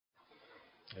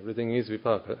Everything is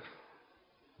vipaka.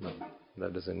 No,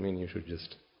 that doesn't mean you should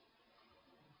just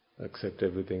accept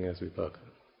everything as vipaka.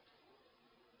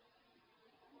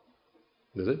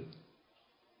 Does it?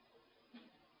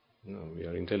 No, we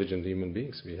are intelligent human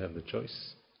beings. We have the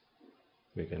choice.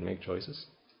 We can make choices.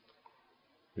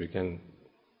 We can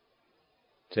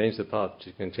change the path.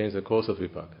 We can change the course of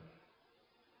vipaka.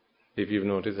 If you've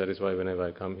noticed, that is why whenever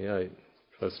I come here, I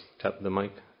first tap the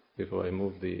mic before I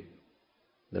move the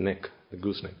neck, the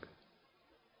goose neck.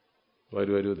 Why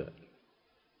do I do that?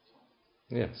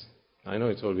 Yes, I know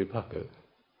it's all vipaka.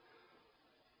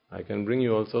 I can bring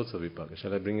you all sorts of vipaka.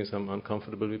 Shall I bring you some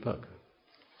uncomfortable vipaka?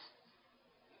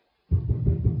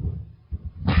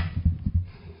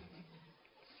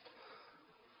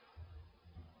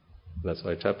 That's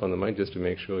why I tap on the mic, just to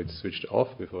make sure it's switched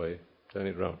off before I turn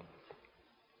it round.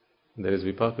 There is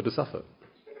vipaka to suffer.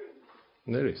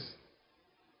 There is.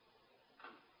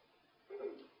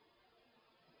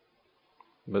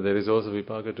 But there is also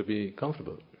vipaka to be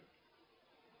comfortable.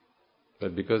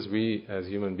 But because we as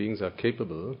human beings are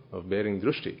capable of bearing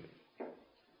drishti,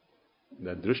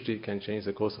 that drishti can change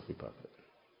the course of vipaka.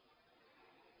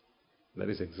 That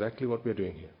is exactly what we are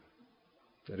doing here.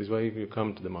 That is why you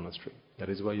come to the monastery. That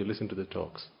is why you listen to the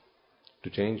talks. To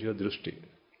change your drishti.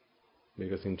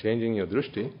 Because in changing your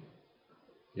drishti,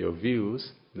 your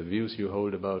views, the views you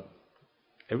hold about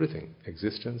everything,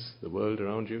 existence, the world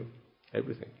around you,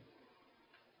 everything,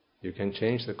 you can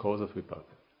change the course of vipaka.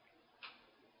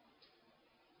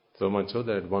 So much so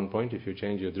that at one point, if you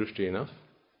change your drishti enough,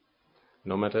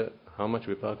 no matter how much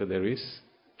vipaka there is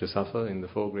to suffer in the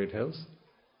four great hells,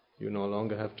 you no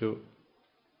longer have to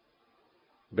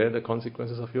bear the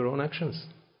consequences of your own actions.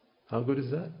 How good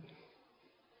is that?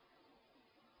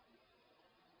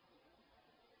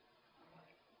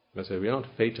 That's why we are not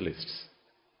fatalists.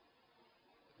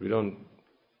 We don't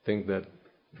think that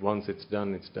once it's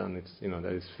done, it's done.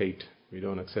 That is fate. We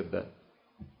don't accept that.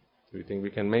 We think we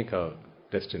can make our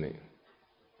destiny.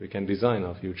 We can design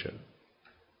our future.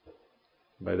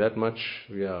 By that much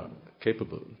we are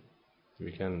capable.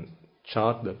 We can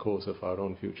chart the course of our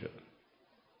own future.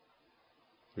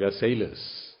 We are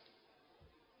sailors.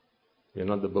 We are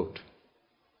not the boat.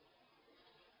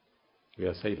 We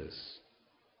are sailors.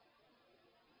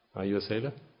 Are you a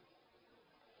sailor?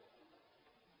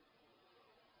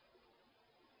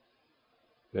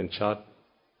 Then chart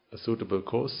a suitable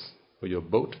course for your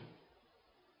boat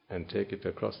and take it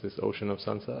across this ocean of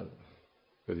samsara.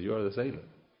 Because you are the sailor.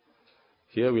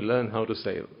 Here we learn how to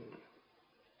sail.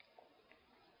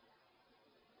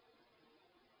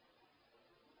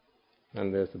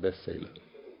 And there's the best sailor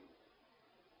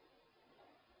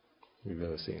we've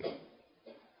ever seen.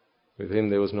 With him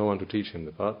there was no one to teach him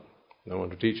the path, no one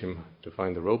to teach him to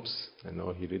find the ropes, and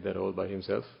no, he did that all by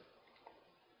himself.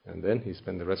 And then he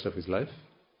spent the rest of his life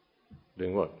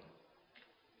doing what?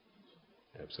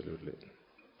 Absolutely.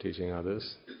 Teaching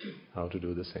others how to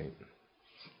do the same.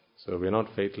 So we're not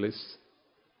fatalists.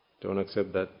 Don't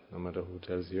accept that, no matter who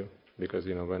tells you. Because,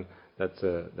 when that's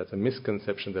a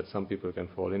misconception that some people can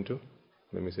fall into.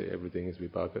 When we say everything is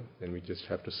vipaka, then we just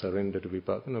have to surrender to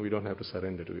vipaka. No, we don't have to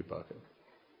surrender to vipaka.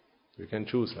 We can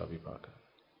choose our vipaka.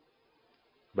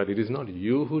 But it is not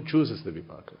you who chooses the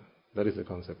vipaka. That is the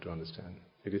concept to understand.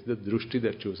 It is the drushti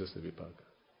that chooses the vipaka.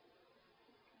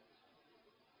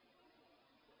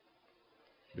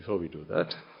 Before we do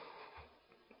that,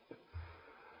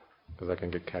 because I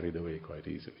can get carried away quite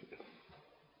easily.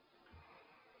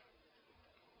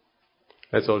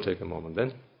 Let's all take a moment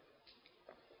then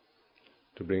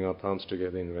to bring our palms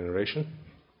together in veneration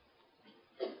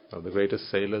of the greatest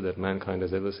sailor that mankind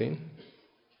has ever seen,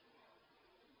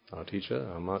 our teacher,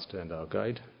 our master and our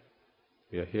guide.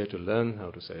 We are here to learn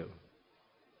how to sail.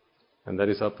 And that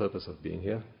is our purpose of being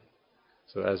here.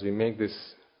 So as we make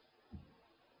this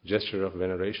gesture of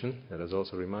veneration, let us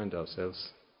also remind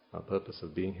ourselves our purpose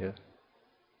of being here,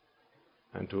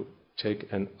 and to take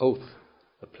an oath,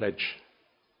 a pledge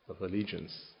of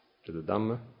allegiance to the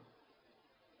Dhamma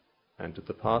and to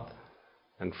the path,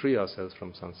 and free ourselves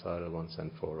from samsara once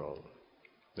and for all.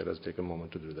 Let us take a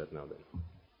moment to do that now then.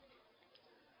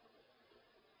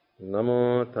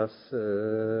 Namo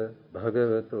tassa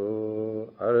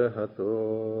bhagavato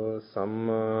arahato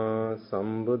samma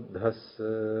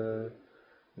sambuddhassa.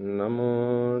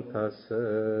 Namo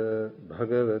tassa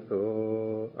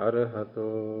bhagavato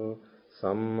arahato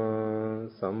samma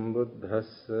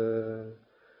sambuddhassa.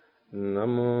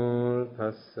 Namo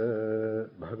tassa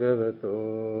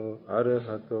bhagavato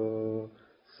arahato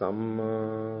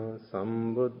samma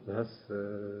sambuddhassa.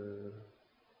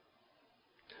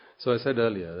 So I said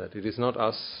earlier that it is not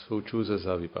us who chooses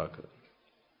our vipaka.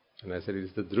 And I said it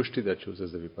is the drushti that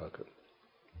chooses the vipaka.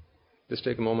 Just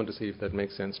take a moment to see if that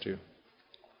makes sense to you.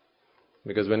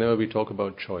 Because whenever we talk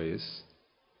about choice,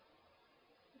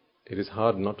 it is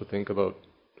hard not to think about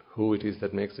who it is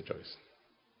that makes the choice.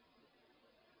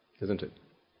 Isn't it?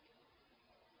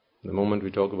 The moment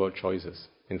we talk about choices,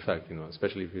 in fact,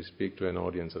 especially if we speak to an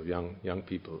audience of young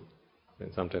people,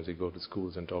 and sometimes we go to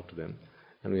schools and talk to them,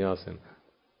 and we ask them,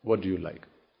 what do you like?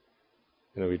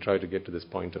 We try to get to this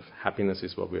point of happiness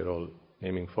is what we're all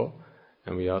aiming for,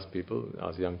 and we ask people,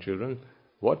 ask young children,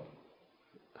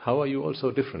 how are you all so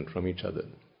different from each other?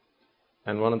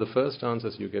 And one of the first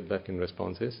answers you get back in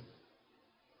response is,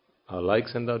 our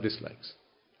likes and our dislikes,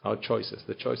 our choices,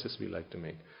 the choices we like to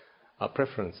make, our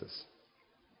preferences.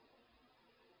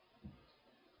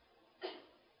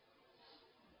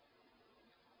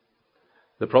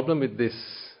 The problem with this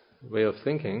way of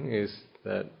thinking is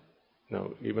that,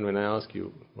 even when I ask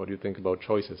you, what do you think about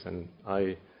choices? And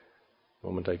the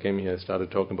moment I came here, I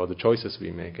started talking about the choices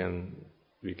we make, and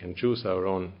we can choose our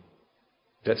own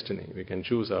destiny, we can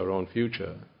choose our own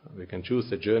future, we can choose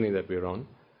the journey that we're on.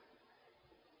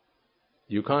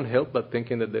 You can't help but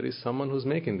thinking that there is someone who's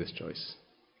making this choice.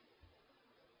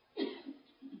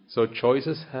 So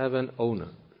choices have an owner,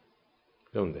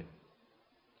 don't they?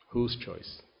 Whose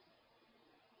choice?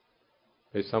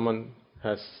 If someone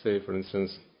has, say, for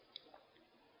instance,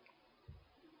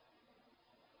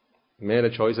 made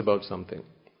a choice about something,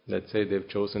 let's say they've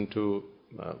chosen to,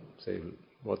 say,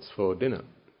 what's for dinner?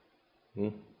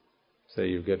 Say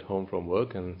you get home from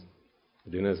work and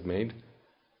dinner's made,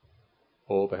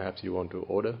 or perhaps you want to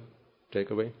order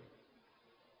takeaway,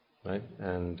 right?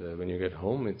 And when you get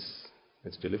home,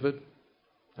 it's delivered,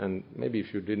 and maybe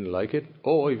if you didn't like it,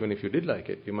 or even if you did like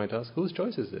it, you might ask, whose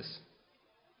choice is this?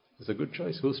 It's a good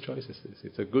choice. Whose choice is this?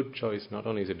 It's a good choice. Not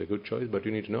only is it a good choice, but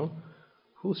you need to know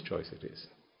whose choice it is.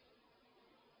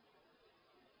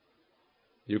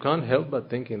 You can't help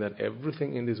but thinking that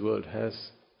everything in this world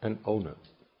has an owner.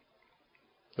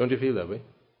 Don't you feel that way?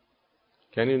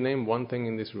 Can you name one thing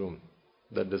in this room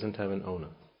that doesn't have an owner?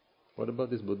 What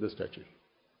about this Buddha statue?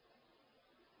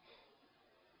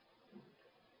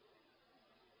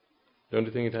 Don't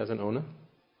you think it has an owner?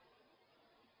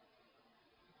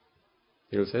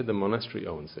 You'll say the monastery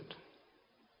owns it.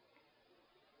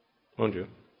 Won't you?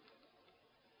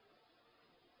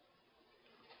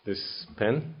 This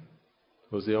pen,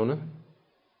 who's the owner?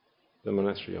 The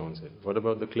monastery owns it. What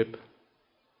about the clip?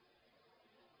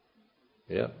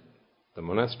 Yeah, the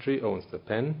monastery owns the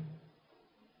pen,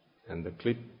 and the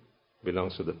clip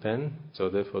belongs to the pen, so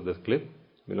therefore the clip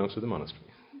belongs to the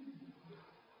monastery.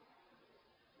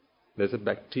 There's a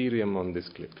bacterium on this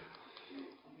clip.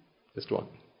 Just one.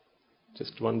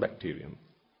 Just one bacterium.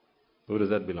 Who does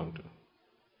that belong to?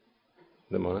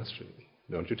 The monastery.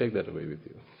 Don't you take that away with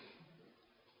you.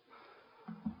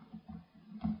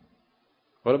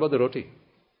 What about the roti?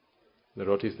 The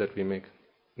rotis that we make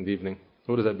in the evening.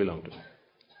 Who does that belong to?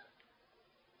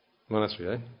 Monastery,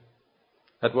 right?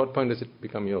 At what point does it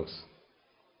become yours?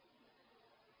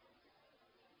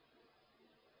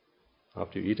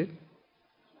 After you eat it?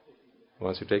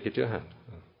 Once you take it to your hand.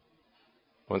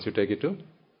 Once you take it to?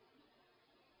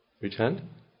 Which hand?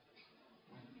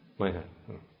 My hand.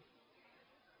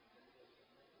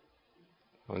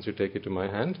 Once you take it to my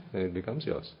hand, then it becomes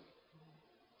yours.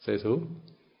 Says who?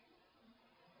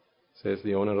 Says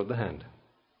the owner of the hand.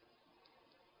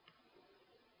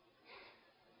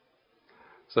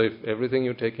 So if everything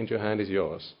you take into your hand is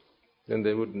yours, then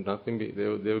there would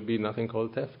be nothing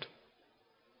called theft.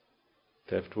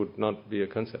 Theft would not be a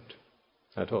concept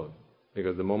at all.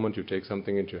 Because the moment you take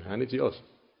something into your hand, it's yours.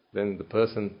 Then the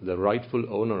person, the rightful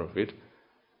owner of it,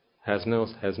 has no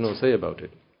say about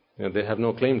it. They have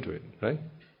no claim to it, right?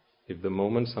 If the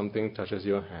moment something touches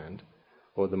your hand,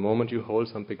 or the moment you hold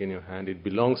something in your hand, it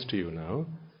belongs to you now,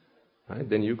 right?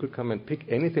 Then you could come and pick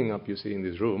anything up you see in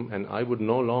this room, and I would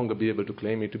no longer be able to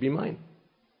claim it to be mine.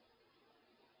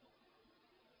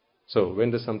 So,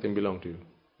 when does something belong to you?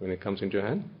 When it comes into your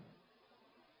hand?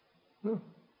 No.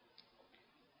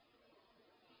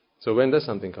 So when does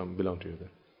something belong to you then?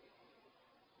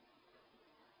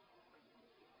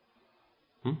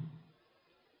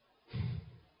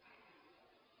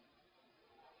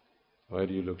 Why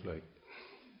do you look like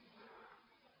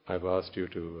I've asked you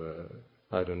to,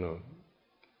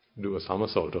 do a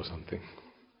somersault or something?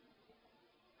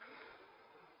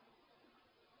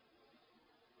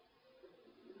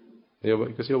 Yeah,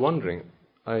 because you're wondering,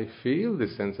 I feel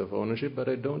this sense of ownership, but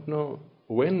I don't know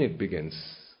when it begins.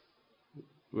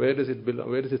 Where does it belong?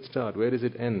 Where does it start? Where does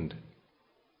it end?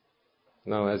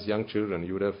 Now, as young children,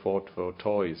 you would have fought for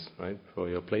toys, right? For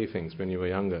your playthings when you were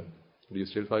younger. Do you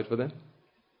still fight for them?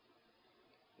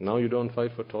 Now you don't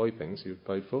fight for toy things, you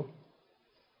fight for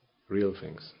real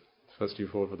things. First you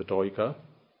fought for the toy car,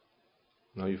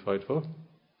 now you fight for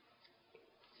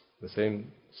the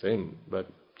same, but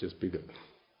just bigger.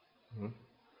 Hmm?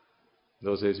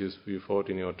 Those days you fought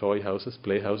in your toy houses,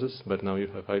 play houses, but now you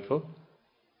fight for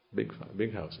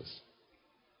big houses.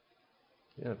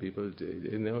 Yeah, people,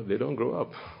 they don't grow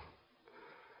up.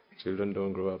 Children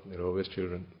don't grow up, they're always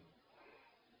children.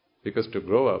 Because to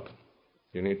grow up,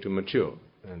 you need to mature,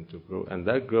 and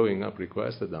that growing up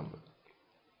requires the Dhamma.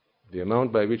 The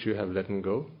amount by which you have let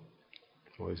go,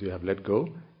 or as you have let go,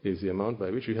 is the amount by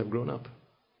which you have grown up.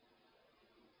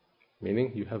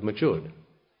 Meaning you have matured.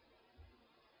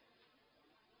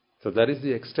 So that is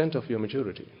the extent of your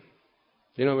maturity.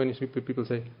 You know, when you see people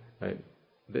say,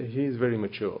 he is very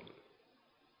mature.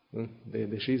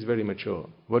 She is very mature.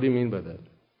 What do you mean by that?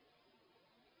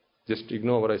 Just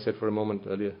ignore what I said for a moment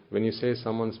earlier. When you say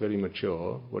someone's very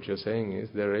mature, what you're saying is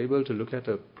they're able to look at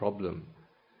a problem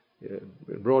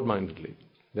broad-mindedly.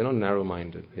 They're not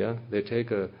narrow-minded. Yeah, they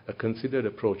take a considered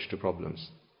approach to problems.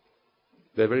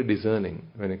 They're very discerning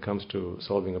when it comes to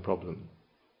solving a problem.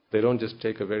 They don't just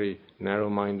take a very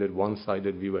narrow-minded,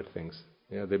 one-sided view at things.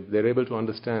 Yeah, they're able to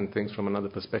understand things from another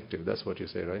perspective. That's what you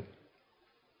say, right?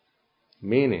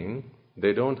 Meaning,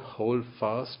 they don't hold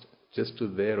fast just to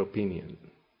their opinion.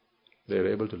 They're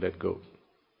able to let go.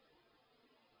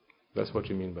 That's what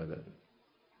you mean by that.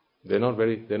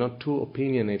 They're not too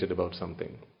opinionated about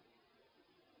something.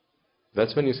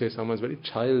 That's when you say someone's very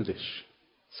childish,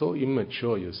 so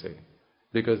immature, you say,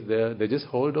 because they just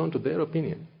hold on to their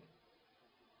opinion.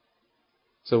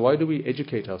 So why do we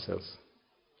educate ourselves?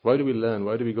 Why do we learn?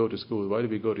 Why do we go to school? Why do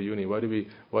we go to uni? Why do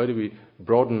we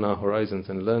broaden our horizons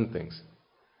and learn things?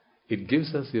 It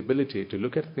gives us the ability to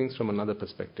look at things from another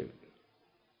perspective.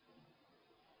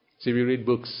 See, we read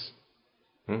books.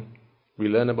 We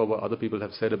learn about what other people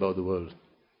have said about the world.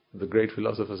 The great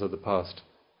philosophers of the past,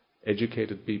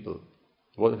 educated people,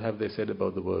 what have they said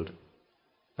about the world?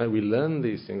 And we learn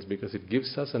these things because it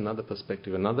gives us another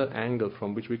perspective, another angle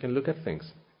from which we can look at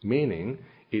things. Meaning,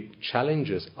 it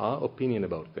challenges our opinion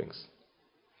about things.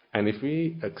 And if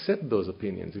we accept those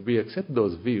opinions, if we accept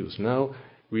those views, now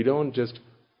we don't just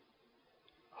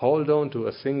hold on to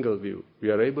a single view. We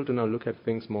are able to now look at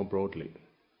things more broadly.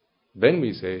 Then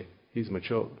we say, he's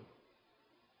mature.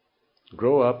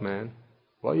 Grow up, man.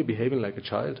 Why are you behaving like a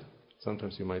child?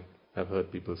 Sometimes you might have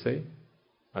heard people say,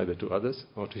 either to others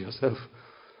or to yourself.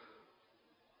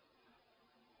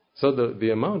 So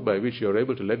the amount by which you're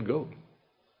able to let go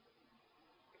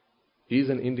is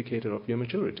an indicator of your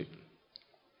maturity.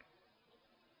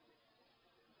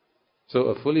 So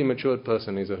a fully matured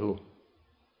person is a who?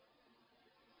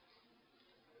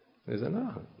 Is an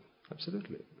arhat.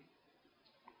 Absolutely.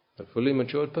 A fully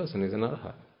matured person is an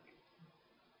arhat.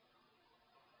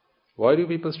 Why do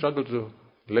people struggle to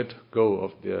let go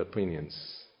of their opinions?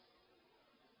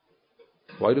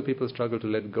 Why do people struggle to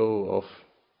let go of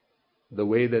the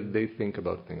way that they think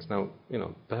about things? Now,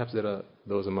 perhaps there are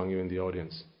those among you in the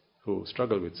audience who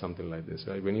struggle with something like this,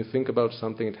 right? When you think about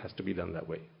something, it has to be done that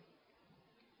way.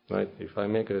 Right? If I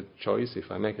make a choice, if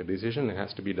I make a decision, it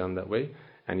has to be done that way,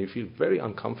 and you feel very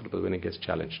uncomfortable when it gets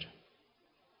challenged.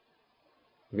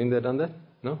 Been there, done that?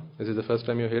 No? Is it the first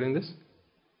time you're hearing this?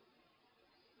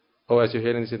 Oh, as you're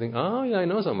hearing this, you think, yeah, I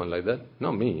know someone like that.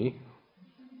 Not me.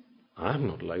 I'm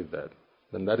not like that.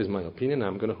 Then that is my opinion,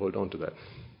 I'm going to hold on to that.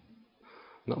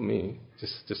 Not me.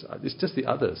 It's just the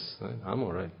others. Right? I'm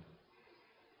all right.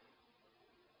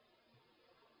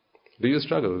 Do you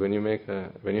struggle when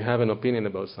you have an opinion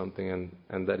about something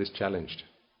and that is challenged?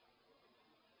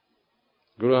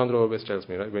 Guru Andhra always tells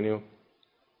me, right, when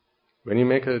you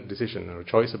make a decision or a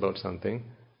choice about something,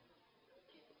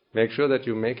 make sure that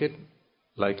you make it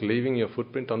like leaving your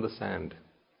footprint on the sand.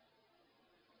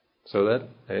 So that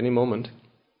at any moment,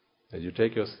 as you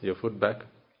take your foot back,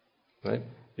 right,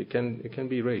 it can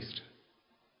be erased.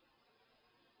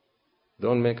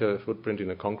 Don't make a footprint in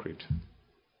a concrete.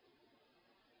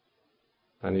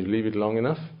 And you leave it long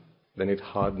enough, then it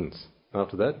hardens.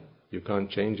 After that, you can't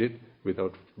change it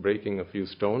without breaking a few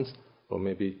stones or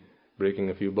maybe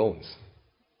breaking a few bones.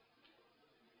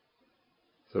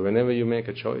 So whenever you make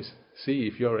a choice, see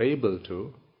if you're able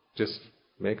to just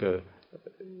make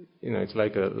it's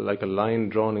like a line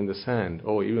drawn in the sand,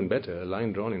 or even better, a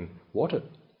line drawn in water.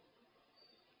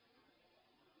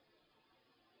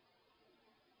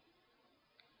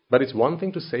 But it's one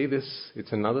thing to say this,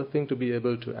 it's another thing to be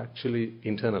able to actually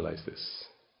internalize this.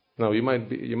 Now, you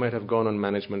might have gone on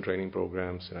management training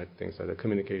programs, right, things like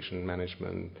communication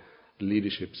management,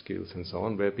 leadership skills and so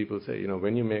on, where people say,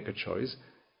 when you make a choice,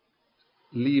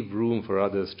 leave room for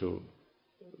others to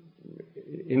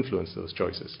influence those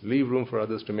choices. Leave room for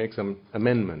others to make some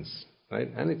amendments, right?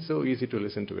 And it's so easy to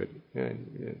listen to it.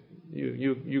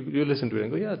 You listen to it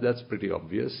and go, yeah, that's pretty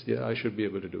obvious. Yeah, I should be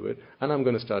able to do it. And I'm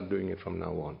going to start doing it from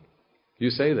now on. You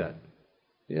say that.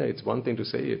 Yeah, it's one thing to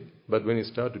say it. But when you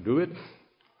start to do it,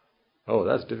 oh,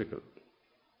 that's difficult.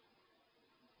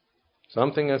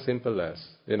 Something as simple as,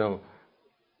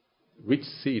 which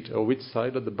seat or which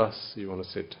side of the bus you want to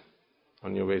sit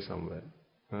on your way somewhere.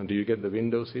 Do you get the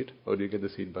window seat or do you get the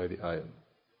seat by the aisle?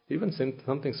 Even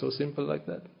something so simple like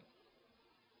that.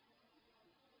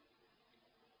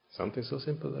 Something so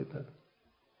simple like that.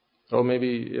 Or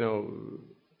maybe,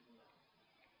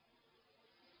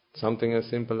 something as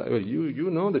simple, you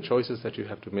know the choices that you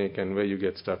have to make and where you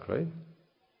get stuck, right?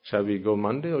 Shall we go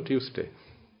Monday or Tuesday?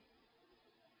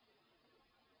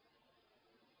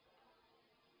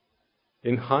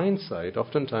 In hindsight,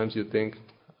 oftentimes you think,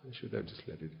 I should have just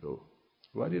let it go.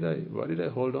 Why did I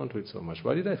hold on to it so much?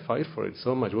 Why did I fight for it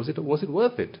so much? Was it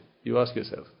worth it? You ask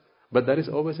yourself. But that is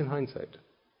always in hindsight.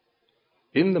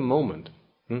 In the moment,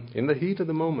 in the heat of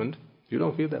the moment, you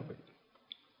don't feel that way.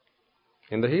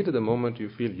 In the heat of the moment, you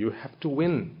feel you have to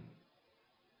win.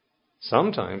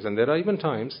 Sometimes, and there are even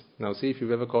times, now see if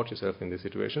you've ever caught yourself in this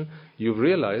situation, you've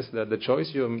realized that the choice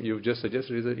you've just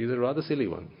suggested is a rather silly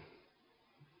one.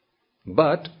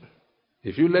 But,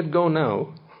 if you let go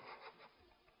now,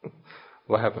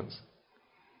 what happens?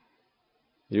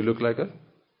 You look like a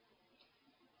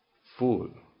fool.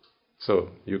 So,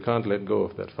 you can't let go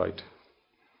of that fight.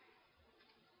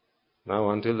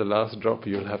 Now, until the last drop,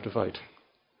 you'll have to fight.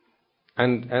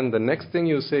 And the next thing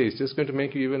you say is just going to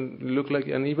make you even look like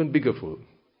an even bigger fool.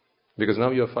 Because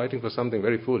now you're fighting for something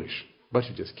very foolish. But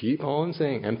you just keep on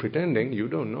saying and pretending you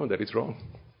don't know that it's wrong.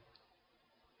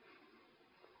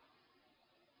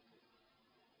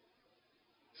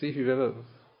 See if you've ever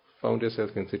found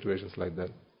yourself in situations like that.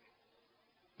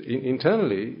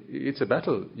 Internally, it's a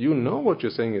battle. You know what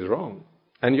you're saying is wrong.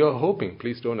 And you're hoping,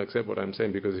 please don't accept what I'm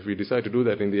saying, because if we decide to do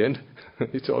that in the end,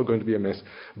 it's all going to be a mess.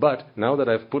 But now that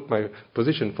I've put my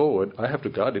position forward, I have to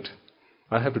guard it.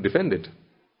 I have to defend it.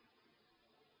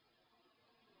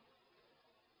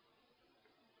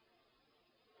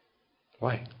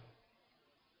 Why?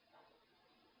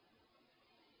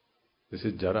 This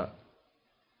is Jara.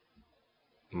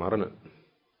 Marana.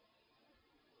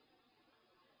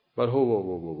 But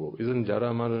whoa. Isn't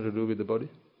Jara Marana to do with the body?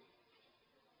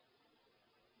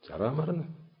 Jara Marana?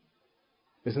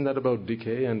 Isn't that about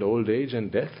decay and old age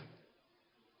and death?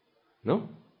 No?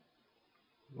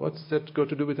 What's that got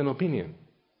to do with an opinion?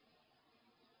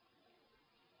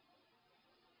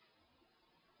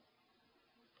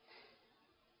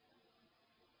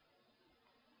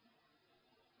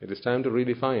 It is time to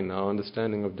redefine our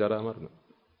understanding of Jara Marana.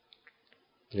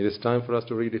 It is time for us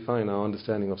to redefine our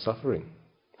understanding of suffering.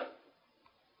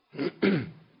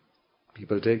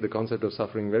 People take the concept of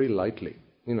suffering very lightly,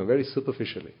 very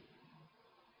superficially.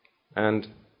 And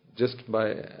just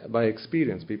by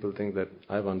experience, people think that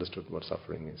I've understood what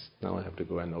suffering is. Now I have to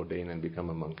go and ordain and become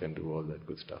a monk and do all that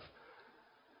good stuff.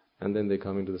 And then they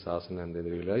come into the sasana and they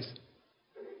realize,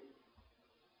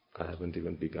 I haven't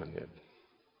even begun yet.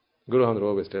 Guru Andhra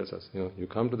always tells us, you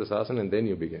come to the sasana and then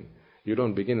you begin. You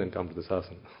don't begin and come to the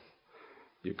sasana.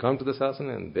 You come to the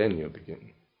sasana and then you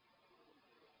begin.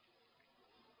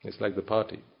 It's like the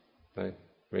party, right?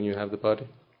 When you have the party,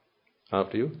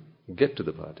 after you get to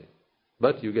the party.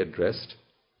 But you get dressed,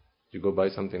 you go buy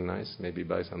something nice, maybe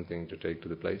buy something to take to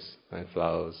the place, right?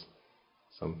 Flowers,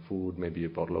 some food, maybe a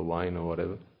bottle of wine or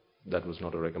whatever. That was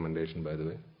not a recommendation, by the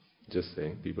way. Just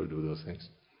saying, people do those things.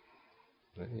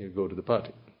 Right? You go to the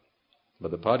party.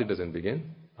 But the party doesn't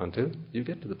begin until you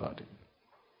get to the party.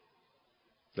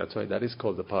 That's why that is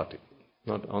called the party.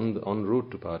 Not en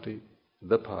route to party.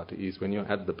 The party is when you're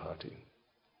at the party.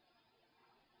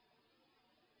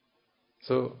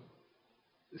 So,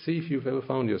 see if you've ever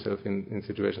found yourself in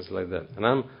situations like that.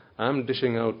 And I'm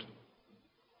dishing out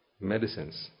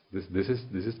medicines. This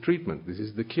is treatment. This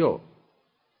is the cure.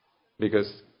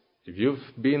 Because if you've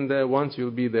been there once, you'll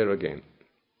be there again.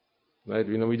 Right?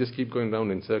 We just keep going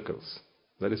round in circles.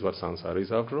 That is what samsara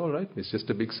is after all, right? It's just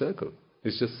a big circle.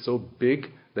 It's just so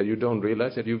big that you don't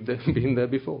realize that you've been there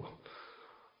before.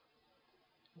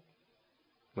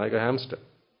 Like a hamster.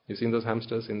 You've seen those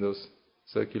hamsters in those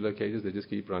circular cages? They just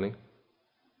keep running.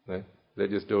 Right? They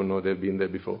just don't know they've been there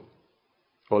before.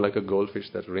 Or like a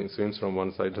goldfish that swims from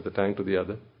one side of the tank to the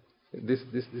other. This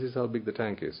is how big the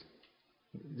tank is.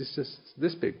 It's just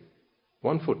this big.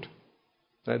 1 foot.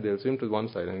 Right? They'll swim to one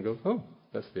side and go, oh,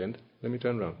 that's the end. Let me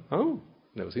turn around. Oh,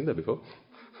 never seen that before.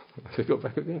 They go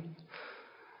back again.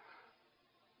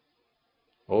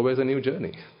 Always a new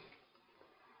journey.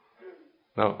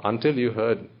 Now, until you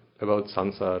heard about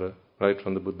samsara, right,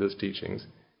 from the Buddha's teachings,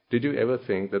 did you ever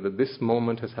think that this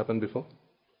moment has happened before?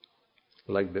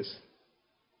 Like this?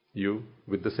 You,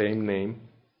 with the same name?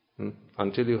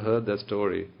 Until you heard that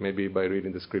story, maybe by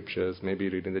reading the scriptures, maybe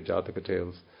reading the Jataka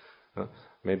tales,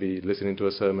 maybe listening to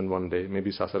a sermon one day,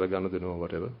 maybe Sasara Ganadunu or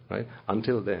whatever, right?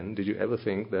 Until then, did you ever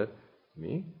think that,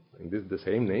 me, this is the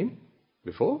same name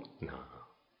before? No,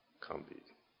 can't be.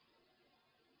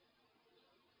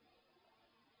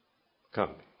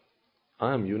 Can't be.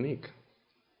 I am unique.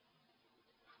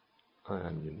 I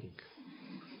am unique.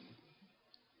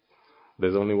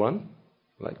 There's only one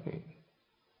like me.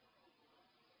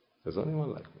 There's only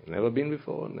one like me. Never been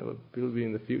before, never will be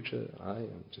in the future. I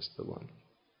am just the one.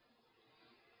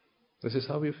 This is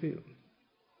how you feel.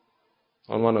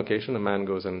 On one occasion, a man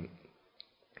goes and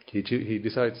he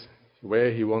decides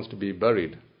where he wants to be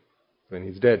buried when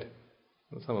he's dead.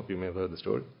 Some of you may have heard the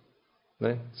story.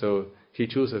 Right? So he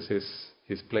chooses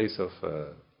his place of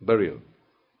burial.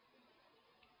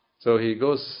 So he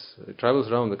travels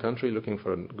around the country looking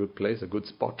for a good place, a good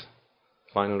spot,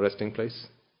 final resting place.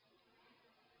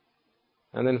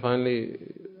 And then finally,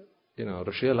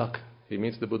 Sheer luck, he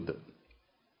meets the Buddha.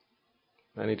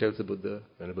 And he tells the Buddha,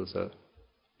 Venerable Sir,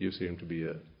 you seem to be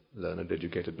a learned,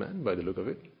 educated man by the look of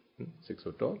it, 6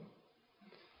 foot tall.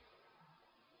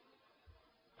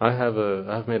 I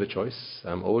have made a choice.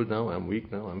 I'm old now, I'm weak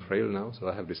now, I'm frail now, so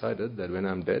I have decided that when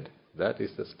I'm dead, that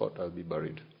is the spot I'll be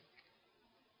buried.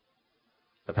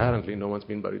 Apparently, no one's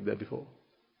been buried there before.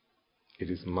 It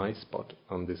is my spot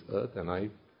on this earth, and I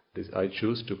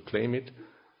choose to claim it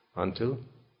until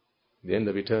the end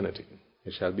of eternity.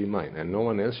 It shall be mine, and no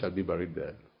one else shall be buried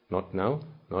there. Not now,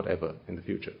 not ever in the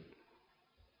future.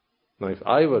 Now, if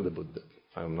I were the Buddha,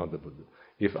 I am not the Buddha.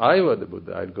 If I were the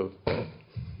Buddha, I'd go.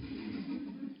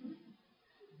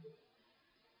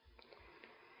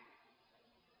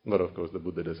 But of course, the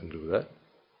Buddha doesn't do that.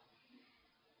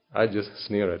 I just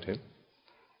sneer at him,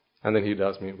 and then he'd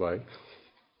ask me why.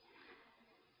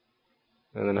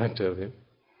 And then I'll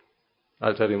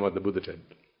tell him what the Buddha said.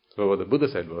 So what the Buddha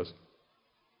said was,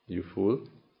 you fool,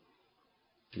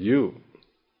 you,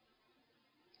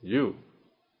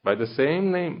 by the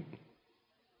same name,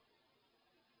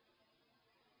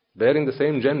 bearing the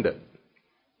same gender,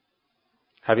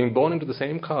 having born into the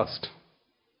same caste,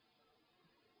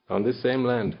 on this same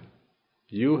land,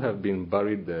 you have been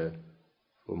buried there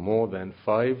for more than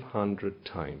 500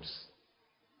 times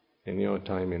in your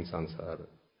time in samsara.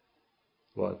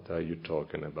 What are you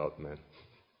talking about, man?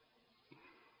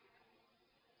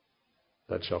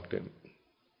 That shocked him.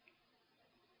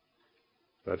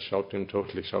 That shocked him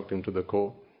totally, shocked him to the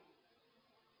core.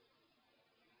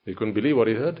 He couldn't believe what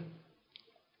he heard.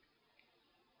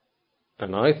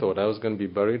 And I thought I was going to be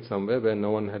buried somewhere where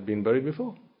no one had been buried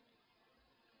before.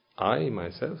 I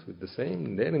myself with the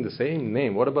same, bearing the same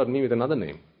name. What about me with another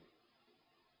name?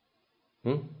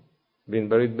 Been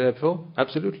buried there before?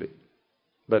 Absolutely.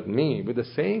 But me with the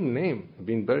same name,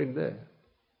 been buried there.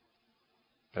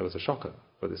 That was a shocker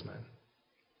for this man.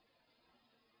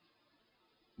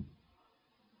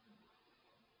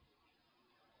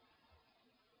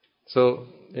 So,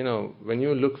 when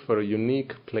you look for a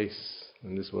unique place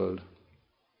in this world,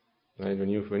 right, when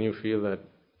you feel that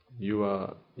you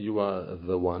are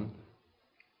the one.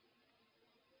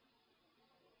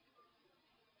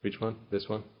 Which one? This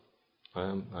one? I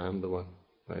am the one.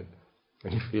 Right?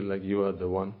 When you feel like you are the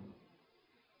one,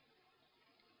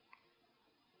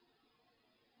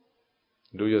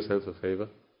 do yourself a favor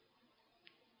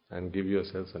and give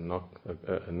yourself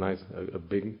a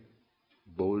big,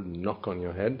 bold knock on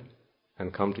your head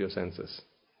and come to your senses,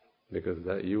 because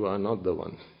you are not the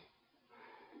one.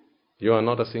 You are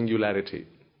not a singularity.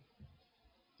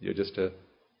 You're just a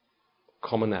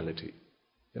commonality.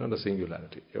 You're not a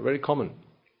singularity. You're very common.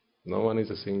 No one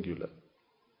is a singular.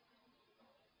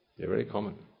 You're very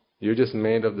common. You're just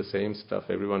made of the same stuff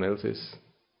everyone else is.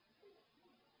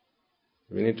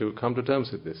 We need to come to terms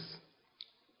with this.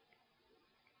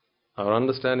 Our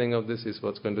understanding of this is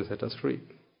what's going to set us free.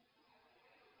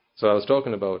 So I was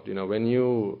talking about, when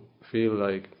you feel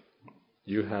like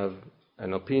you have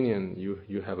an opinion,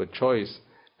 you have a choice,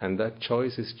 and that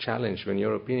choice is challenged, when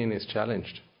your opinion is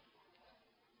challenged,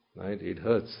 right? It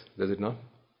hurts, does it not?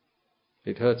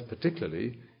 It hurts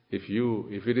particularly if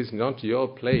it is not your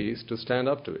place to stand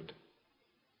up to it.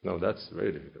 No, that's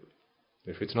very difficult.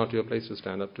 If it's not your place to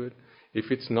stand up to it, if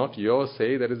it's not your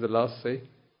say that is the last say.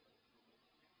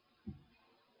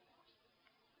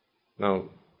 Now,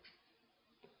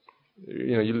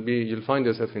 you'll find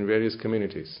yourself in various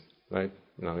communities, right?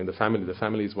 Now, in the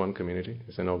family is one community,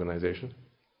 it's an organization,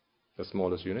 the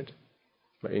smallest unit.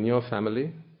 But in your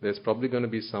family, there's probably going to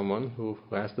be someone who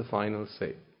has the final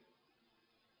say.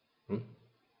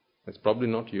 It's probably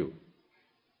not you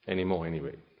anymore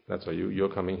anyway. That's why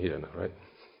you're coming here now, right?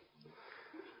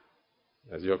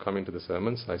 As you're coming to the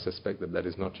sermons, I suspect that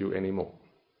is not you anymore.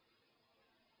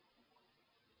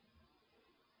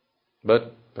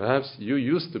 But perhaps you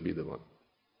used to be the one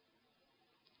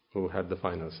who had the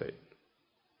final say.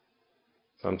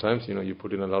 Sometimes, you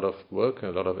put in a lot of work, a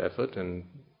lot of effort and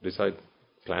decide,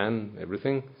 plan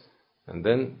everything, and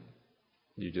then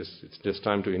it's just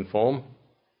time to inform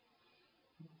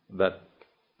that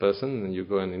person, and you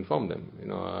go and inform them.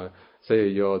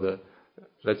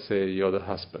 Let's say you're the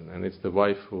husband, and it's the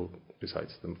wife who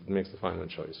decides, makes the final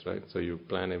choice, right? So you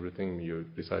plan everything, you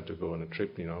decide to go on a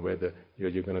trip, where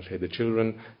you're going to take the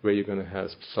children, where you're going to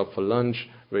stop for lunch,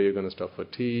 where you're going to stop for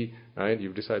tea, right?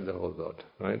 You decide the whole lot,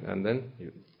 right? And then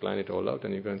you plan it all out,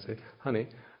 and you go and say, honey,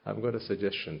 I've got a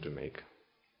suggestion to make.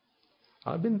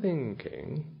 I've been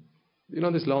thinking,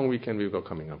 this long weekend we've got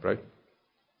coming up, right?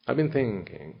 I've been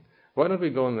thinking, why don't we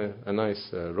go on a nice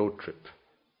road trip?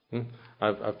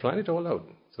 I've planned it all out.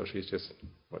 So she's just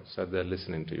sat there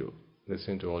listening to you,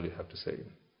 listening to all you have to say,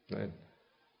 right?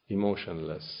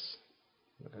 Emotionless.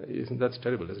 That's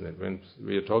terrible, isn't it? When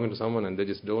we're talking to someone and they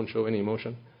just don't show any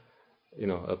emotion,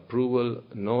 approval,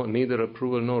 neither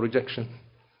approval nor rejection,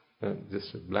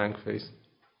 just a blank face.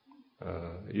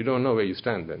 You don't know where you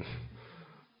stand then.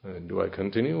 Do I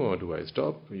continue or do I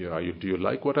stop? Do you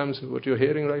like what you're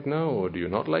hearing right now, or do you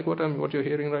not like what you're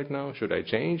hearing right now? Should I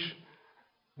change?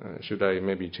 Should I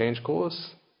maybe change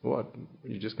course? What?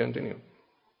 You just continue.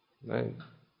 Right?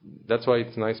 That's why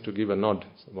it's nice to give a nod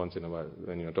once in a while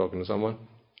when you're talking to someone.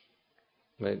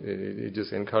 Right? It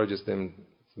just encourages them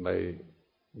by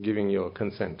giving your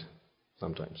consent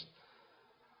sometimes.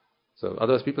 So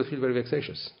otherwise people feel very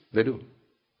vexatious. They do.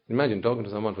 Imagine talking to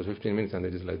someone for 15 minutes and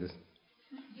they're just like this.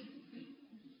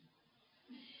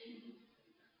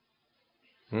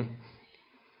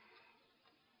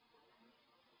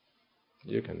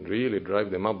 You can really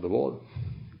drive them up the wall.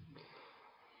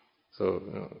 So,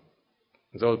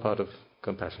 it's all part of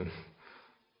compassion.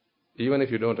 Even if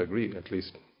you don't agree, at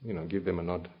least, give them a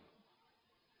nod.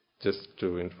 Just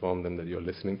to inform them that you're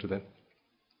listening to them.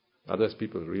 Otherwise,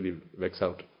 people really vex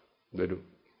out. They do.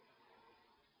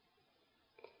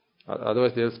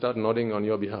 Otherwise, they'll start nodding on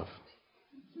your behalf.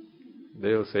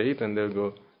 They'll say it and they'll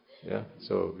go, yeah,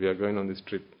 so we are going on this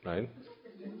trip, right?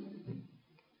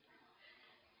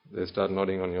 They start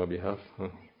nodding on your behalf.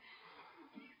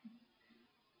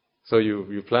 So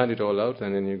you planned it all out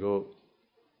and then you go,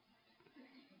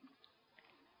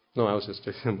 no, I was just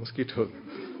chasing a mosquito.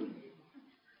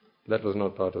 That was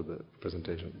not part of the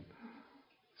presentation.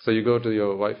 So you go to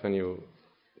your wife and you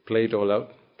play it all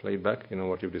out, play it back,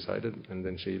 what you've decided, and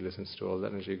then she listens to all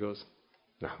that and she goes,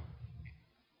 now,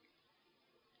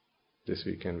 this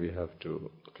weekend we have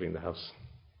to clean the house.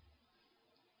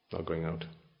 Not going out.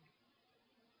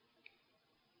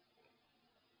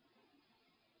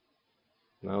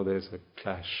 Now there's a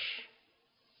clash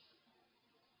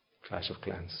of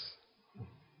clans.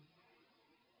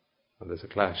 Now there's a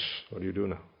clash. What do you do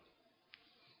now?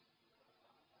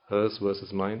 Hers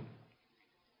versus mine.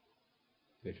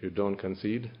 If you don't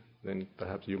concede, then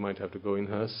perhaps you might have to go in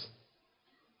hers.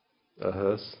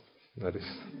 Hers, that is.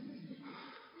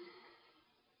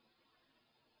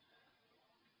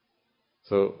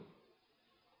 So,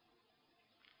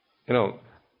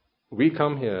 we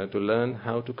come here to learn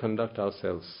how to conduct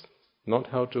ourselves, not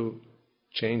how to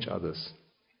change others.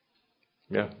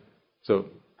 Yeah. So,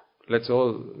 let's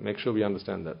all make sure we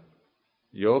understand that.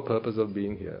 Your purpose of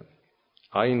being here,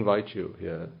 I invite you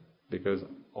here because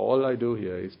all I do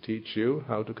here is teach you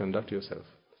how to conduct yourself.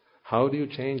 How do you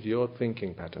change your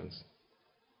thinking patterns?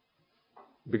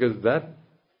 Because that,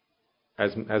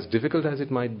 as difficult as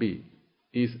it might be,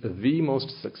 is the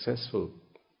most successful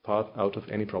path out of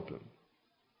any problem.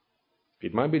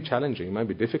 It might be challenging, it might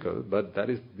be difficult, but that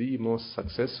is the most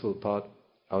successful path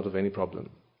out of any problem.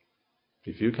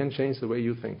 If you can change the way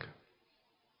you think.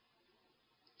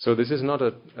 So this is not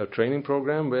a training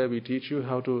program where we teach you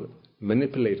how to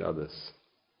manipulate others.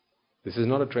 This is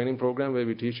not a training program where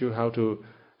we teach you how to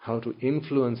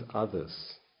influence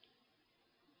others.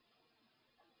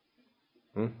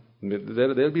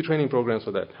 There'll be training programs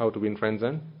for that, how to win friends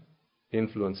and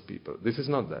influence people. This is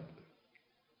not that.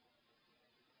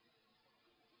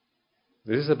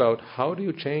 This is about how do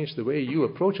you change the way you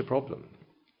approach a problem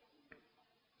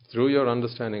through your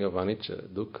understanding of anicca,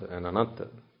 dukkha and anatta,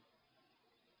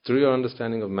 through your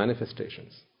understanding of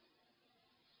manifestations.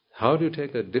 How do you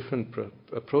take a different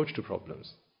approach to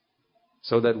problems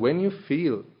so that when you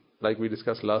feel like we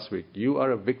discussed last week, you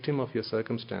are a victim of your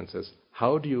circumstances.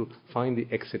 How do you find the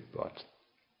exit path?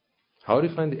 How do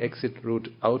you find the exit route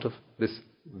out of this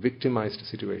victimized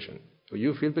situation?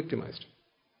 You feel victimized.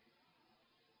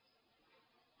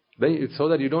 So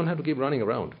that you don't have to keep running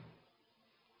around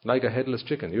like a headless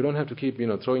chicken. You don't have to keep,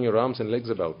 throwing your arms and legs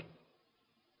about.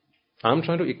 I'm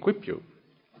trying to equip you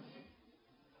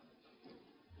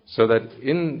so that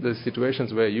in the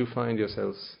situations where you find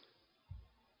yourselves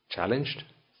challenged,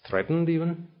 threatened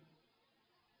even,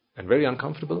 and very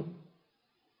uncomfortable,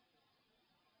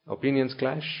 opinions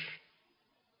clash,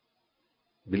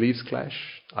 beliefs clash,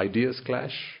 ideas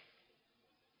clash,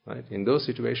 right? In those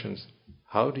situations,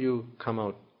 how do you come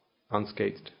out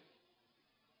unscathed?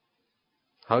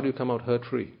 How do you come out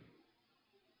hurt-free?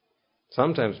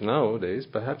 Sometimes nowadays,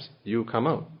 perhaps you come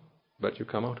out, but you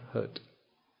come out hurt.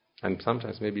 And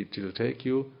sometimes maybe it will take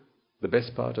you the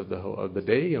best part of the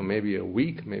day, or maybe a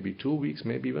week, maybe 2 weeks,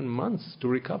 maybe even months to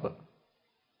recover.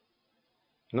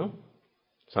 No?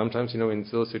 Sometimes, in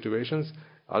those situations,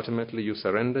 ultimately you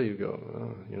surrender, you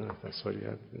go, that's what you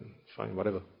have, fine,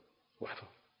 whatever.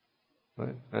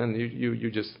 Right? And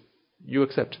you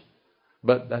accept.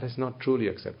 But that is not truly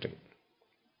accepting.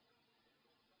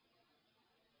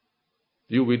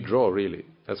 You withdraw, really.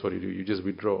 That's what you do. You just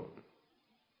withdraw.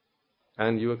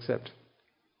 And you accept.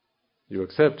 You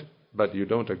accept, but you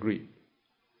don't agree.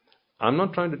 I'm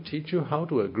not trying to teach you how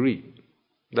to agree.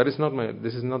 This is not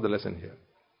the lesson here.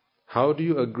 How do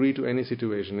you agree to any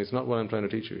situation is not what I'm trying to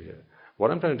teach you here. What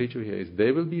I'm trying to teach you here is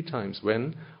there will be times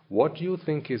when what you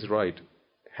think is right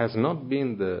has not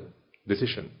been the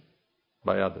decision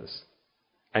by others.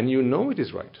 And you know it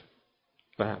is right.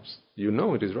 Perhaps. You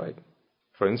know it is right.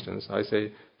 For instance, I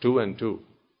say 2 and 2.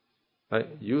 Right?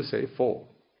 You say 4.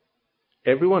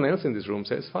 Everyone else in this room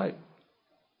says 5.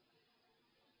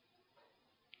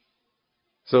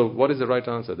 So what is the right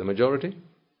answer? The majority?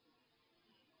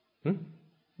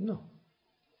 No.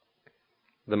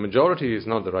 The majority is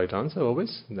not the right answer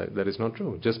always. That is not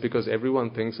true. Just because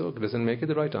everyone thinks so doesn't make it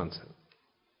the right answer.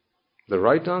 The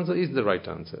right answer is the right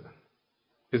answer.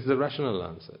 It's the rational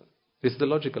answer. It's the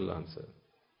logical answer.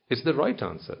 It's the right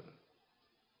answer.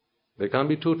 There can't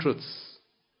be 2 truths.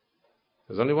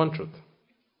 There's only one truth.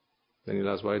 Then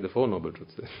you'll ask, why the 4 noble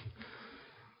truths then?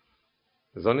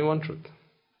 There's only one truth.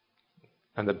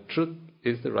 And the truth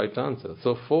is the right answer.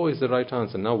 So 4 is the right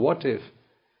answer. Now what if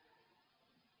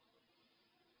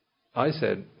I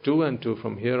said 2 and 2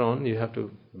 from here on you have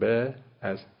to bear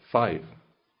as 5?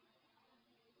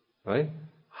 Right?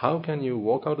 How can you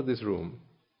walk out of this room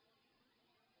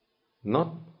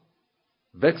not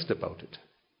vexed about it?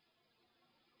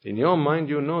 In your mind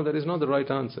you know that is not the right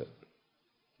answer.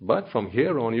 But from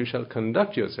here on you shall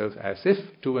conduct yourself as if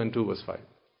 2 and 2 was 5.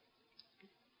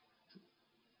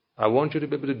 I want you to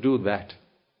be able to do that.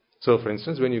 So for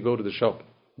instance, when you go to the shop,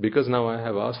 because now I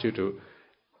have asked you to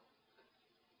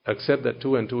accept that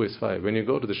 2 and 2 is 5. When you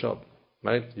go to the shop,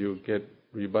 right, you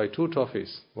buy 2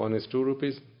 toffees. One is 2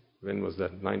 rupees. When was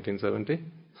that? 1970?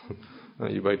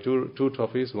 You buy two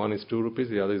toffees. One is 2 rupees.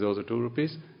 The other is also 2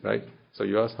 rupees. Right? So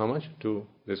you ask how much? 2.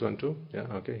 This one 2? Yeah,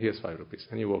 okay. Here's 5 rupees.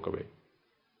 And you walk away.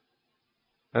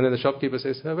 And then the shopkeeper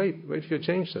says, wait for your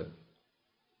change, sir.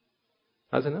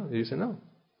 I say no. You say no.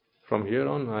 From here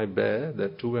on I bear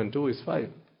that 2 and 2 is 5.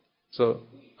 So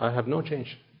I have no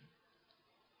change.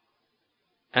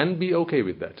 And be okay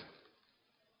with that.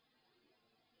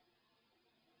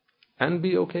 And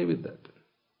be okay with that.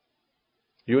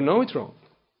 You know it's wrong.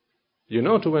 You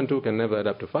know 2 and 2 can never add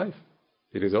up to 5.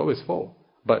 It is always 4.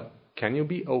 But can you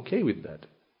be okay with that?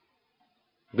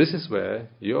 This is where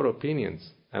your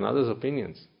opinions and others'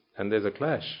 opinions, and there's a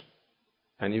clash,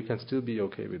 and you can still be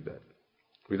okay with that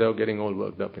without getting all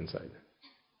worked up inside.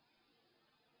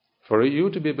 For you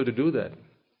to be able to do that,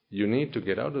 you need to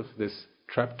get out of this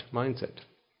trapped mindset,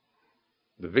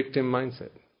 the victim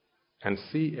mindset, and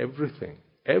see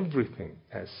everything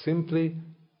as simply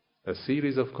a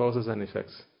series of causes and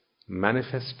effects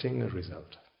manifesting a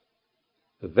result.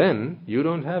 Then you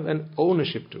don't have an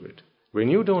ownership to it. When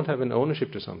you don't have an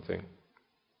ownership to something,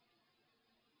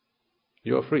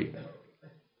 you are free.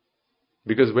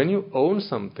 Because when you own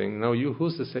something, now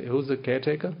who's the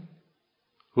caretaker?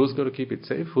 Who's got to keep it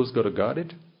safe? Who's got to guard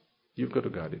it? You've got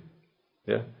to guard it.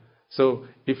 Yeah. So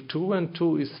if 2 and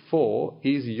 2 is 4,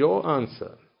 is your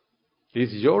answer,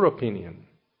 is your opinion,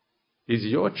 is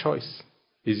your choice,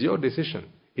 is your decision.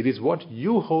 It is what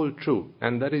you hold true,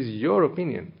 and that is your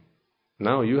opinion.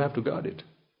 Now you have to guard it.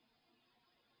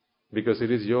 Because it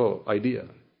is your idea.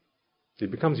 It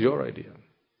becomes your idea.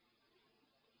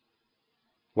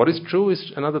 What is true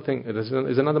is another thing,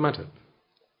 is another matter.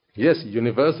 Yes,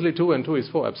 universally 2 and 2 is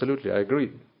 4, absolutely, I agree.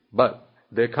 But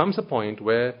there comes a point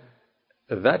where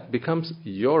that becomes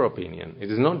your opinion.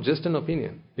 It is not just an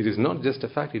opinion. It is not just a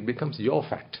fact. It becomes your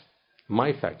fact,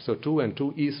 my fact. So 2 and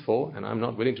 2 is 4, and I'm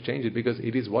not willing to change it because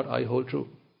it is what I hold true.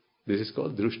 This is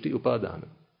called drushti upadana.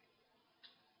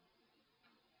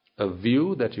 A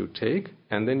view that you take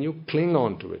and then you cling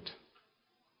on to it.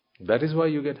 That is why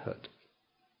you get hurt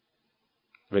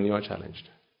when you are challenged.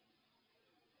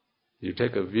 You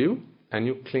take a view and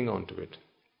you cling on to it.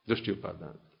 Drushti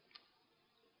upadana.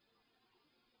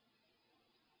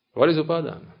 What is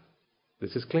upadana?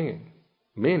 This is clinging.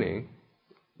 Meaning,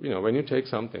 when you take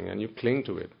something and you cling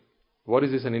to it, what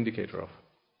is this an indicator of?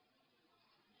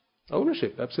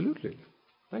 Ownership, absolutely.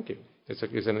 Thank you. It's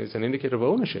an indicator of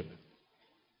ownership.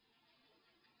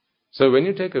 So when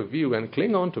you take a view and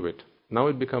cling on to it, now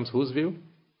it becomes whose view?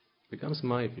 It becomes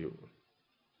my view.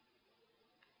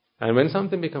 And when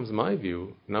something becomes my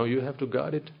view, now you have to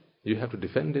guard it, you have to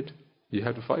defend it, you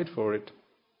have to fight for it.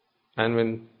 And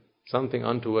when something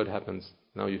untoward happens,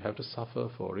 now you have to suffer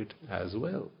for it as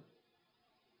well.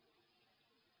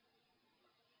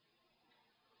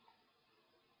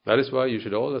 That is why you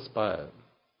should all aspire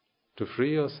to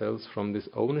free yourselves from this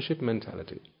ownership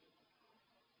mentality.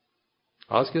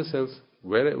 Ask yourselves,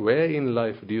 where in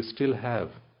life do you still have,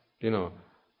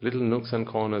 little nooks and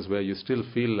corners where you still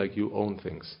feel like you own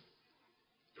things?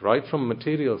 Right from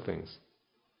material things,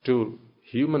 to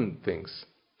human things,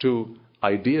 to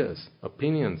ideas,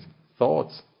 opinions,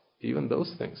 thoughts, even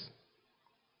those things.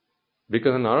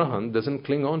 Because an arahant doesn't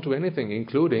cling on to anything,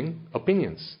 including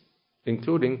opinions,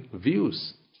 including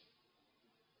views.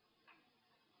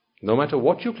 No matter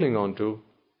what you cling on to,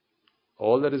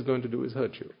 all that is going to do is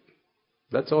hurt you.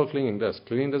 That's all clinging does.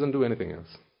 Clinging doesn't do anything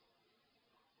else.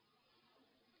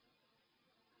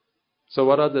 So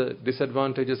what are the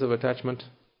disadvantages of attachment?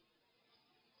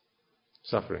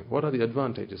 Suffering. What are the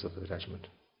advantages of attachment?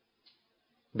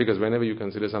 Because whenever you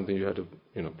consider something, you have to,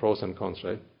 pros and cons,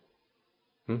 right?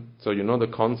 So you know the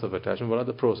cons of attachment. What are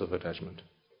the pros of attachment?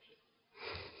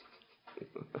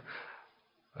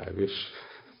 I wish.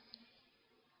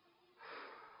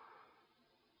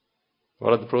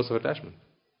 What are the pros of attachment?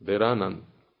 There are none.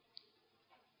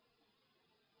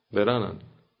 There are none.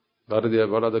 What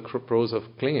are the pros of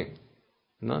clinging?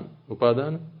 None.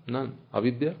 Upadana? None.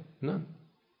 Avidya? None.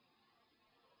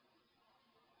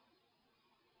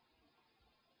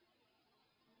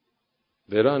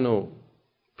 There are no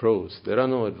pros, there are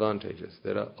no advantages,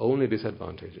 there are only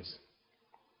disadvantages.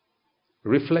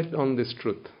 Reflect on this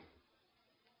truth.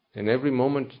 In every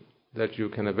moment that you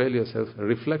can avail yourself,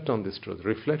 reflect on this truth.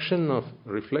 Reflection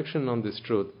on this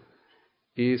truth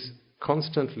is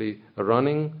constantly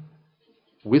running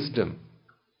wisdom.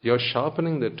 You're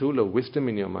sharpening the tool of wisdom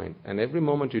in your mind, and every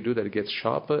moment you do that, it gets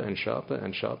sharper and sharper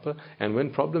and sharper, and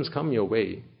when problems come your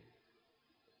way,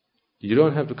 you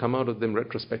don't have to come out of them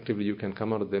retrospectively, you can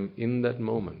come out of them in that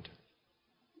moment.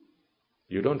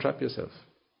 You don't trap yourself,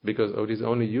 because it is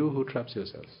only you who traps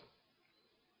yourself.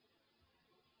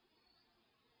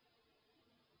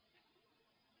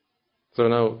 So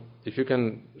now, if you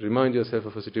can remind yourself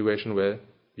of a situation where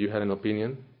you had an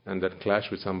opinion and that clashed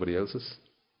with somebody else's,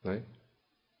 right?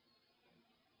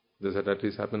 Does that at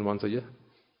least happen once a year?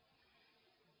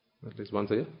 At least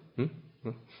once a year?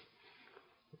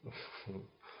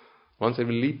 Once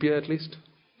every leap year at least?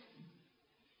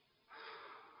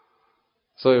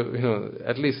 So,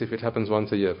 at least if it happens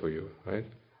once a year for you, right?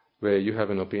 Where you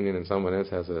have an opinion and someone else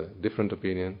has a different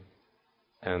opinion,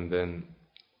 and then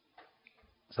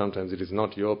sometimes it is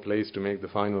not your place to make the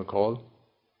final call,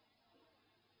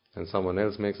 and someone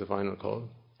else makes the final call,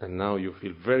 and now you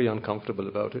feel very uncomfortable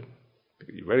about it,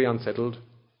 you're very unsettled.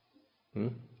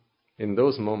 In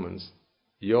those moments,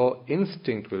 your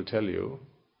instinct will tell you,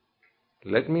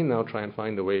 let me now try and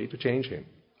find a way to change him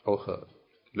or her.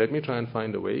 Let me try and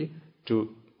find a way to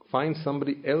find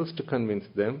somebody else to convince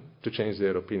them to change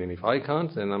their opinion. If I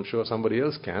can't, then I'm sure somebody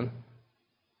else can.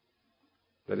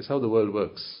 That is how the world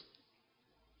works.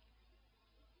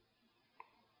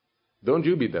 Don't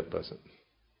you be that person.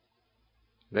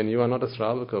 Then you are not a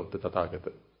Sravaka of the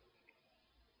Tathagata.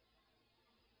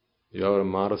 You are a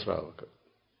Mara Sravaka.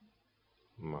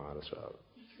 Mara Sravaka.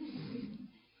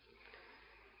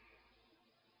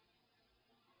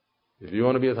 If you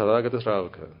want to be a Tathagata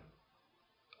Sravaka,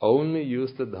 only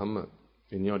use the Dhamma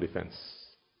in your defense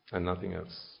and nothing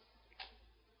else.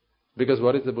 Because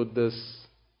what is the Buddha's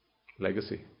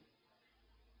legacy?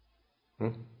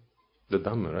 The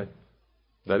Dhamma, right?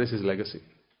 That is his legacy.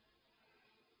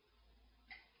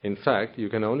 In fact, you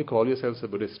can only call yourselves a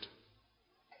Buddhist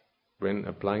when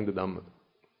applying the Dhamma.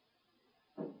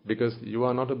 Because you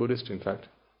are not a Buddhist, in fact.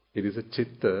 It is a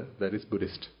Chitta that is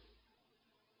Buddhist.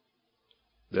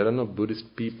 There are no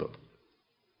Buddhist people.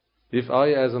 If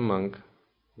I, as a monk,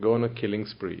 go on a killing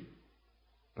spree,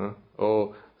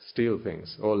 or steal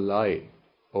things, or lie,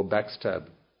 or backstab,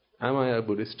 am I a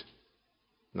Buddhist?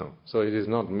 No. So it is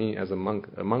not me as a monk.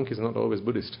 A monk is not always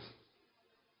Buddhist.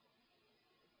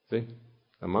 See?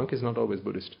 A monk is not always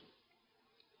Buddhist.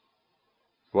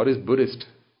 What is Buddhist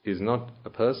is not a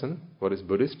person. What is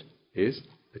Buddhist is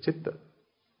the chitta.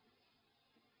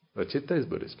 The chitta is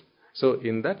Buddhist. So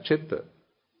in that chitta,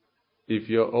 if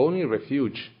your only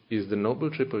refuge is the Noble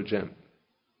Triple Gem,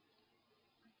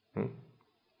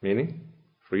 meaning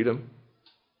freedom,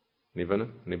 nirvana,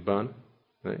 nibbana,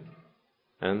 right?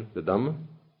 And the Dhamma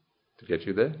to get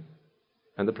you there,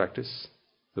 and the practice,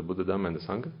 the Buddha, Dhamma and the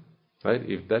Sangha, right?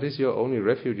 If that is your only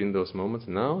refuge in those moments,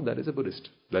 now that is a Buddhist.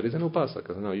 That is an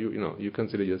upasaka. Now you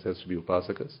consider yourselves to be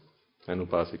upasakas and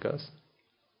upasikas.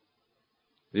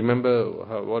 Remember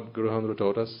what Guru Handru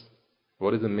taught us?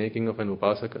 What is the making of an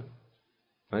upasaka?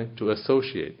 Right? To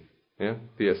associate. Yeah?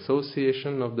 The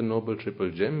association of the Noble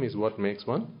Triple Gem is what makes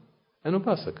one an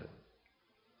upasaka.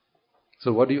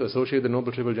 So what do you associate the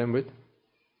Noble Triple Gem with?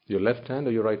 Your left hand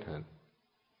or your right hand?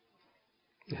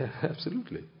 Yeah,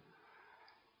 absolutely.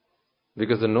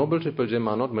 Because the Noble Triple Gem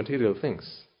are not material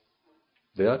things.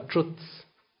 They are truths.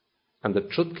 And the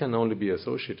truth can only be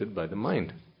associated by the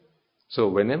mind. So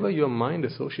whenever your mind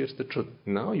associates the truth,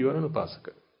 now you are an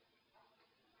upasaka.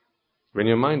 When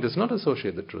your mind does not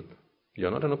associate the truth, you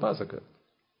are not an upasaka.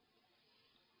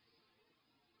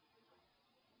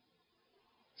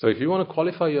 So if you want to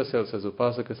qualify yourselves as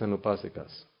upasakas and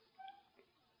upasikas,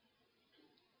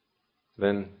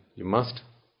 then you must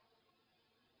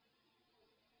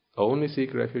only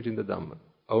seek refuge in the Dhamma.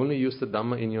 Only use the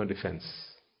Dhamma in your defense.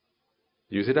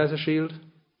 Use it as a shield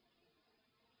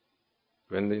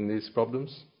when in these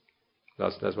problems.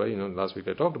 That's why, last week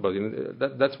I talked about it.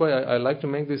 That's why I like to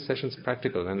make these sessions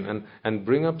practical and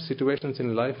bring up situations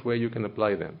in life where you can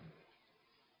apply them.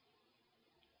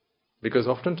 Because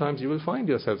oftentimes you will find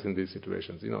yourselves in these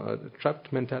situations, a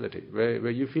trapped mentality, where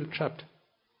you feel trapped.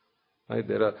 Right?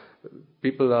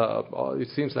 It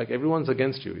seems like everyone's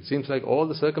against you. It seems like all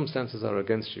the circumstances are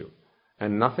against you.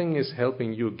 And nothing is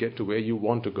helping you get to where you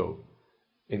want to go.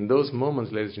 In those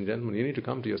moments, ladies and gentlemen, you need to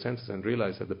come to your senses and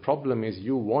realize that the problem is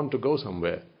you want to go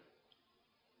somewhere.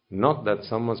 Not that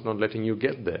someone's not letting you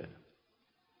get there.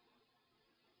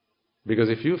 Because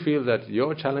if you feel that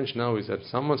your challenge now is that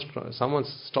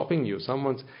someone's stopping you,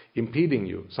 someone's impeding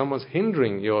you, someone's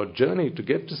hindering your journey to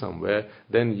get to somewhere,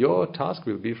 then your task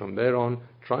will be from there on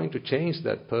trying to change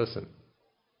that person.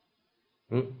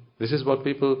 This is what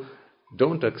people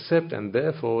don't accept, and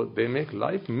therefore they make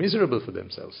life miserable for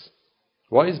themselves.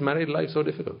 Why is married life so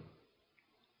difficult?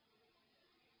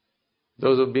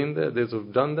 Those who have been there, those who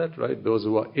have done that, right? Those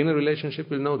who are in a relationship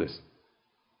will know this.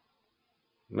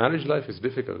 Marriage life is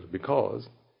difficult because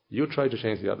you try to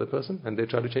change the other person and they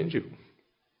try to change you.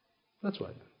 That's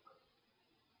why.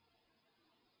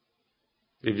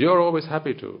 If you're always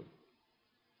happy to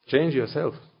change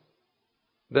yourself,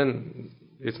 then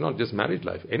it's not just married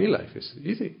life. Any life is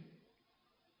easy.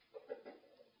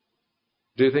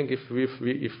 Do you think if we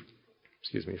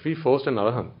forced an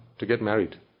arahant to get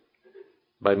married,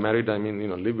 by married I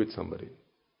mean, live with somebody,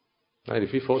 right?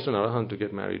 If we forced an arahant to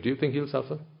get married, do you think he'll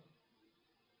suffer?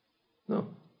 No.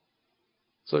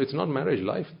 So it's not marriage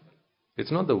life.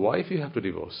 It's not the wife you have to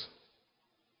divorce.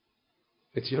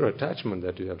 It's your attachment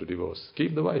that you have to divorce.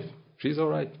 Keep the wife. She's all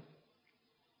right.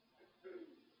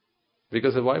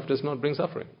 Because the wife does not bring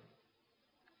suffering.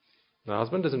 The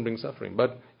husband doesn't bring suffering.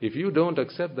 But if you don't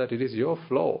accept that it is your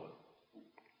flaw,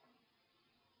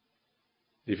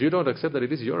 if you don't accept that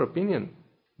it is your opinion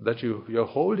that you're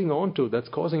holding on to that's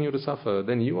causing you to suffer,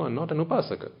 then you are not an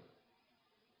upasaka.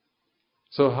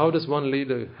 So how does one lead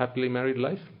a happily married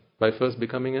life? By first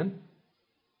becoming an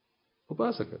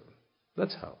upasaka.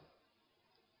 That's how.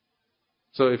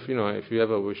 So if you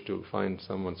ever wish to find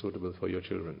someone suitable for your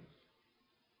children,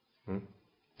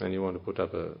 and you want to put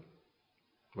up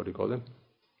what do you call them?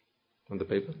 On the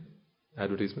paper?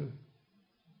 Advertisement?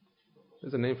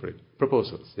 There's a name for it.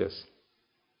 Proposals, yes.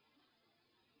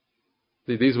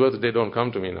 See, these words, they don't come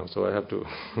to me now, so I have to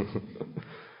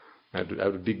I have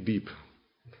to dig deep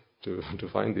to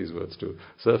find these words, to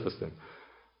surface them.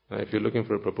 If you're looking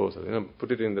for a proposal,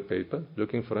 put it in the paper,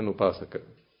 looking for an upasaka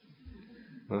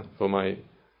for my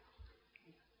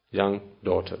young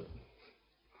daughter.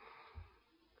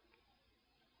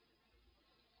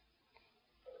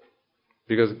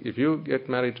 Because if you get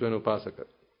married to an upasaka,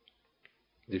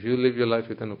 if you live your life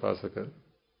with an upasaka,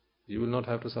 you will not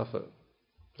have to suffer.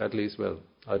 At least,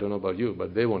 I don't know about you,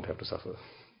 but they won't have to suffer.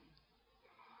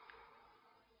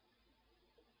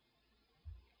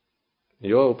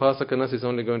 Your upasakanas is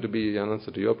only going to be an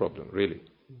answer to your problem, really.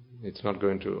 It's not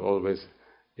going to always,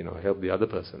 help the other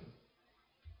person.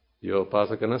 Your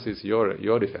upasakanas is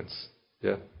your defense.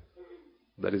 Yeah.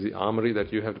 That is the armory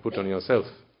that you have to put on yourself.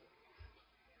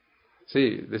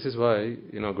 See, this is why,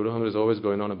 Guru Hamar is always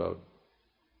going on about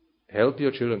help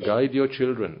your children, guide your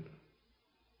children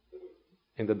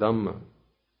in the Dhamma.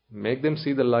 Make them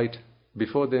see the light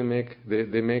before they make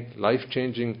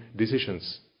life-changing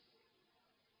decisions.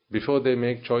 Before they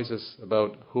make choices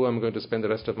about who I'm going to spend the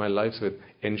rest of my lives with,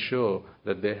 ensure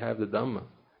that they have the Dhamma.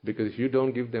 Because if you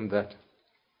don't give them that,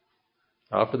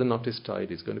 after the knot is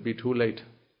tied, it's going to be too late.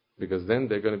 Because then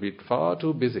they're going to be far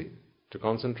too busy to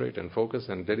concentrate and focus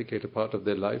and dedicate a part of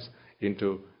their lives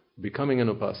into becoming an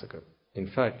upasaka. In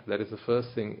fact, that is the first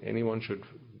thing anyone should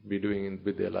be doing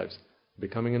with their lives,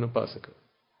 becoming an upasaka.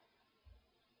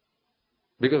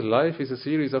 Because life is a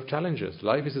series of challenges.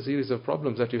 Life is a series of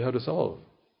problems that you have to solve.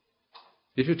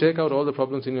 If you take out all the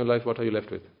problems in your life, what are you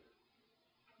left with?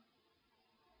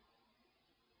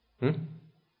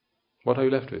 What are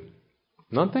you left with?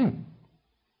 Nothing.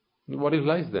 What is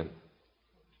life then?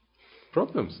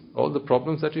 Problems. All the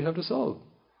problems that you have to solve.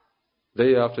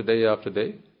 Day after day after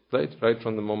day. Right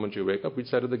from the moment you wake up, which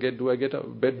side of the bed do I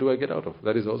get out of?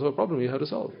 That is also a problem you have to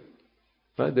solve.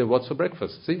 Right? Then what's for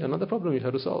breakfast? See, another problem you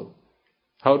have to solve.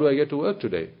 How do I get to work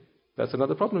today? That's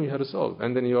another problem you have to solve.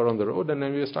 And then you are on the road and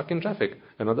then you are stuck in traffic.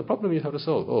 Another problem you have to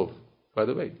solve. Oh, by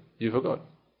the way, you forgot.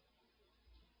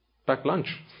 Pack lunch.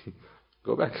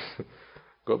 Go back.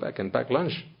 Go back and pack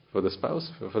lunch for the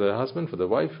spouse, for the husband, for the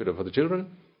wife, for the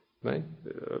children. Right?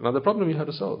 Another problem you have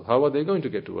to solve. How are they going to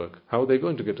get to work? How are they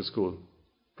going to get to school?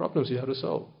 Problems you have to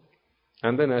solve.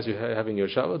 And then as you're having your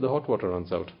shower, the hot water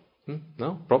runs out.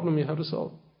 No? Problem you have to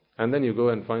solve. And then you go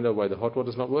and find out why the hot water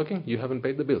is not working. You haven't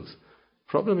paid the bills.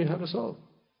 Problem you have to solve.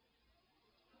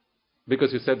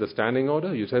 Because you said the standing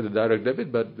order, you said the direct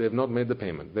debit, but they've not made the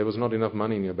payment. There was not enough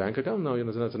money in your bank account. Now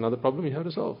that's another problem you have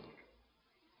to solve.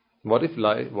 What is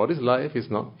life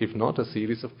if not a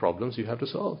series of problems you have to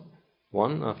solve?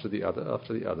 One after the other,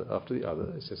 after the other, after the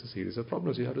other. It's just a series of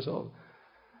problems you have to solve.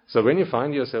 So when you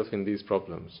find yourself in these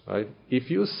problems, right,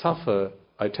 if you suffer,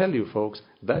 I tell you folks,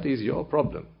 that is your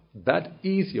problem. That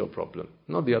is your problem,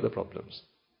 not the other problems.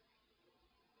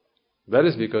 That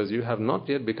is because you have not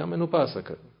yet become an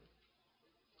upasaka.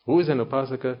 Who is an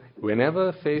upasaka?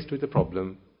 Whenever faced with a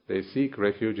problem, they seek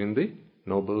refuge in the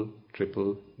Noble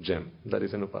Triple Gem. That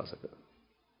is an upasaka.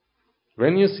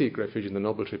 When you seek refuge in the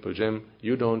Noble Triple Gem,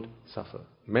 you don't suffer.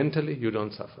 Mentally, you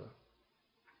don't suffer.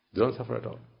 You don't suffer at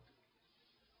all.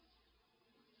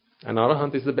 An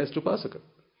arahant is the best upasaka.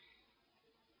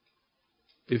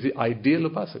 Is the ideal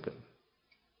upasaka.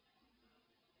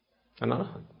 An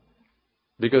arahant.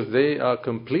 Because they are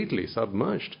completely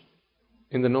submerged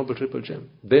in the Noble Triple Gem.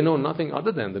 They know nothing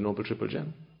other than the Noble Triple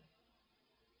Gem.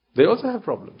 They also have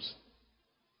problems.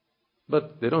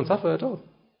 But they don't suffer at all.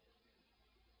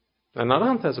 An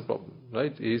arahant has a problem,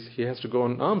 right? He has to go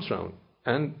on alms round.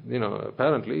 And,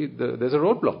 apparently there's a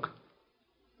roadblock.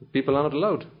 People are not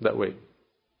allowed that way.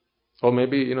 Or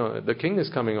maybe, the king is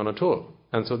coming on a tour.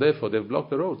 And so therefore they've blocked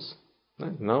the roads.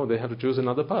 Right? Now they have to choose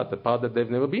another path, the path that they've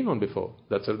never been on before.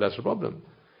 That's a problem.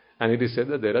 And it is said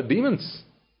that there are demons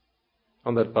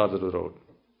on that part of the road.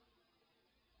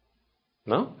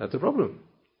 Now, that's a problem.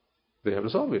 They have to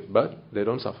solve it. But they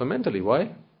don't suffer mentally.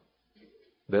 Why?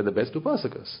 They're the best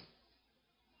upasakas.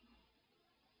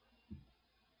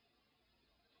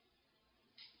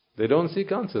 They don't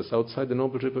seek answers outside the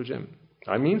Noble Triple Gem.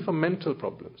 I mean for mental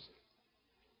problems.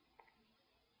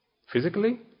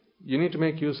 Physically, you need to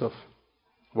make use of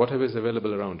whatever is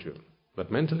available around you.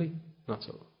 But mentally, not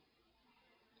so.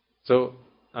 So,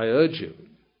 I urge you,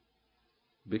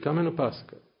 become an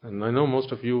upasaka. And I know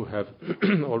most of you have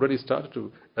already started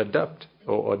to adopt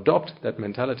that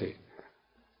mentality.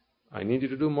 I need you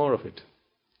to do more of it.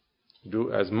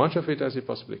 Do as much of it as you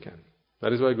possibly can.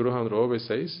 That is why Guru Hamar always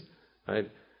says, right,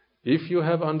 if you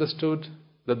have understood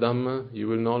the Dhamma, you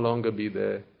will no longer be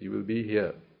there, you will be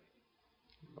here.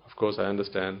 Of course, I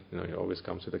understand, it always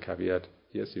comes with a caveat.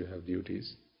 Yes, you have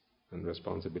duties and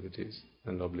responsibilities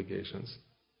and obligations.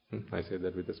 I say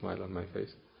that with a smile on my face.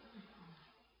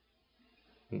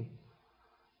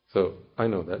 So, I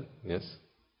know that, yes.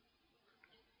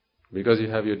 Because you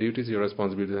have your duties, your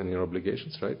responsibilities and your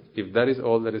obligations, right? If that is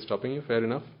all that is stopping you, fair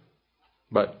enough.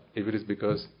 But if it is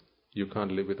because you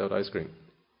can't live without ice cream,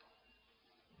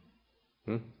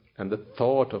 and the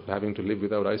thought of having to live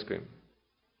without ice cream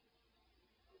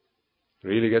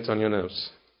really gets on your nerves,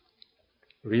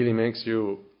 really makes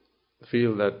you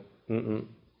feel that,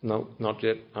 no, not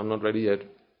yet, I'm not ready yet.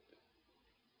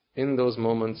 In those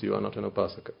moments, you are not an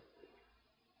upasaka.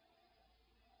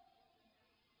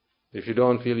 If you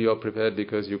don't feel you're prepared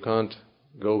because you can't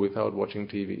go without watching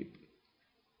TV,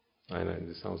 I know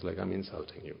this sounds like I'm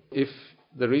insulting you. If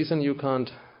the reason you can't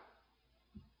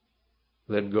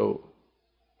let go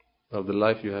of the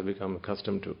life you have become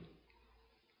accustomed to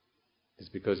is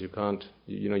because you can't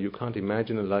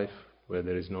imagine a life where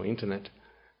there is no internet,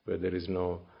 where there is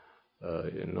no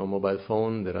mobile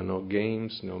phone, there are no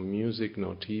games, no music,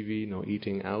 no TV, no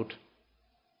eating out,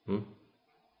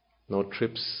 no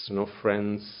trips, no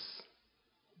friends.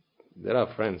 There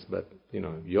are friends, but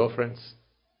your friends,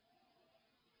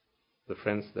 the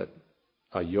friends that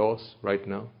are yours right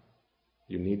now,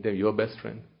 you need them, your best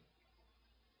friend.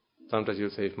 Sometimes you'll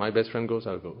say, if my best friend goes,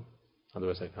 I'll go.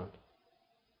 Otherwise I can't.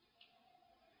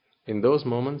 In those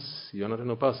moments, you're not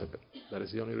an upasaka. That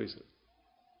is the only reason.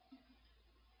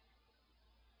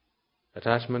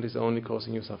 Attachment is only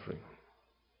causing you suffering.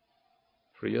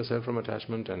 Free yourself from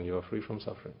attachment and you are free from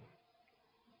suffering.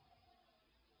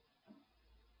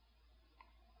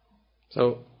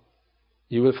 So,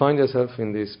 you will find yourself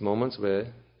in these moments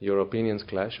where your opinions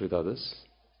clash with others.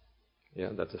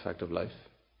 Yeah, that's a fact of life.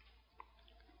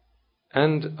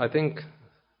 And I think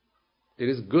it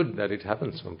is good that it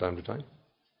happens from time to time.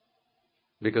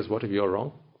 Because what if you're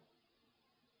wrong?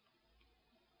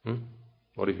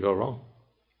 What if you're wrong?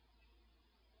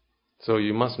 So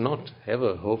you must not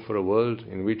ever hope for a world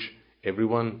in which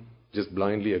everyone just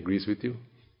blindly agrees with you.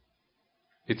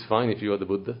 It's fine if you are the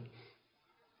Buddha,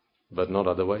 but not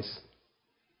otherwise.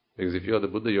 Because if you are the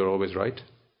Buddha, you're always right.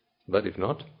 But if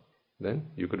not, then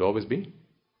you could always be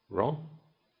wrong.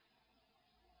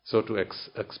 So to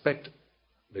expect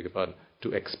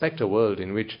a world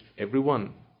in which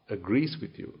everyone agrees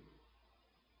with you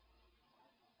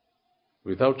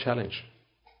without challenge,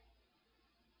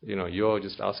 you're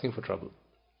just asking for trouble.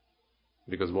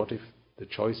 Because what if the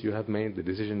choice you have made, the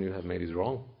decision you have made is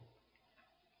wrong?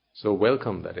 So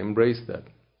welcome that, embrace that.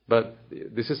 But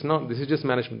this is just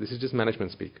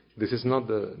management speak. This is not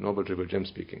the Noble Triple Gem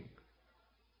speaking.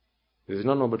 This is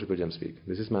not Noble Triple Gem speak.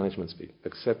 This is management speak.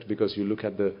 Except because you look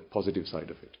at the positive side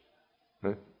of it.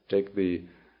 Right? Take the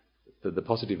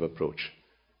positive approach.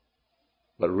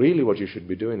 But really what you should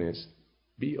be doing is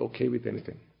be okay with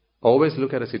anything. Always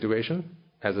look at a situation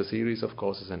as a series of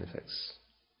causes and effects.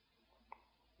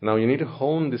 Now you need to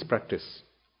hone this practice.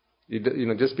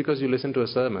 Just because you listen to a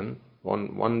sermon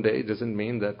on one day doesn't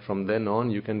mean that from then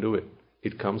on you can do it.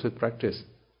 It comes with practice.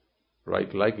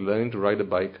 Right? Like learning to ride a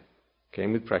bike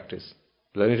came with practice.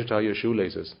 Learning to tie your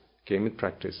shoelaces came with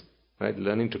practice. Right?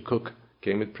 Learning to cook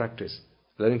came with practice.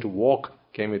 Learning to walk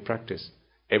came with practice.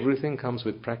 Everything comes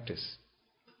with practice.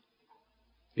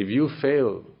 If you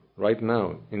fail right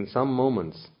now in some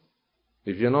moments,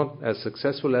 if you're not as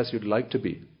successful as you'd like to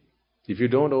be, if you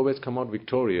don't always come out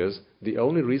victorious, the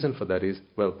only reason for that is,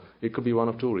 it could be one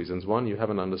of two reasons. One, you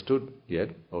haven't understood yet,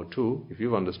 or two, if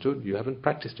you've understood, you haven't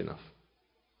practiced enough.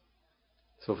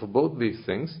 So for both these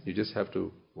things, you just have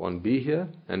to, one, be here,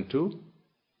 and two,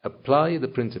 apply the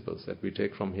principles that we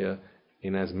take from here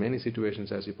in as many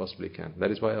situations as you possibly can. That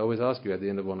is why I always ask you at the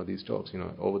end of one of these talks,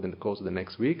 over the course of the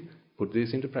next week, put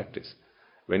this into practice.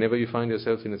 Whenever you find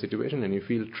yourself in a situation and you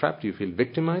feel trapped, you feel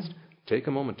victimized, take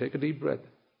a moment, take a deep breath,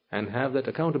 and have that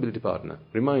accountability partner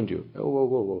remind you,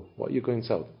 whoa, why are you going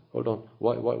south? Hold on,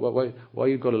 why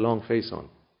you got a long face on?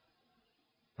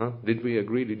 Did we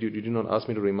agree? Did you not ask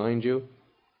me to remind you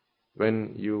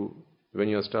when you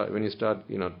start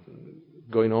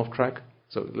going off track?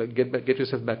 So get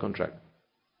yourself back on track.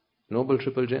 Noble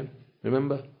Triple Gem,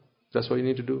 remember? That's what you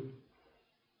need to do.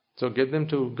 So get them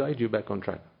to guide you back on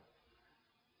track.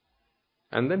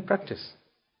 And then practice.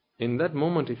 In that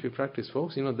moment, if you practice,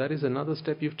 folks, that is another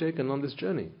step you've taken on this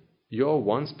journey. You're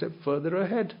one step further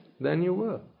ahead than you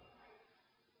were.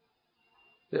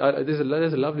 There's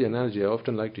a lovely analogy I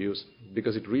often like to use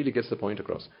because it really gets the point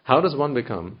across. How does one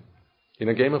become, in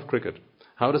a game of cricket,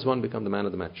 how does one become the man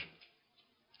of the match?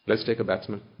 Let's take a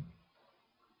batsman.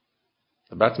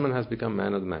 The batsman has become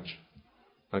man of the match.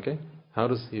 Okay? How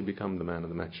does he become the man of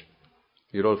the match?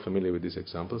 You're all familiar with this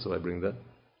example, so I bring that.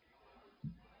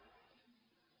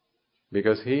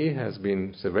 Because he has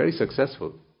been very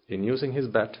successful in using his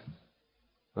bat,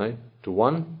 right, to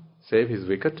one, save his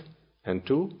wicket, and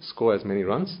two, score as many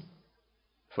runs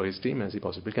for his team as he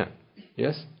possibly can.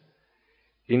 Yes?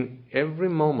 In every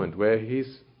moment where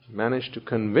he's managed to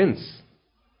convince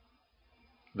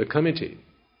the committee,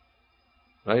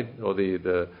 right, or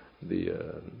the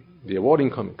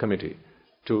awarding committee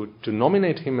to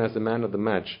nominate him as the man of the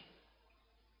match,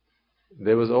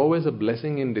 there was always a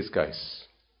blessing in disguise.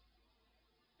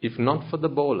 If not for the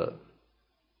bowler,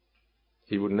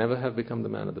 he would never have become the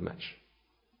man of the match.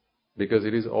 Because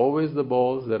it is always the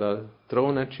balls that are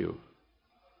thrown at you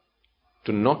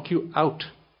to knock you out.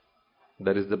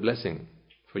 That is the blessing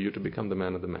for you to become the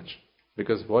man of the match.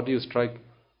 Because what do you strike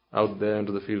out there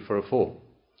into the field for a 4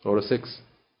 or a 6?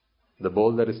 The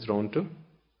ball that is thrown to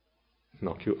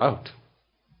knock you out.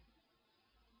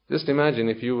 Just imagine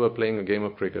if you were playing a game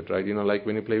of cricket, right? Like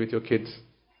when you play with your kids,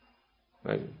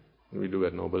 right? We do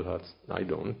at Noble Hearts. I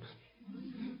don't.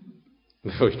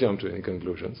 Before we jump to any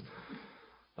conclusions,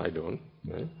 I don't.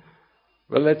 Right?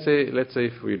 Well, let's say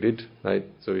if we did, right?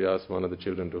 So we ask one of the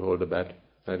children to hold a bat,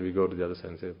 and we go to the other side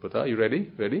and say, "Putra, are you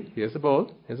ready? Ready? Here's the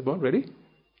ball. Ready?"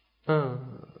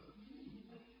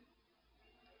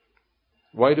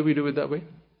 Why do we do it that way?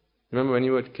 Remember when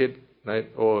you were a kid, right?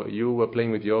 Or you were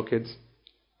playing with your kids?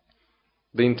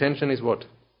 The intention is what?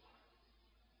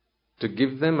 To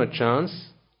give them a chance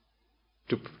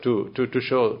to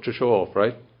show off,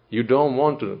 right? You don't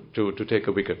want to take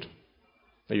a wicket.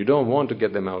 You don't want to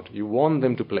get them out. You want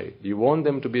them to play. You want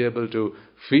them to be able to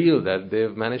feel that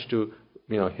they've managed to,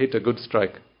 hit a good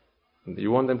strike.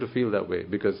 You want them to feel that way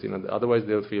because, otherwise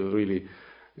they'll feel really,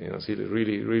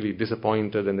 really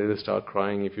disappointed and they'll start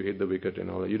crying if you hit the wicket and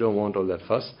all that. You don't want all that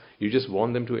fuss. You just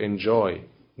want them to enjoy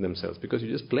themselves because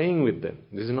you're just playing with them.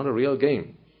 This is not a real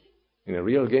game. In a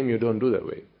real game, you don't do that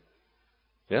way.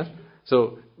 Yeah?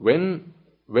 So when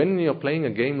you're playing a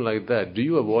game like that, do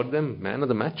you award them man of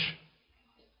the match?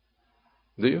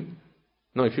 Do you?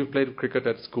 No, if you played cricket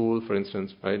at school, for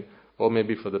instance, right, or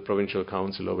maybe for the provincial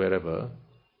council or wherever,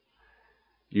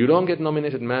 you don't get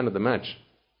nominated man of the match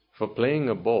for playing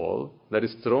a ball that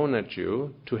is thrown at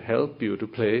you to help you to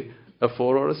play a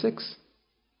 4 or a 6.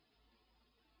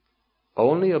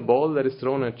 Only a ball that is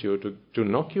thrown at you to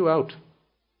knock you out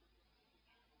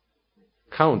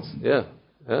counts. Yeah.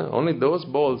 Only those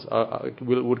balls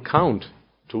would count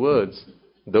towards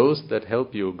those that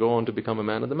help you go on to become a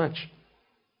man of the match.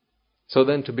 So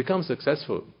then to become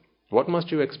successful, what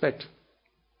must you expect?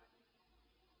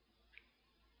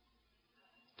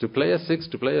 To play a 6,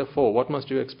 to play a 4, what must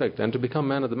you expect? And to become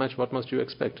man of the match, what must you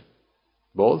expect?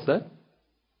 Balls that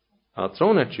are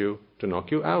thrown at you to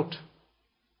knock you out.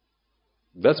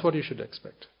 That's what you should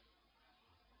expect.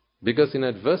 Because in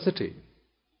adversity,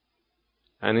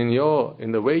 and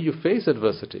in the way you face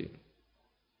adversity,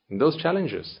 in those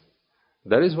challenges,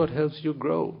 that is what helps you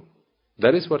grow.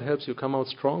 That is what helps you come out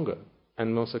stronger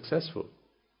and more successful.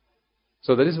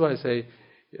 So that is why I say,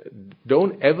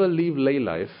 don't ever leave lay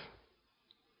life.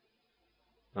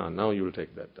 Now you will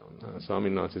take that down.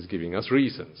 Swaminath is giving us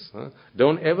reasons.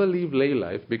 Don't ever leave lay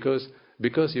life because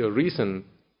your reason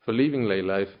for leaving lay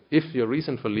life, if your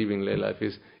reason for leaving lay life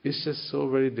is just so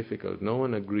very difficult. No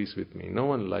one agrees with me. No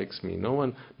one likes me. No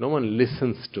one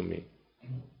listens to me.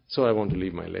 So I want to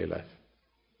leave my lay life.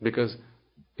 Because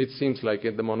it seems like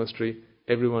at the monastery,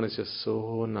 everyone is just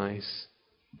so nice.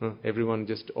 Everyone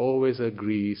just always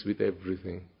agrees with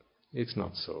everything. It's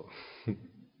not so.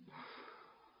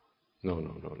 No.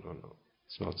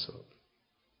 It's not so.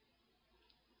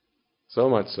 So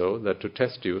much so that to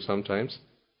test you sometimes,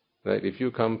 right, if you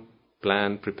come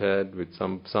planned, prepared with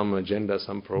some agenda,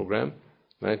 some program,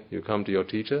 right, you come to your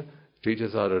teacher,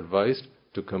 teachers are advised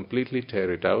to completely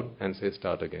tear it out and say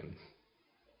start again.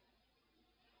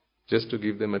 Just to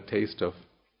give them a taste of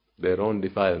their own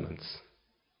defilements.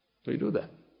 We do that.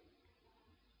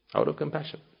 Out of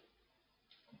compassion.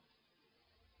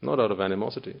 Not out of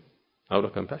animosity. Out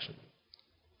of compassion.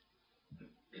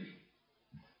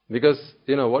 Because,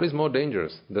 what is more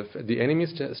dangerous? The enemy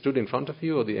stood in front of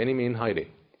you or the enemy in hiding?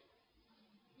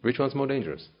 Which one's more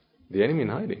dangerous? The enemy in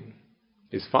hiding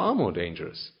is far more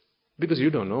dangerous. Because you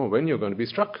don't know when you're going to be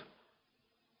struck.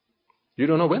 You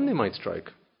don't know when they might strike.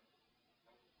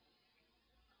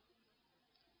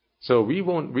 So we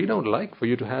don't like for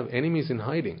you to have enemies in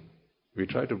hiding. We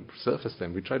try to surface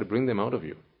them. We try to bring them out of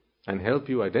you and help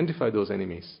you identify those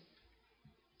enemies.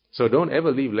 So don't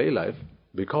ever leave lay life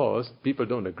because people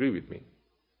don't agree with me.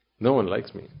 No one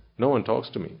likes me. No one talks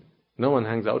to me. No one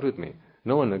hangs out with me.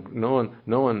 No one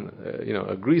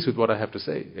agrees with what I have to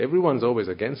say. Everyone's always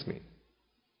against me.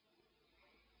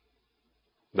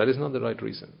 That is not the right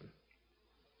reason.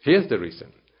 Here's the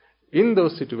reason. In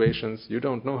those situations, you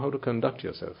don't know how to conduct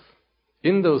yourself.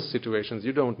 In those situations,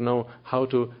 you don't know how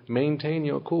to maintain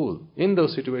your cool. In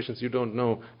those situations, you don't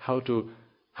know how to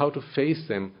face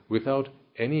them without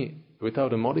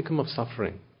a modicum of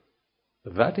suffering.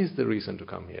 That is the reason to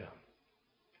come here.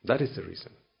 That is the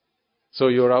reason. So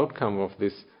your outcome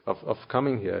of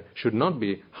coming here should not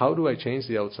be, how do I change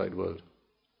the outside world?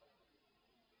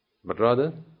 But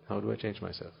rather, how do I change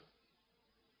myself?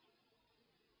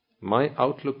 My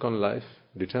outlook on life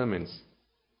determines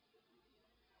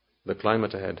the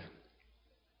climate ahead.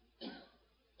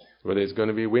 Whether it's going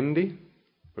to be windy,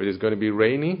 whether it's going to be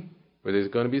rainy, whether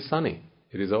it's going to be sunny.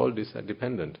 It is all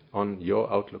dependent on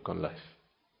your outlook on life.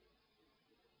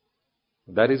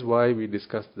 That is why we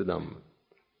discuss the Dhamma.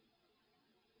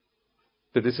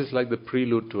 So this is like the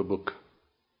prelude to a book.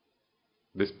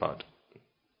 This part.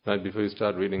 Right, before you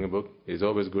start reading a book, it's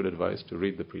always good advice to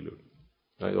read the prelude,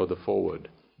 right, or the foreword.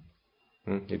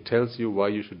 It tells you why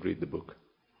you should read the book.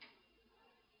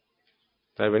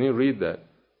 Right, when you read that,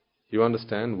 you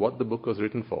understand what the book was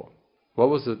written for. What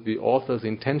was the author's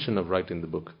intention of writing the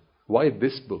book? Why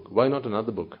this book? Why not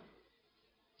another book?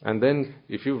 And then,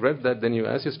 if you've read that, then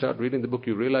as you start reading the book,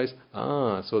 you realize,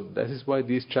 so that is why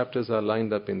these chapters are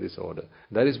lined up in this order.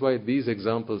 That is why these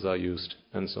examples are used,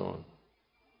 and so on.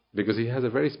 Because he has a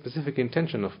very specific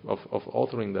intention of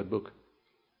authoring that book.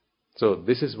 So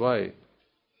this is why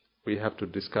we have to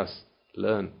discuss,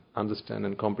 learn, understand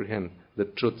and comprehend the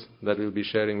truth that we'll be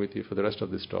sharing with you for the rest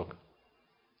of this talk.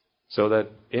 So that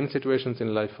in situations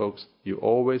in life, folks, you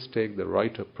always take the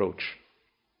right approach.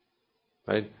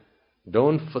 Right?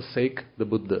 Don't forsake the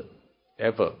Buddha,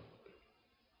 ever.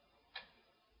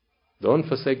 Don't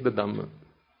forsake the Dhamma.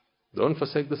 Don't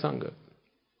forsake the Sangha.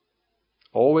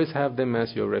 Always have them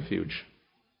as your refuge.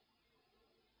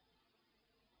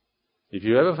 If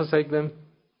you ever forsake them,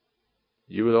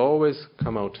 you will always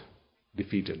come out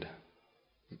defeated.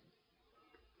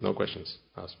 No questions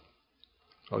asked.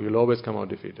 Or you'll always come out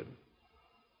defeated.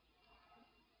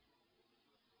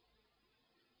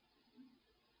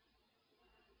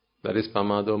 That is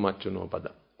pamado macchuno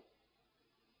pada.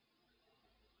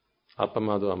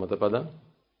 Apamado amata pada.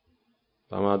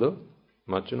 Pamado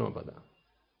macchuno pada.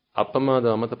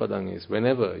 Appamada amatapadang is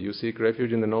whenever you seek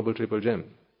refuge in the Noble Triple Gem,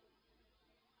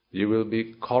 you will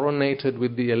be coronated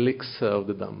with the elixir of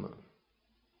the Dhamma.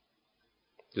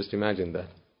 Just imagine that.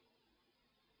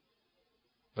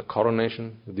 The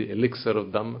coronation with the elixir of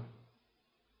Dhamma.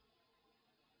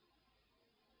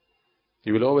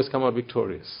 You will always come out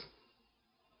victorious.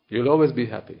 You will always be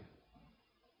happy.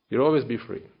 You will always be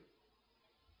free.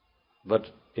 But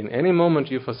in any moment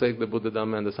you forsake the Buddha,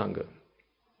 Dhamma and the Sangha,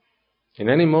 in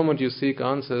any moment you seek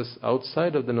answers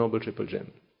outside of the Noble Triple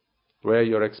Gem, where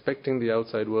you're expecting the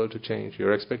outside world to change,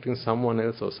 you're expecting someone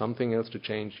else or something else to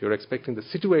change, you're expecting the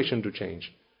situation to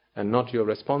change, and not your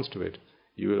response to it,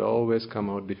 you will always come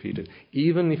out defeated.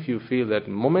 Even if you feel that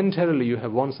momentarily you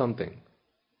have won something,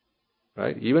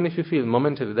 right? Even if you feel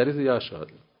momentarily, that is the ashad.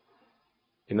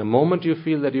 In a moment you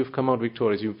feel that you've come out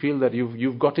victorious, you feel that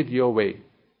you've got it your way,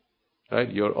 right?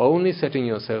 You're only setting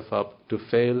yourself up to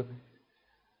fail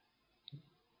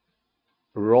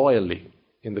royally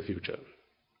in the future.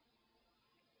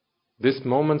 This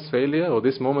moment's failure or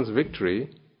this moment's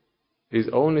victory is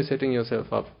only setting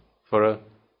yourself up for a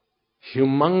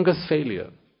humongous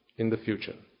failure in the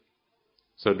future.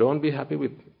 So don't be happy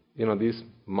with, these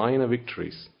minor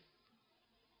victories.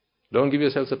 Don't give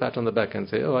yourselves a pat on the back and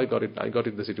say, I got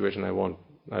it the situation I want.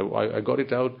 I got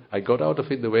it out, I got out of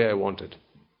it the way I wanted.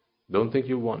 Don't think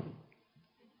you won.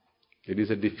 It is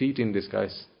a defeat in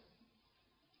disguise.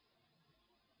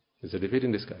 It's a defeat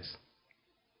in disguise.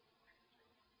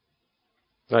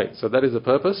 Right, so that is the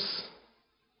purpose,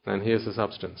 and here's the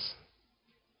substance.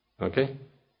 Okay?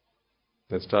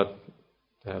 Let's talk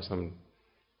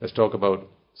about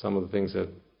some of the things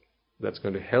that's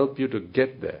going to help you to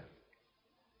get there.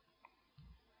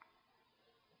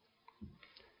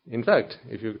 In fact,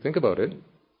 if you think about it,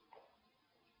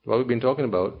 what we've been talking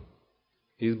about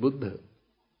is Buddha.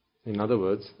 In other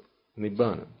words,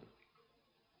 Nibbana.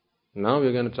 Now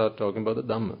we're going to start talking about the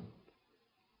Dhamma.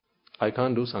 I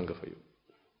can't do Sangha for you.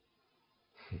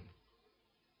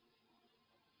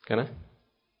 Can I?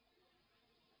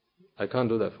 I can't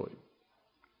do that for you.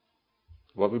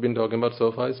 What we've been talking about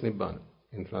so far is Nibbana.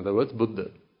 In other words,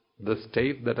 Buddha. The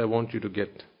state that I want you to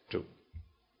get to.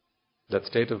 That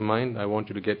state of mind I want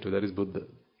you to get to, that is Buddha.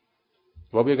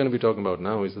 What we're going to be talking about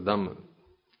now is the Dhamma.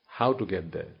 How to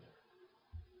get there.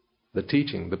 The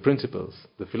teaching, the principles,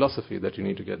 the philosophy that you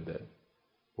need to get there.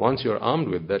 Once you're armed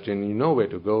with that and you know where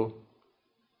to go,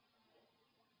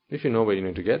 if you know where you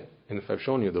need to get, and if I've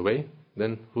shown you the way,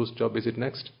 then whose job is it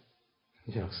next?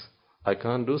 Yes. I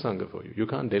can't do Sangha for you. You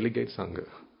can't delegate Sangha.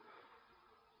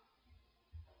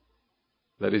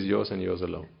 That is yours and yours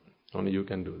alone. Only you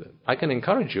can do that. I can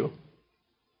encourage you.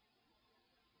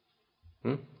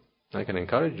 I can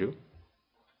encourage you.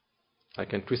 I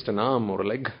can twist an arm or a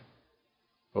leg.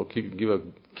 Or give a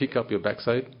kick up your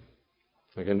backside.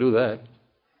 I can do that.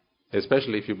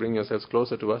 Especially if you bring yourselves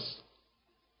closer to us.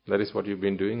 That is what you've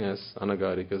been doing as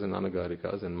anagarikas and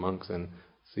anagarikas and monks and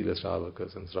sila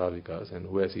shravakas and sravikas and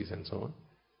oasis and so on.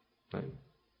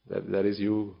 Right? That is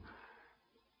you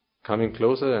Coming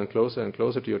closer and closer and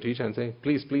closer to your teacher and saying,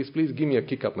 please, please, please give me a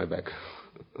kick up my back.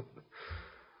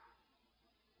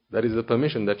 That is the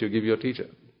permission that you give your teacher.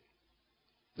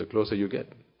 The closer you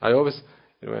get. I always,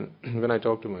 when I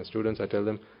talk to my students, I tell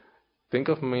them, think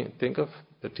of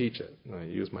the teacher. I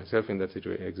use myself in that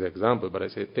situation, example, but I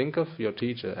say, think of your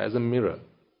teacher as a mirror.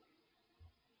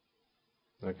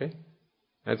 Okay?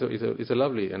 And so it's a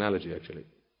lovely analogy, actually,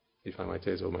 if I might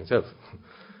say so myself.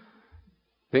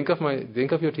 Think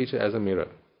of your teacher as a mirror.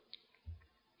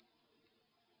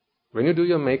 When you do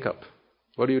your makeup,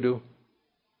 what do?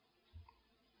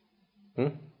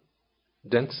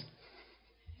 Gents?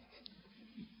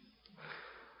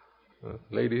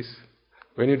 Ladies,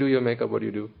 when you do your makeup, what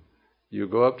do? You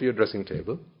go up to your dressing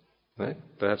table, right?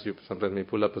 Perhaps you sometimes may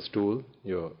pull up a stool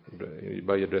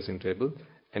by your dressing table,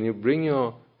 and you bring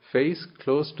your face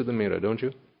close to the mirror, don't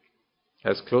you?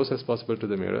 As close as possible to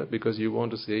the mirror, because you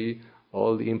want to see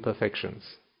all the imperfections,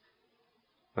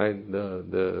 right?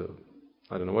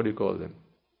 I don't know, what do you call them?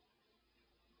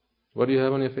 What do you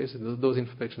have on your face? Those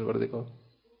imperfections, what are they called?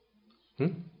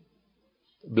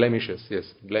 Blemishes, yes,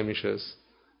 blemishes,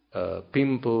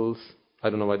 pimples. I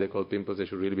don't know why they're called pimples. They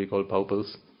should really be called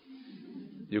paupers.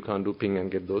 You can't do ping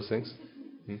and get those things.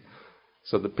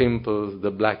 So the pimples,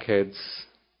 the blackheads.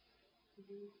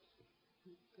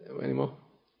 Any more?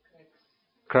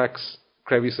 Cracks,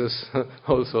 crevices,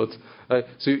 all sorts. Right?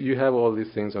 So you have all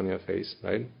these things on your face,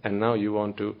 right? And now you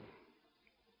want to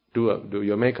do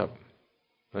your makeup,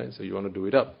 right? So you want to do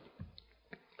it up.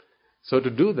 So to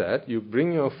do that, you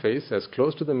bring your face as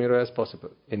close to the mirror as possible.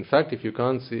 In fact, if you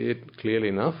can't see it clearly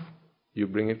enough, you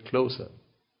bring it closer,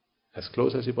 as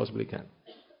close as you possibly can.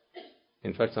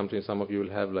 In fact, sometimes some of you will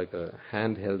have like a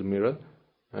handheld mirror,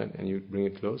 right? And you bring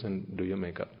it close and do your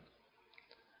makeup.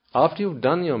 After you've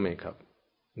done your makeup,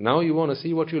 now you want to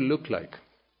see what you look like.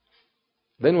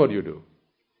 Then what do?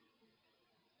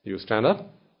 You stand up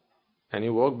and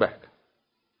you walk back.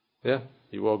 Yeah,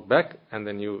 you walk back, and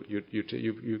then you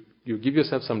give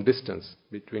yourself some distance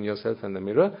between yourself and the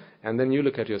mirror, and then you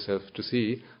look at yourself to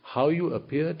see how you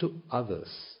appear to others.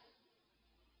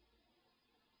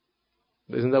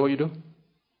 Isn't that what you do?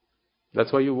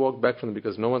 That's why you walk back from them,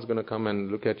 because no one's going to come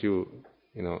and look at you,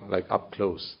 like up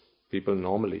close. People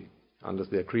normally, unless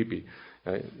they're creepy,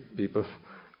 right? People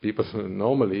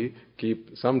normally keep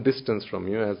some distance from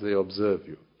you as they observe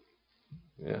you.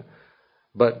 Yeah,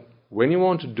 but when you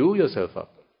want to do yourself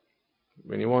up,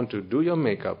 when you want to do your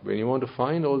makeup, when you want to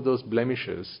find all those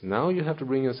blemishes, now you have to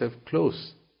bring yourself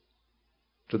close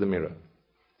to the mirror.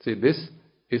 See, this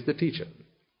is the teacher.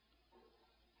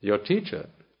 Your teacher,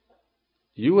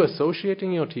 you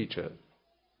associating your teacher,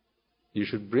 you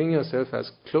should bring yourself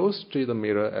as close to the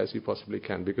mirror as you possibly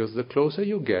can, because the closer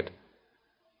you get,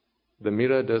 the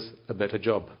mirror does a better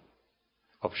job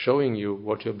of showing you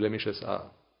what your blemishes are.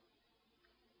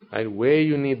 And where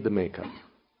you need the makeup,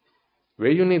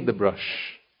 where you need the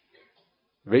brush,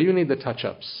 where you need the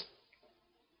touch-ups.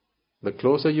 The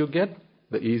closer you get,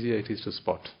 the easier it is to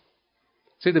spot.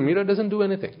 See, the mirror doesn't do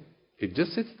anything. It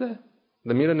just sits there.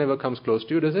 The mirror never comes close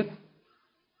to you, does it?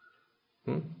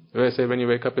 Where I say, when you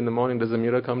wake up in the morning, does the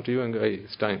mirror come to you and go, hey,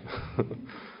 it's time?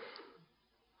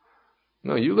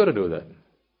 No, you got to do that.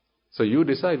 So you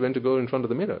decide when to go in front of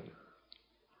the mirror.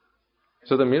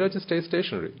 So the mirror just stays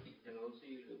stationary.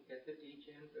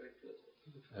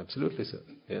 Absolutely, sir.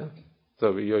 Yeah.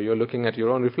 So you're looking at your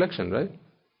own reflection, right?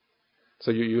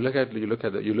 So you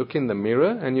look in the mirror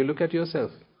and you look at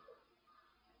yourself.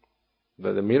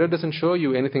 But the mirror doesn't show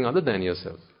you anything other than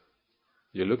yourself.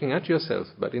 You're looking at yourself,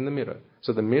 but in the mirror.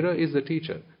 So the mirror is the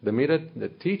teacher.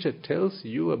 The teacher tells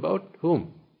you about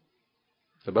whom?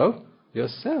 About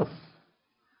yourself.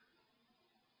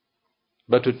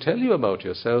 But to tell you about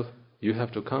yourself, you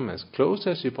have to come as close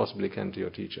as you possibly can to your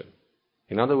teacher.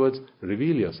 In other words,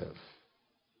 reveal yourself.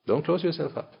 Don't close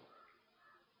yourself up.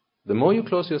 The more you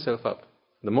close yourself up,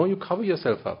 the more you cover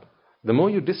yourself up, the more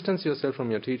you distance yourself from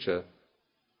your teacher,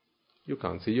 you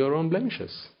can't see your own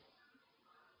blemishes.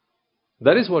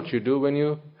 That is what you do when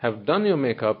you have done your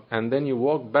makeup and then you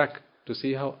walk back to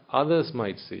see how others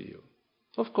might see you.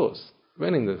 Of course,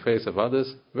 when in the face of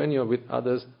others, when you're with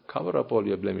others, cover up all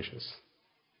your blemishes.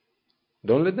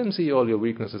 Don't let them see all your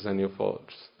weaknesses and your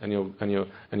faults and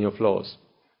your flaws.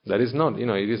 That is not,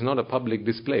 it is not a public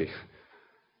display.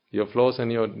 Your flaws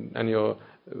and your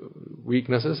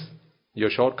weaknesses,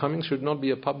 your shortcomings should not be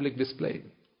a public display.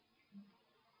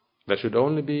 That should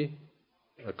only be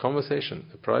a conversation,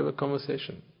 a private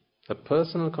conversation, a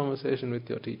personal conversation with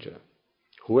your teacher,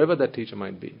 whoever that teacher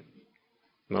might be.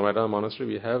 Now at our monastery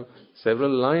we have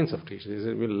several lines of teachers.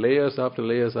 We layers after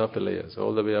layers after layers,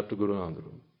 all the way up to Guru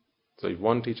Andhru. So if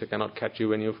one teacher cannot catch you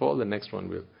when you fall, the next one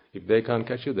will. If they can't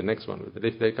catch you, the next one will. But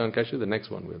if they can't catch you, the next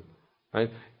one will.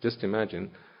 Right? Just imagine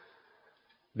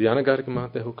the Anagarika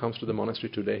Mahatma who comes to the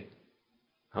monastery today.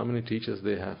 How many teachers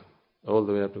they have? All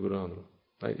the way up to Guru Andhra.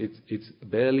 Right?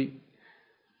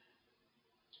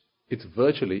 It's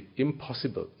virtually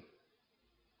impossible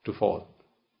to fall.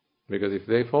 Because if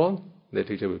they fall, their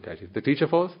teacher will catch. If the teacher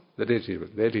falls, their teacher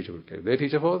will catch. If their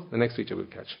teacher falls, the next teacher will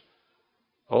catch.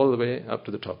 All the way up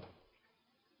to the top.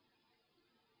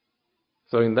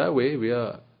 So in that way, we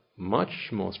are much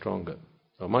more strong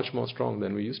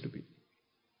than we used to be.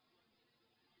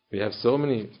 We have so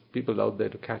many people out there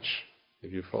to catch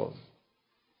if you fall.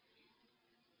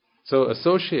 So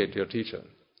associate your teacher,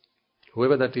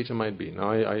 whoever that teacher might be.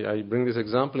 Now I bring this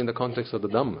example in the context of the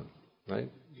Dhamma.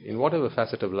 Right? In whatever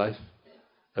facet of life,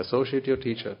 associate your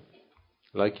teacher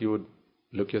like you would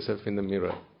look yourself in the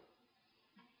mirror.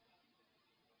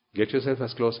 Get yourself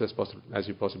as close as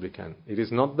you possibly can. It is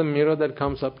not the mirror that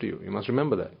comes up to you. You must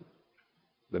remember that.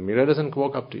 The mirror doesn't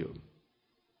walk up to you.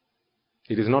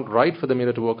 It is not right for the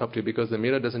mirror to walk up to you because the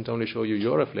mirror doesn't only show you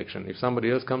your reflection. If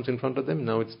somebody else comes in front of them,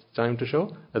 now it's time to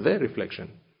show their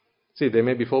reflection. See, there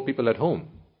may be 4 people at home,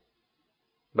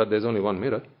 but there's only one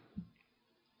mirror.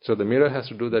 So the mirror has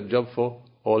to do that job for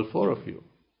all 4 of you.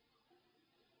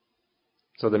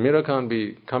 So the mirror can't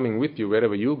be coming with you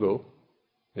wherever you go.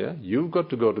 Yeah? You've got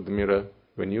to go to the mirror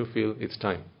when you feel it's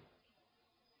time.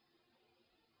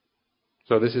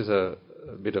 So this is a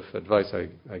bit of advice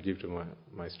I give to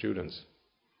my students.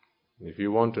 If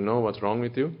you want to know what's wrong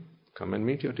with you, come and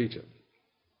meet your teacher.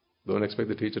 Don't expect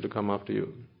the teacher to come after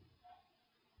you.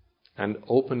 And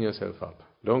open yourself up.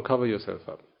 Don't cover yourself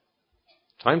up.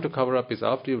 Time to cover up is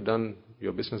after you've done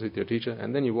your business with your teacher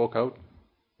and then you walk out.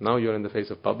 Now you're in the face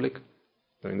of public.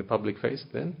 You're in the public face.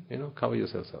 Then, cover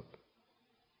yourselves up.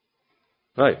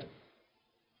 Right.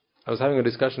 I was having a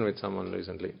discussion with someone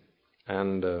recently.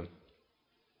 And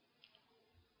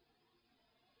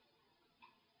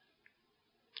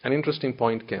an interesting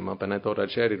point came up and I thought I'd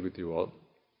share it with you all.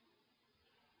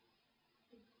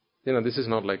 This is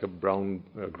not like a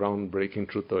groundbreaking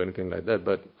truth or anything like that,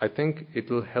 but I think it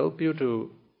will help you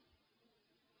to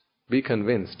be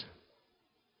convinced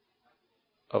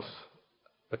of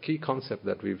a key concept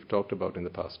that we've talked about in the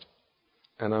past.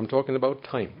 And I'm talking about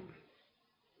time,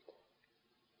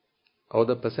 or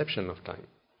the perception of time.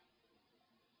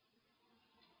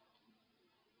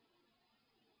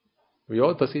 We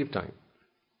all perceive time.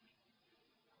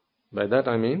 By that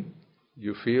I mean,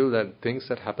 you feel that things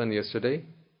that happened yesterday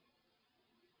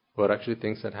were actually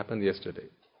things that happened yesterday.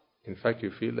 In fact,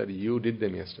 you feel that you did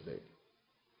them yesterday.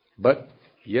 But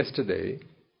yesterday,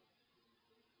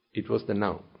 it was the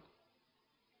now.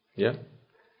 Yeah?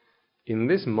 In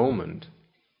this moment,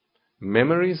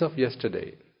 memories of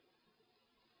yesterday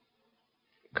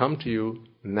come to you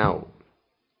now.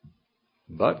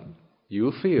 But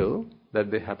you feel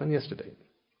that they happened yesterday.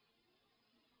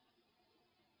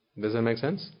 Does that make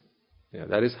sense? Yeah,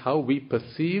 that is how we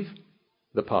perceive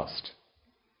the past.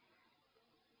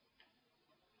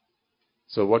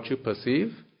 So what you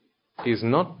perceive is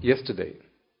not yesterday.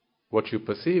 What you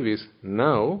perceive is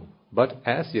now, but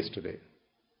as yesterday.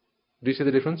 Do you see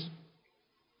the difference?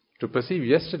 To perceive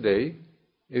yesterday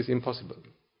is impossible.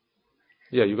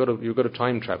 Yeah, you've got to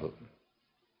time travel.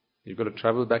 You've got to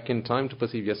travel back in time to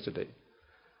perceive yesterday.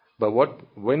 But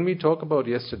when we talk about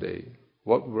yesterday,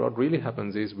 what really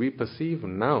happens is we perceive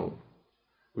now.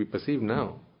 We perceive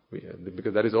now.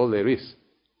 Because that is all there is,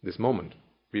 this moment.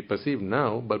 We perceive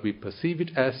now, but we perceive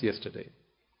it as yesterday.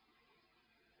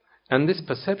 And this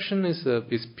perception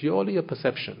is purely a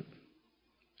perception.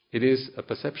 It is a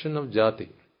perception of jati.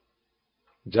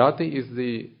 Jati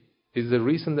is the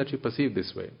reason that you perceive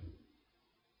this way.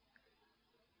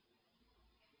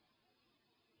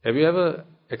 Have you ever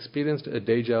experienced a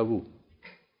Dejavu?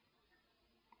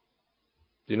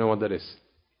 Do you know what that is?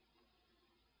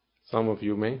 Some of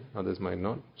you may, others might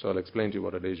not. So I'll explain to you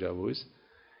what a Dejavu is.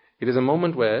 It is a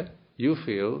moment where you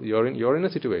feel you're in a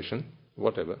situation,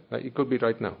 whatever. It could be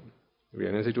right now. We are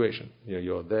in a situation.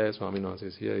 You're there, Swaminathan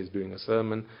is here, he's doing a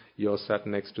sermon. You're sat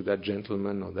next to that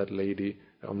gentleman or that lady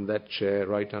on that chair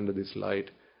right under this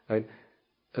light. Right?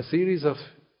 This is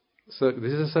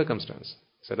a circumstance,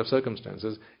 set of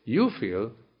circumstances. You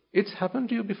feel it's happened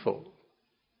to you before.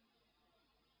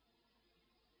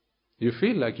 You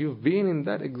feel like you've been in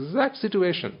that exact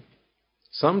situation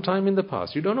sometime in the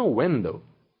past. You don't know when though.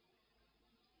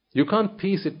 You can't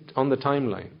piece it on the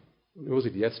timeline. Was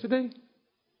it yesterday?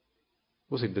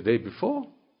 Was it the day before?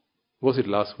 Was it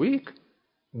last week?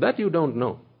 That you don't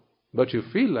know. But you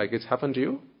feel like it's happened to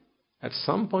you at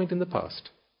some point in the past.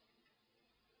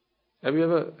 Have you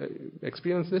ever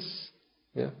experienced this?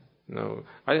 Yeah. No.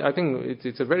 I think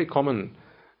it's a very common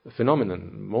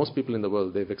phenomenon. Most people in the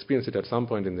world, they've experienced it at some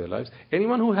point in their lives.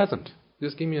 Anyone who hasn't,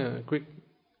 just give me a quick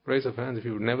raise of hands if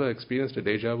you've never experienced a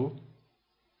deja vu.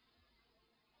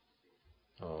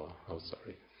 Oh, how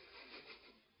sorry.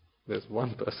 There's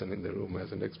one person in the room who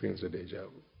hasn't experienced a deja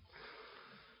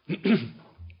vu.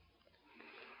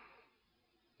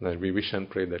 Now, we wish and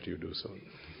pray that you do so.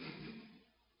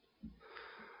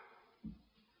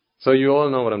 So you all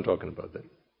know what I'm talking about then,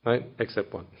 right?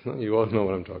 Except one. You all know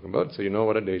what I'm talking about, so you know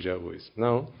what a deja vu is.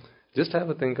 Now, just have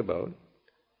a think about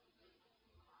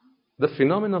the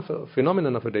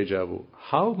phenomenon of a deja vu.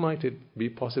 How might it be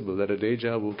possible that a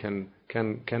deja vu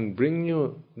can bring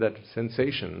you that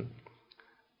sensation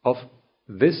of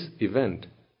this event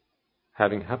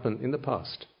having happened in the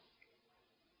past?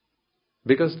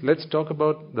 Because let's talk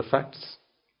about the facts.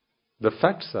 The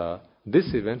facts are,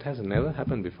 this event has never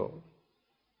happened before.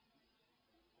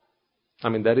 I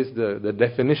mean, that is the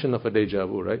definition of a deja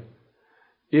vu, right?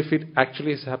 If it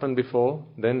actually has happened before,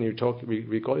 then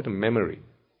we call it a memory.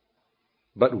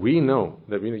 But we know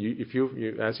that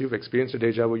as you've experienced a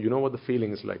deja vu, you know what the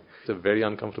feeling is like. It's a very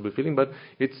uncomfortable feeling, but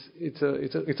it's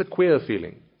a queer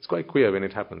feeling. It's quite queer when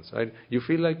it happens, right? You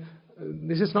feel like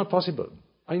this is not possible.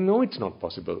 I know it's not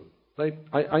possible, right?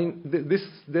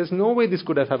 There's no way this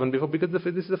could have happened before because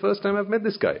this is the first time I've met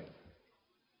this guy.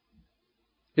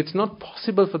 It's not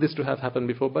possible for this to have happened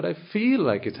before, but I feel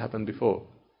like it's happened before.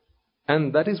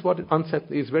 And that is what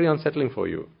is very unsettling for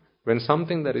you. When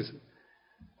something that is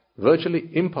virtually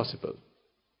impossible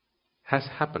has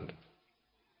happened.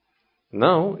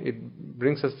 Now, it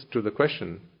brings us to the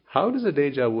question, how does a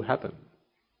deja vu happen?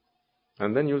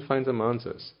 And then you'll find some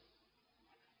answers.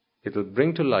 It will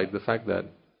bring to light the fact that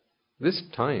this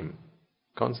time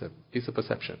concept is a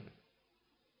perception.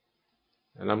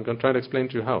 And I'm going to try to explain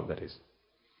to you how that is.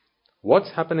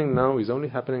 What's happening now is only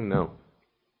happening now.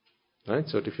 Right?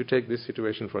 So if you take this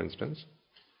situation, for instance,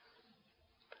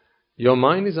 your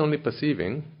mind is only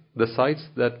perceiving the sights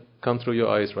that come through your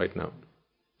eyes right now.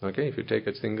 Okay? If you take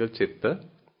a single chitta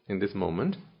in this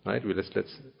moment, right? Let's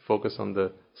focus on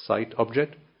the sight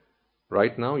object.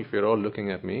 Right now, if you're all looking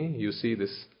at me, you see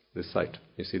this sight.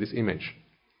 You see this image.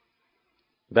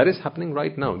 That is happening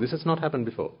right now. This has not happened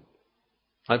before.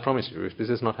 I promise you, if this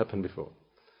has not happened before.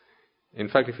 In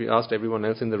fact, if we asked everyone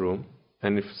else in the room,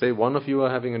 and if, say, one of you are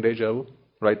having a deja vu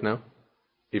right now,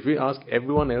 if we ask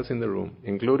everyone else in the room,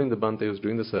 including the Bhante who's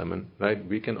doing the sermon, right,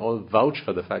 we can all vouch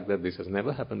for the fact that this has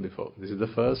never happened before. This is the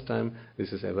first time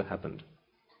this has ever happened.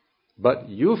 But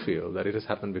you feel that it has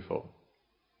happened before.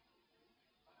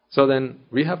 So then,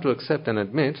 we have to accept and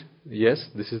admit, yes,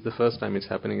 this is the first time it's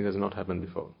happening, it has not happened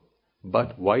before.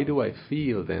 But why do I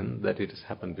feel then that it has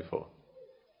happened before?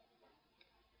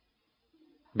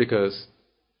 Because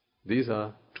these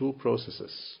are two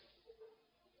processes.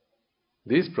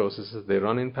 These processes, they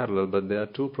run in parallel, but there are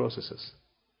two processes.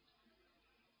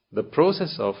 The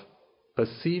process of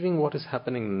perceiving what is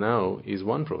happening now is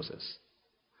one process.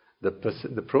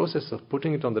 The process of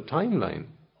putting it on the timeline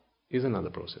is another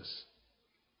process.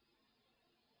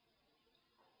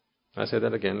 I say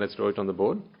that again, let's draw it on the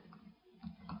board.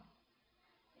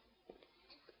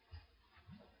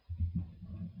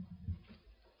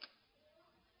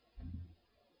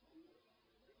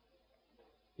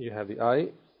 You have the eye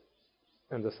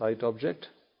and the sight object,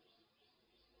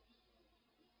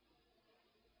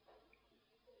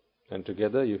 and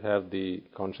together you have the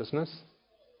consciousness,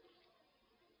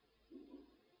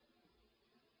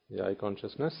 the eye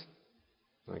consciousness,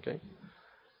 okay?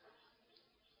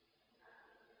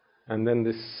 And then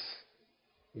this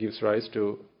gives rise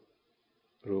to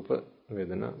Rupa,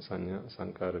 Vedana, Sanya,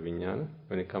 Sankara, Vijnana,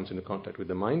 when it comes into contact with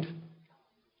the mind.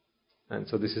 And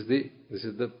so this is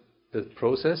the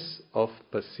process of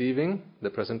perceiving the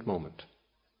present moment.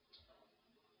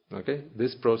 Okay?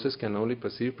 This process can only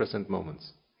perceive present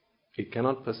moments. It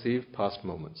cannot perceive past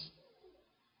moments.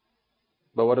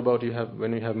 But what about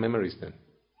when you have memories then?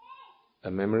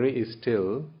 A memory is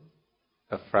still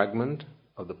a fragment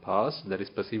of the past that is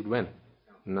perceived when?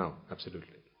 Now,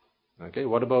 absolutely. Okay?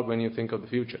 What about when you think of the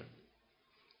future?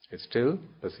 It's still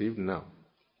perceived now.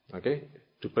 Okay?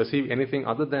 To perceive anything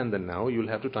other than the now, you'll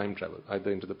have to time travel,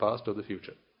 either into the past or the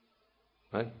future.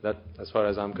 Right? That, as far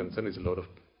as I'm concerned, is a lot of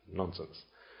nonsense.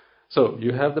 So,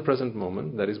 you have the present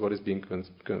moment, that is what is being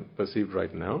perceived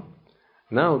right now.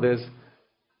 Now, this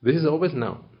is always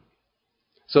now.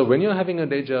 So, when you're having a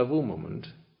deja vu moment,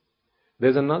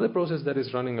 there's another process that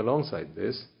is running alongside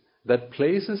this, that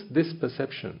places this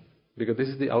perception, because this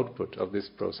is the output of this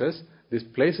process, this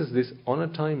places this on a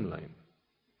timeline.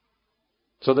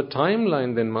 So the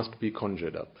timeline then must be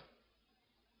conjured up.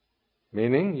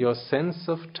 Meaning your sense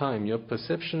of time, your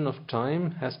perception of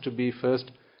time has to be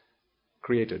first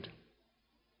created.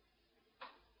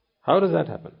 How does that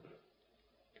happen?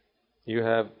 You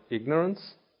have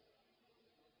ignorance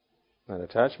and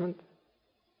attachment,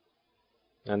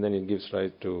 and then it gives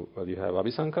rise to, you have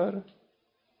abhisankara,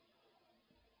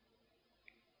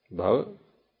 bhava,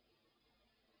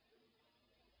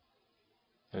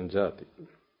 and jati.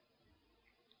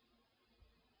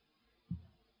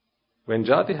 When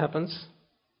jati happens,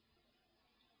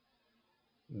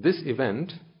 this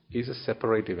event is a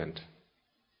separate event.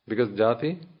 Because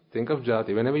jati, think of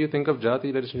jati. Whenever you think of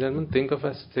jati, ladies and gentlemen, think of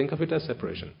it as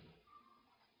separation.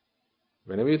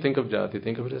 Whenever you think of jati,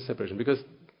 think of it as separation. Because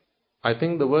I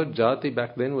think the word jati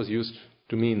back then was used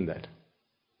to mean that.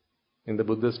 In the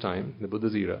Buddha's time, the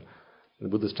Buddha's era, the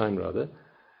Buddha's time rather,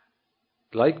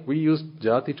 like we use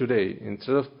jati today,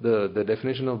 instead of the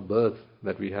definition of birth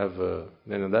that we have,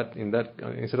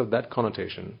 instead of that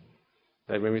connotation,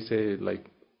 like when we say like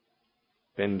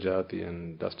Pen jati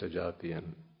and Dasta jati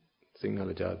and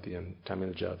Sinhala jati and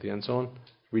Tamil jati and so on,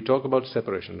 we talk about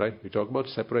separation, right? We talk about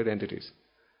separate entities.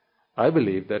 I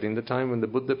believe that in the time when the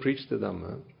Buddha preached the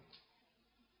Dhamma,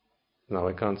 now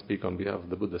I can't speak on behalf of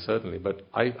the Buddha certainly, but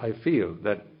I feel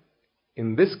that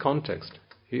in this context,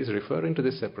 he is referring to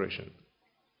this separation.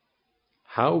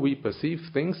 How we perceive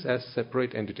things as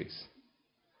separate entities.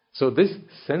 So this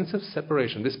sense of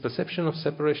separation, this perception of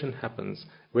separation happens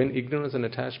when ignorance and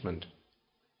attachment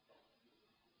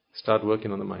start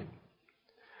working on the mind.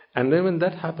 And then when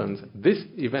that happens, this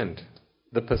event,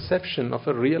 the perception of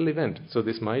a real event, so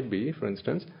this might be, for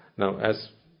instance, now as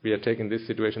we are taking this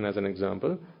situation as an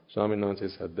example, Swami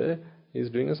Nansi sat there, he is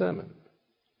doing a sermon.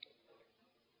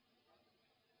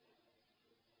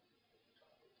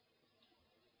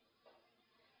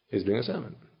 He's doing a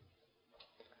sermon.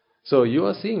 So you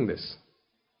are seeing this.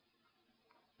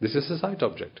 This is a sight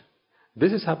object.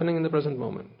 This is happening in the present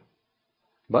moment.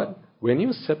 But when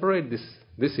you separate this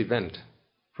event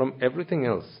from everything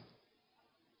else,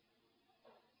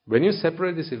 when you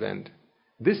separate this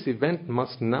event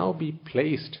must now be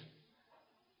placed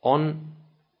on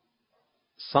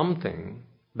something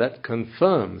that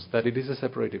confirms that it is a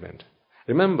separate event.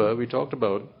 Remember, we talked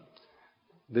about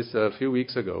this a few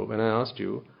weeks ago when I asked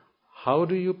you, how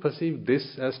do you perceive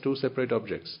this as two separate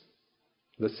objects?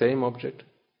 The same object?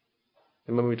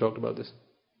 Remember we talked about this?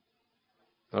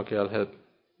 Okay, I'll help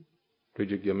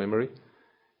rejig your memory.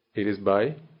 It is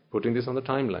by putting this on the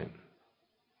timeline.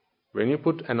 When you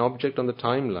put an object on the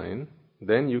timeline,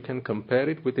 then you can compare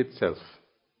it with itself.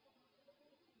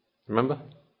 Remember?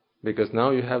 Because now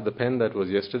you have the pen that was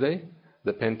yesterday,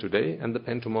 the pen today, and the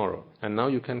pen tomorrow. And now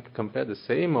you can compare the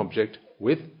same object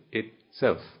with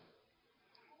itself.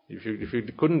 If you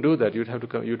couldn't do that,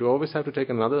 you'd always have to take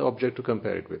another object to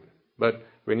compare it with. But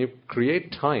when you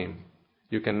create time,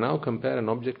 you can now compare an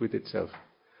object with itself.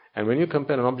 And when you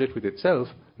compare an object with itself,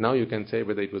 now you can say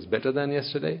whether it was better than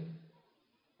yesterday,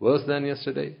 worse than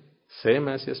yesterday, same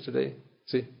as yesterday.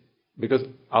 See? Because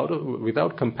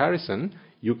without comparison,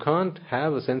 you can't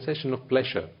have a sensation of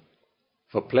pleasure.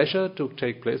 For pleasure to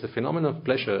take place, the phenomenon of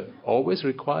pleasure always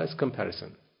requires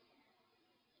comparison.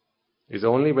 It's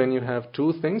only when you have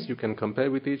two things you can compare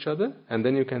with each other, and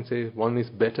then you can say one is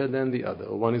better than the other,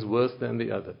 or one is worse than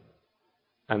the other.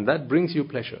 And that brings you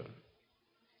pleasure.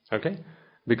 Okay?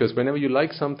 Because whenever you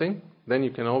like something, then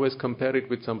you can always compare it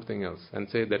with something else and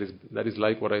say that is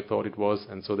like what I thought it was,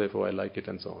 and so therefore I like it,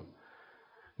 and so on.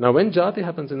 Now when jati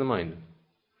happens in the mind,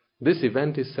 this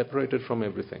event is separated from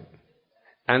everything.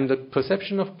 And the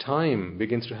perception of time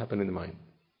begins to happen in the mind.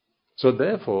 So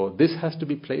therefore, this has to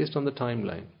be placed on the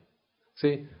timeline.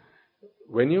 See,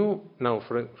 right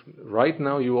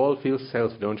now you all feel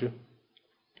self, don't you?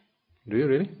 Do you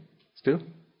really? Still?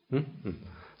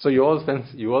 So you all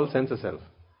sense a self.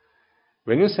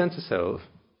 When you sense a self,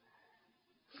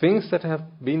 things that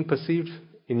have been perceived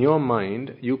in your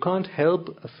mind, you can't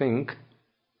help think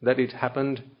that it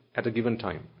happened at a given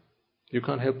time. You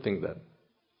can't help think that.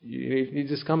 It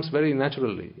just comes very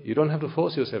naturally. You don't have to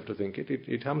force yourself to think it.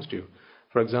 It comes to you.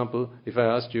 For example, if I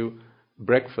asked you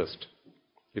breakfast,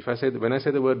 when I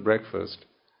say the word breakfast,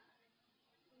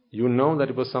 you know that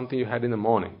it was something you had in the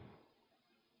morning.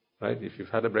 Right? If you've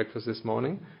had a breakfast this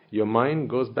morning, your mind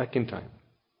goes back in time.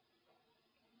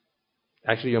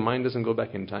 Actually, your mind doesn't go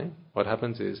back in time. What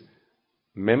happens is,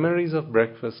 memories of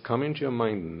breakfast come into your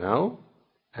mind now,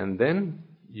 and then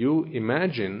you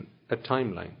imagine a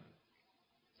timeline.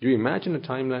 You imagine a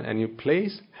timeline and you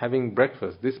place having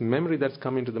breakfast, this memory that's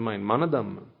come into the mind,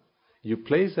 manadhamma, you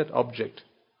place that object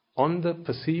on the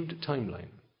perceived timeline.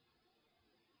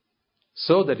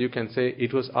 So that you can say,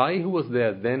 it was I who was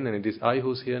there then and it is I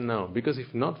who's here now. Because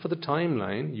if not for the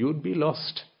timeline, you'd be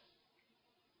lost.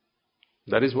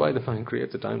 That is why the mind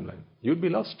creates a timeline. You'd be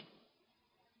lost.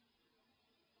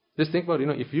 Just think about,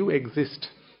 if you exist,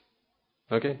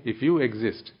 okay, if you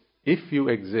exist,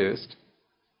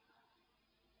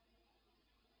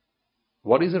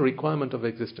 what is the requirement of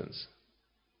existence?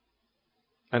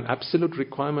 An absolute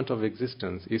requirement of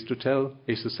existence is to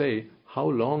say how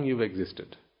long you've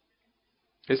existed.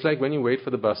 It's like when you wait for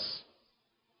the bus.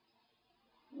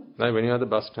 Like when you're at the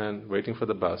bus stand waiting for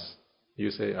the bus,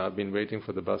 you say, I've been waiting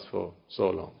for the bus for so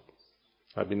long.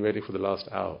 I've been waiting for the last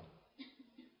hour.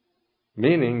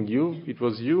 Meaning it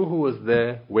was you who was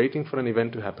there waiting for an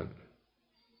event to happen.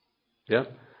 Yeah?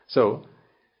 So,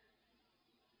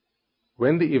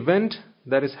 when the event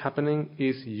that is happening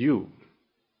is you,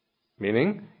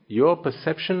 meaning your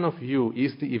perception of you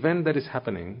is the event that is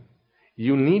happening,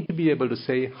 you need to be able to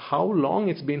say how long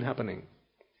it's been happening.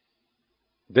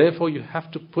 Therefore, you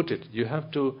have to put it, you have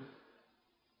to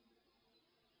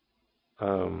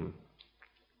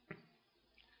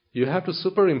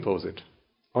superimpose it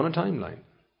on a timeline.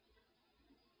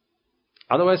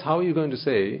 Otherwise, how are you going to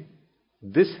say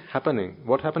this happening?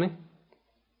 What happening?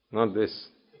 Not this,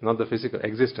 not the physical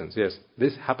existence. Yes,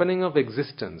 this happening of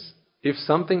existence. If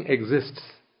something exists,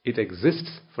 it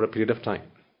exists for a period of time.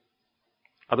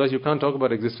 Otherwise, you can't talk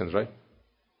about existence, right?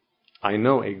 I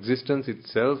know existence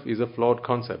itself is a flawed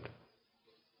concept.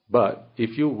 But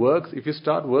if you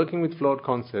start working with flawed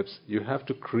concepts, you have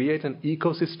to create an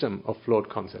ecosystem of flawed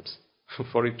concepts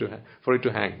for it to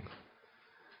hang.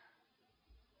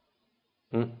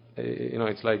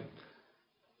 It's like,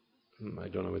 I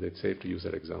don't know whether it's safe to use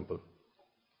that example.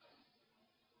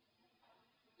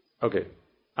 Okay,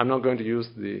 I'm not going to use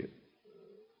the.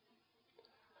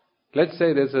 Let's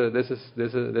say there's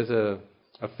a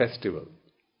festival.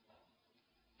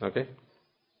 Okay,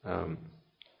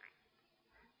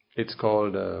 it's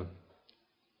called a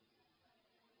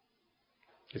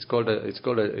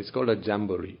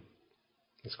jamboree.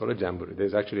 It's called a jamboree.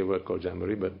 There's actually a word called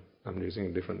jamboree, but I'm using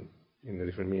a different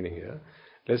meaning here.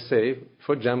 Let's say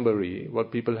for jamboree,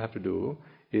 what people have to do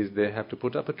is they have to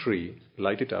put up a tree,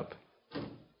 light it up,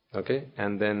 okay,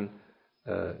 and then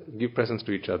give presents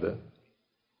to each other,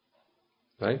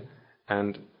 right?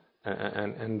 And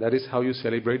that is how you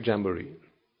celebrate jamboree.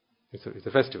 It's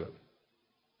a festival,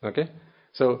 okay.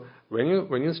 So when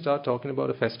you start talking about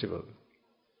a festival,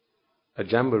 a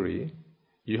jamboree,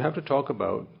 you have to talk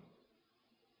about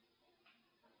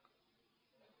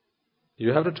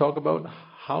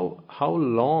how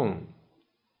long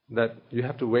that you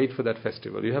have to wait for that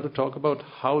festival. You have to talk about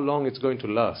how long it's going to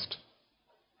last.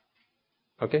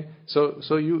 Okay?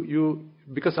 So you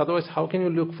because otherwise how can you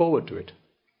look forward to it?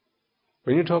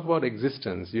 When you talk about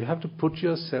existence, you have to put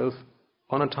yourself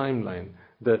on a timeline.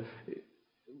 The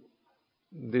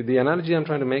analogy I'm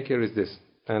trying to make here is this,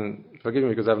 and forgive me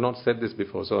because I've not said this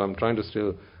before, so I'm trying to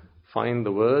still find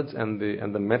the words and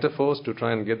the metaphors to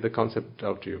try and get the concept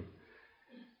out to you.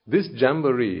 This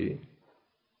jamboree,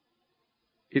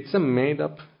 it's a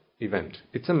made-up event.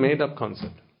 It's a made-up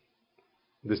concept.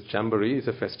 This jamboree is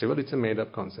a festival. It's a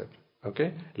made-up concept.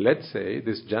 Okay? Let's say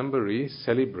this jamboree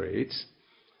celebrates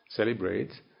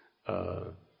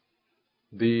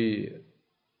the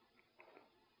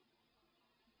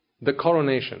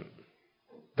coronation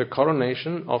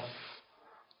of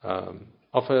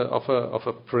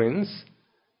a prince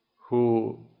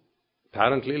who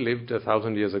apparently lived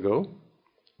 1,000 years ago.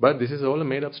 But this is all a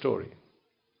made-up story.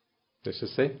 Let's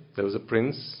just say there was a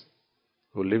prince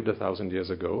who lived 1,000 years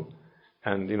ago,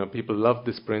 and people loved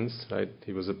this prince, right?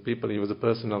 He was a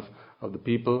person of the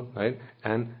people, right?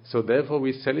 And so therefore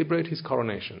we celebrate his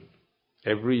coronation.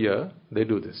 Every year they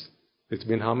do this. It's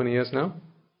been how many years now?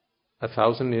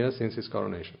 1,000 years since his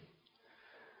coronation.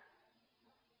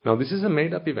 Now this is a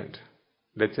made-up event.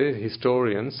 Let's say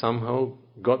historians somehow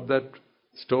got that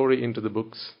story into the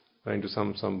books, into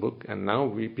some book, and now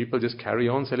people just carry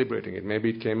on celebrating it.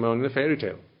 Maybe it came out in a fairy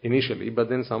tale initially, but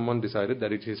then someone decided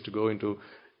that it is to go into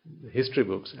history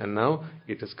books, and now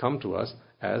it has come to us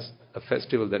as a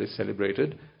festival that is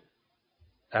celebrated,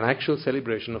 an actual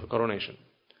celebration of a coronation.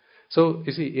 So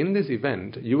you see, in this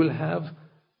event, you will have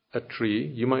a tree,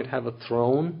 you might have a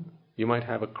throne, you might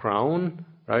have a crown,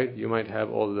 right? You might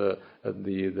have all the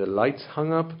lights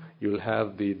hung up, you'll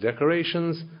have the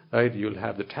decorations, right? You'll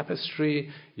have the tapestry,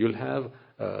 you'll have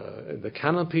the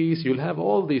canopies, you'll have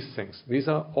all these things. These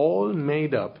are all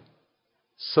made up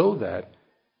so that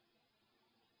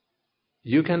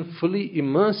you can fully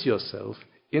immerse yourself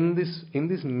in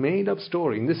this made up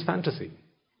story, in this fantasy.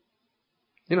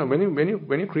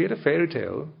 When you create a fairy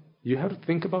tale, you have to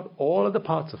think about all of the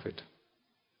parts of it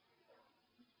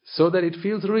so that it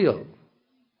feels real.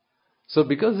 So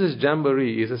because this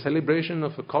jamboree is a celebration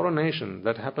of a coronation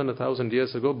that happened 1,000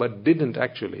 years ago but it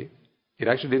actually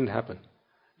didn't happen.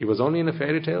 It was only in a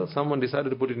fairy tale. Someone decided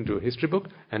to put it into a history book,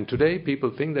 and today people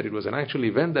think that it was an actual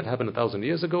event that happened 1,000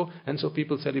 years ago, and so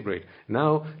people celebrate.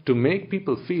 Now, to make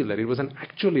people feel that it was an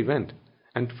actual event,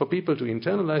 and for people to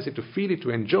internalize it, to feel it,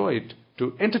 to enjoy it,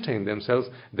 to entertain themselves,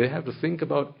 they have to think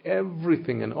about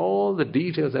everything and all the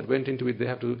details that went into it. They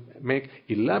have to make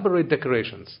elaborate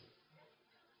decorations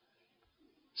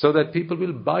so that people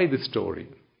will buy the story.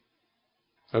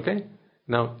 Okay?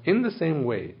 Now, in the same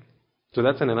way, so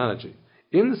that's an analogy.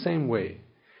 In the same way,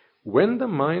 when the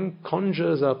mind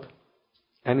conjures up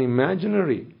an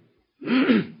imaginary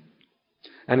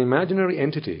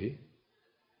entity,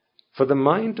 for the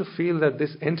mind to feel that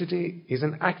this entity is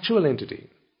an actual entity,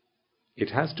 it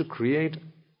has to create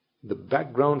the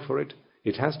background for it,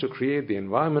 it has to create the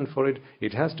environment for it,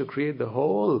 it has to create the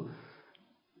whole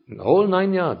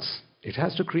 9 yards. It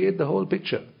has to create the whole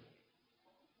picture.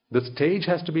 The stage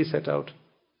has to be set out.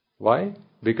 Why?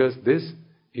 Because this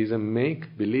is a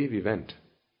make-believe event.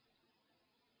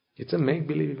 It's a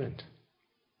make-believe event.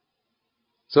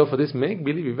 So for this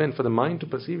make-believe event, for the mind to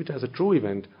perceive it as a true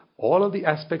event, all of the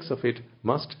aspects of it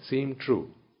must seem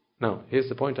true. Now, here's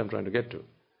the point I'm trying to get to.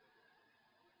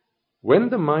 When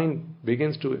the mind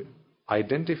begins to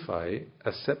identify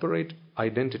a separate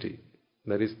identity,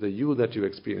 that is the you that you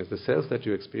experience, the self that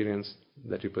you experience,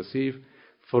 that you perceive,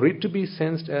 for it to be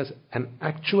sensed as an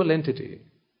actual entity,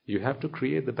 you have to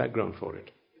create the background for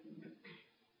it.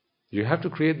 You have to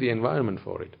create the environment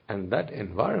for it. And that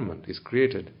environment is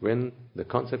created when the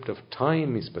concept of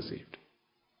time is perceived.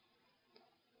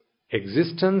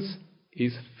 Existence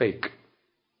is fake.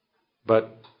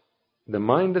 But the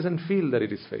mind doesn't feel that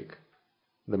it is fake.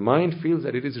 The mind feels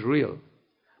that it is real.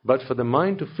 But for the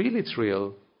mind to feel it's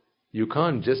real, you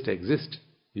can't just exist.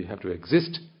 You have to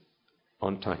exist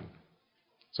on time.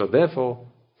 So therefore,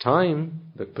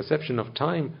 time, the perception of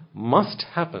time, must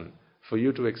happen for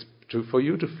you to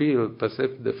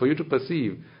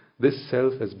perceive this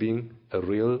self as being the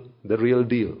real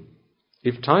deal.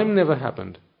 If time never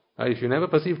happened, if you never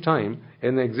perceive time,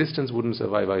 then existence wouldn't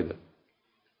survive either.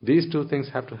 These two things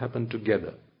have to happen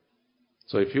together.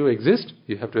 So if you exist,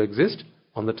 you have to exist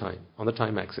on the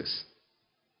time axis.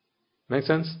 Make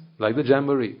sense? Like the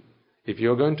jamboree. If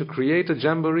you're going to create a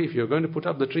jamboree, if you're going to put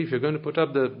up the tree, if you're going to put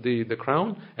up the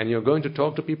crown, and you're going to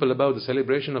talk to people about the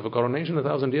celebration of a coronation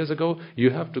 1,000 years ago,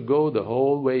 you have to go the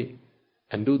whole way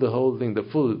and do the whole thing, the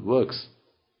full works.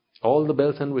 All the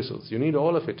bells and whistles. You need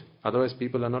all of it. Otherwise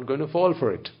people are not going to fall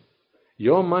for it.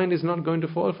 Your mind is not going to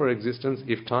fall for existence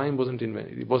if time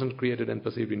wasn't created and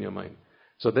perceived in your mind.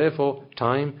 So therefore,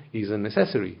 time is a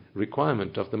necessary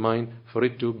requirement of the mind for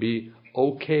it to be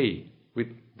okay with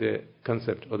the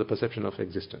concept or the perception of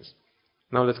existence.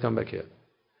 Now let's come back here.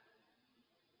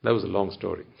 That was a long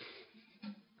story.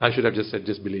 I should have just said,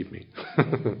 just believe me.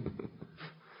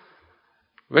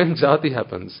 When jati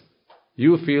happens,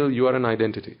 you feel you are an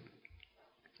identity.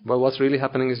 But what's really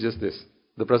happening is just this,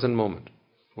 the present moment.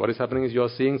 What is happening is you are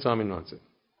seeing Swaminathan.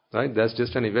 Right? That's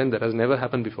just an event that has never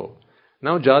happened before.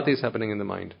 Now jati is happening in the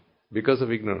mind because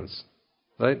of ignorance.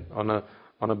 Right? On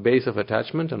a base of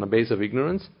attachment, on a base of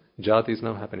ignorance, jati is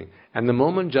now happening. And the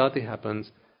moment jati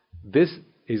happens, this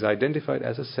is identified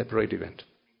as a separate event.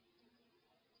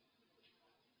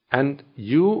 And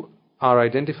you are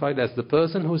identified as the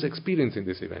person who is experiencing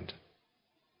this event.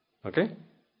 Okay?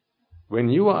 When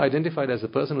you are identified as the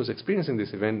person who is experiencing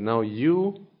this event, now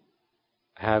you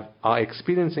are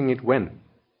experiencing it when?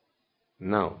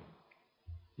 Now.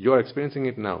 You are experiencing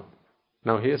it now.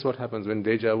 Now here's what happens when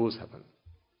Dejavus happen.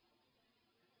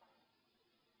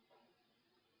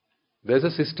 There's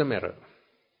a system error.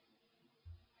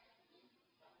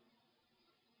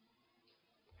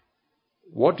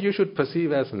 What you should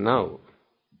perceive as now,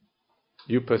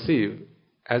 you perceive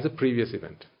as a previous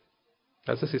event.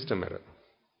 That's a system error.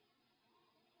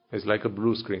 It's like a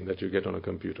blue screen that you get on a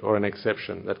computer, or an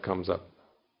exception that comes up.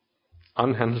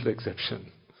 Unhandled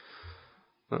exception.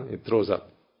 It throws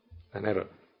up an error.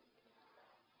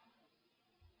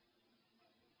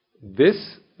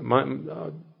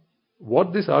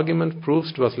 What this argument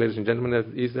proves to us, ladies and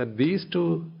gentlemen, is that these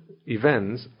two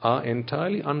events are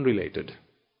entirely unrelated.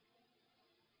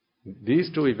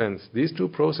 These two events, these two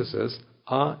processes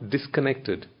are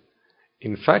disconnected.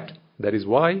 In fact, that is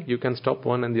why you can stop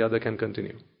one and the other can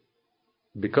continue.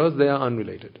 Because they are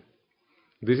unrelated.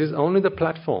 This is only the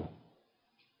platform.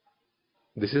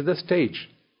 This is the stage.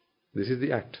 This is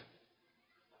the act.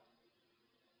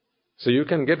 So you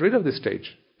can get rid of this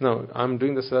stage. Now, I'm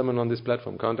doing the sermon on this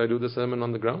platform. Can't I do the sermon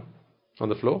on the ground? On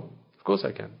the floor? Of course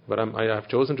I can. But I have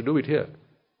chosen to do it here.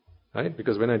 Right?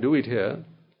 Because when I do it here,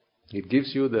 it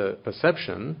gives you the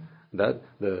perception that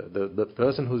the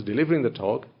person who's delivering the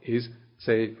talk is,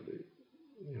 say,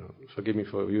 forgive me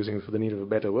for using for the need of a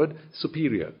better word,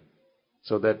 superior.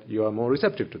 So that you are more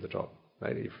receptive to the talk.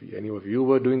 Right? If any of you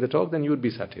were doing the talk, then you would be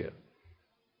sat here.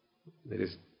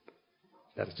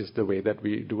 That's just the way that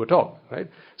we do a talk, right?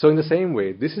 So in the same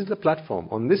way, this is the platform.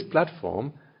 On this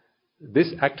platform,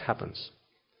 this act happens.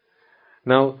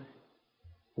 Now,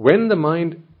 when the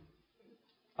mind,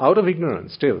 out of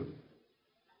ignorance still,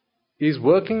 is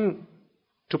working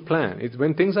to plan,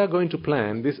 when things are going to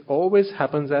plan, this always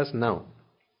happens as now.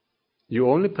 You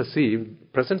only perceive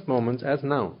present moments as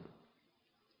now.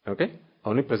 Okay?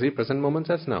 Only perceive present moments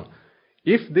as now.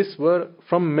 If this were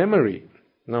from memory,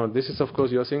 now this is of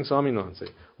course you are saying Swami Nonse.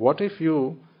 What if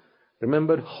you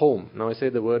remembered home? Now I say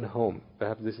the word home.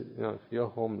 Perhaps this, your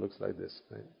home looks like this.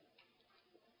 Right?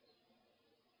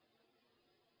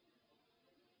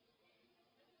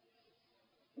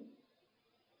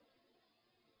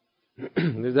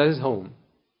 That is home.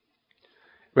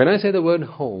 When I say the word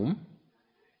home,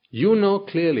 you know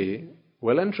clearly,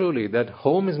 well and truly, that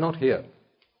home is not here.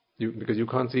 Because you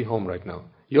can't see home right now.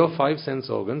 Your 5 sense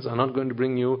organs are not going to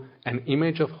bring you an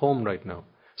image of home right now.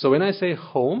 So when I say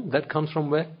home, that comes from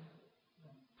where?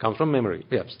 Comes from memory.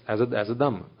 Yes, as a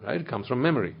Dhamma, right? It comes from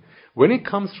memory. When it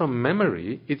comes from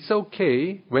memory, it's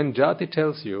okay when Jati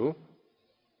tells you,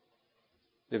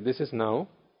 if this is now,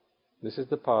 this is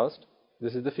the past,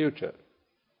 this is the future.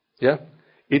 Yeah?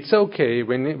 It's okay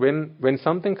when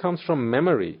something comes from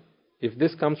memory. If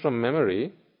this comes from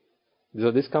memory,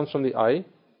 so this comes from the I,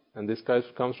 and this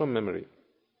comes from memory.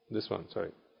 This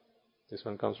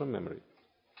one comes from memory.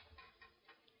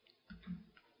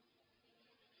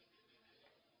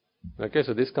 Okay,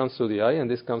 so this comes through the eye and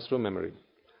this comes through memory.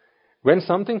 When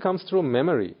something comes through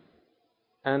memory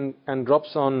and drops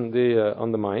on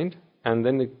the mind, and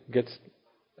then it gets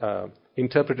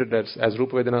interpreted as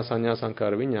Rupa Vedana Sanya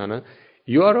Sankara Vijnana,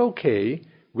 you are okay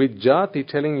with Jati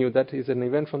telling you that is an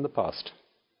event from the past.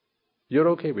 You're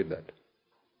okay with that.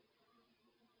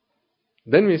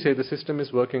 Then we say the system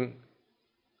is working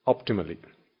optimally.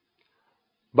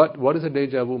 But what is a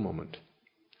Dejavu moment?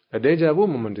 A Dejavu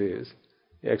moment is,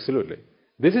 absolutely,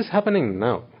 this is happening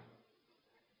now.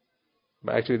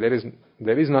 But actually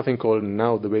there is nothing called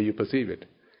now the way you perceive it.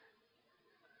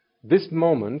 This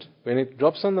moment, when it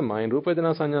drops on the mind, Rupa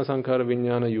Vedana Sanya Sankara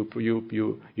Vijnana,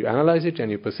 you analyze it and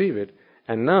you perceive it.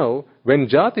 And now, when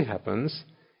Jati happens,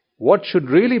 what should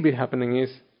really be happening is,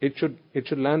 it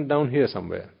should land down here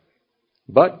somewhere.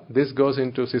 But this goes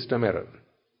into system error,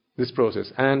 this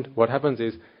process. And what happens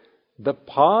is, the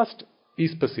past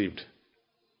is perceived.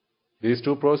 These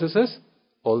two processes,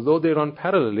 although they run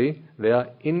parallelly, they are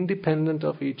independent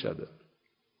of each other.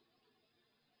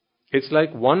 It's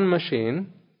like one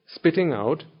machine spitting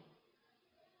out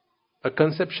a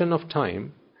conception of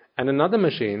time and another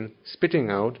machine spitting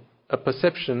out a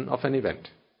perception of an event.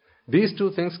 These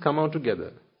two things come out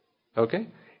together. Okay?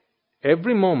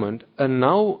 Every moment, a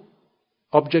now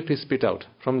object is spit out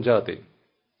from Jati.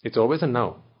 It's always a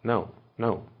now.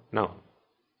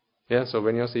 Yeah, so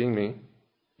when you're seeing me,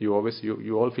 you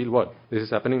all feel what? This is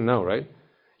happening now, right?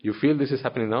 You feel this is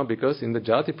happening now because in the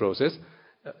Jati process,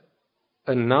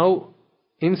 a now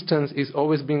instance is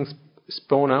always being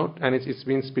spawned out and it's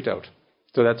being spit out.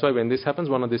 So that's why when this happens,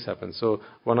 one of this happens. So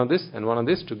one of this and one of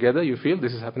this together, you feel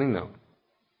this is happening now.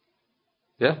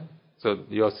 Yeah? So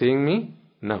you're seeing me?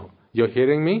 Now. You're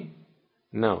hearing me?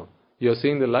 Now. You're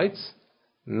seeing the lights?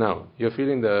 Now. You're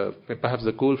feeling perhaps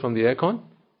the cool from the aircon?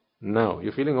 Now.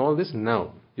 You're feeling all this?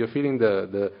 Now. You're feeling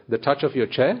the touch of your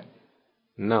chair?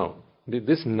 Now.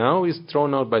 This now is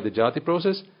thrown out by the Jati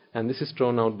process, and this is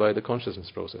thrown out by the consciousness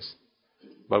process.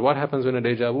 But what happens when a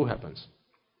Dejavu happens?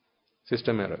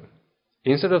 System error.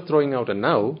 Instead of throwing out a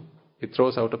now, it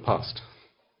throws out a past.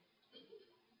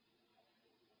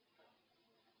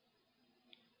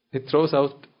 It throws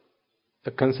out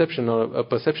a conception or a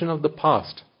perception of the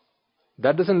past.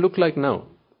 That doesn't look like now.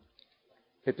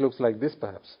 It looks like this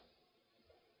perhaps.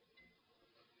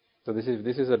 So this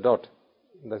is a dot.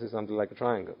 This is something like a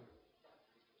triangle.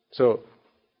 So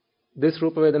this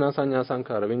Rupa Vedana Sanya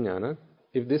Sankara Vijnana,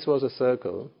 if this was a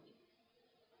circle,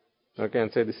 okay,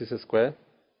 and say this is a square,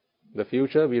 the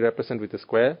future we represent with a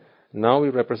square, now we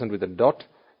represent with a dot,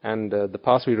 and the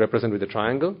past we represent with a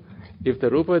triangle. If the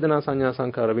Rupa Vedana Sanya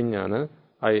Sankara Vijnana,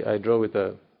 I draw with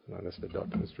that's the dot,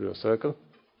 let's draw a circle.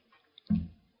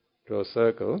 Draw a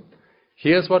circle.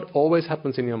 Here's what always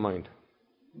happens in your mind.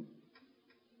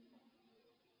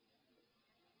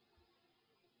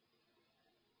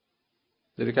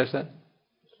 Did you catch that?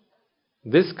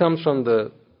 This comes from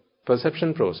the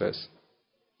perception process,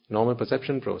 normal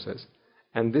perception process,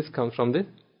 and this comes from the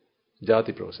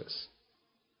jati process.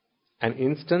 An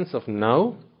instance of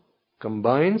now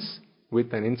combines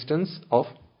with an instance of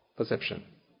perception.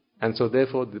 And so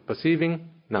therefore the perceiving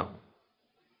now.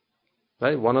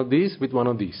 Right? One of these with one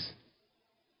of these.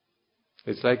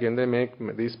 It's like when they make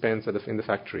these pens in the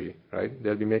factory, right?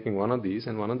 They'll be making one of these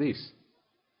and one of these.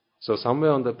 So somewhere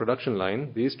on the production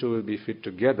line, these two will be fit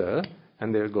together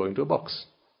and they'll go into a box.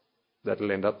 That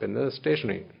will end up in the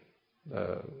stationery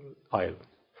aisle,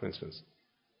 for instance.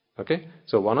 Okay?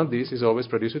 So one of these is always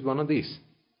produced with one of these.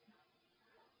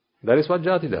 That is what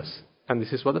jati does. And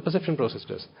this is what the perception process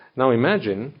does. Now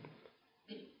imagine,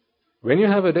 when you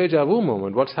have a deja vu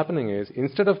moment, what's happening is,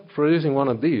 instead of producing one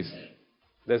of these,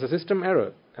 there's a system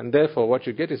error. And therefore what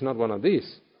you get is not one of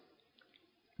these.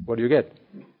 What do you get?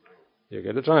 You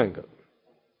get a triangle.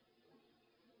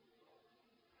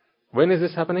 When is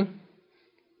this happening?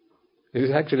 It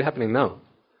is actually happening now.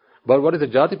 But what is the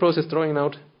jati process throwing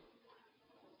out?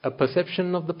 A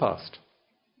perception of the past.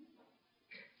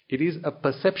 It is a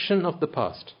perception of the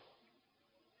past.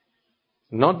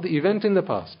 Not the event in the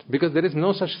past. Because there is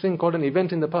no such thing called an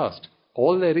event in the past.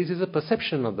 All there is a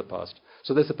perception of the past.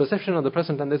 So there's a perception of the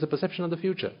present and there's a perception of the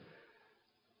future.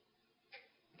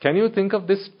 Can you think of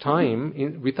this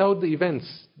time without the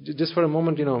events? Just for a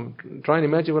moment, try and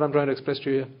imagine what I'm trying to express to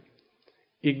you here.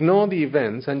 Ignore the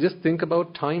events and just think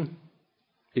about time.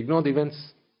 Ignore the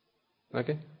events.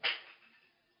 Okay?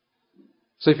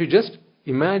 So if you just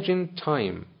imagine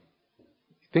time,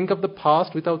 think of the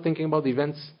past without thinking about the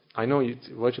events. I know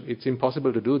it's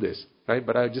impossible to do this, right?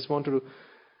 But I just want to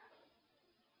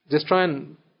just try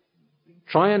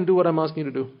and do what I'm asking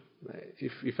you to do,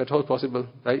 if at all possible.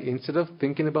 Right? Instead of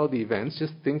thinking about the events,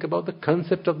 just think about the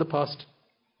concept of the past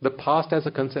as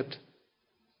a concept,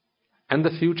 and the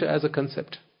future as a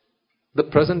concept, the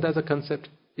present as a concept.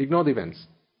 Ignore the events.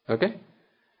 Okay?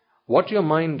 What your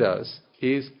mind does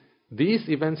is, these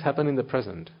events happen in the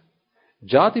present.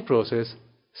 Jati process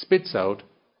spits out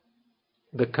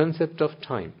the concept of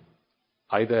time,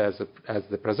 either as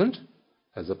the present,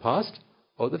 as the past,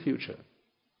 or the future.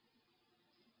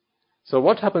 So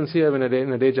what happens here in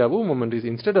a deja vu moment is,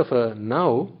 instead of a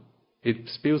now, it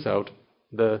spews out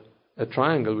a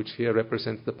triangle which here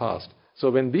represents the past. So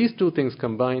when these two things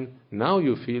combine, now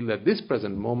you feel that this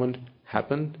present moment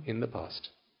happened in the past.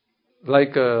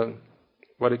 Like,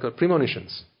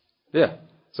 premonitions. Yeah.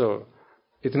 So,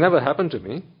 it's never happened to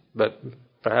me, but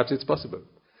perhaps it's possible.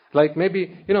 Like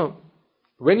maybe,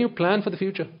 when you plan for the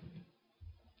future.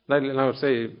 Like I would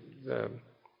say,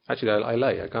 actually I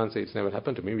lie. I can't say it's never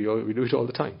happened to me. We do it all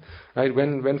the time. Right?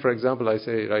 When for example I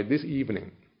say, right, this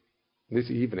evening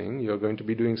you're going to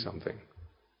be doing something.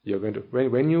 You're going to,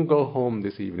 when you go home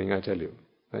this evening, I tell you,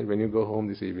 right, when you go home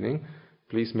this evening,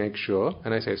 please make sure,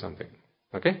 and I say something.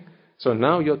 Okay? So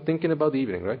now you're thinking about the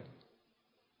evening, right?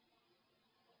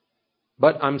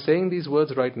 But I'm saying these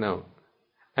words right now.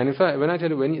 And when I tell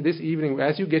you, this evening,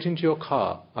 as you get into your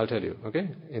car, I'll tell you, okay?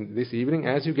 This evening,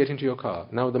 as you get into your car.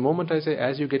 Now, the moment I say,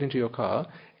 as you get into your car,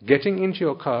 getting into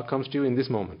your car comes to you in this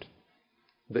moment.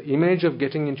 The image of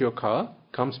getting into your car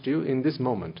comes to you in this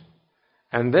moment.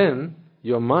 And then,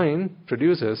 your mind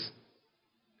produces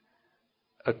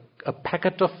a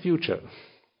packet of future.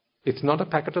 It's not a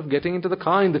packet of getting into the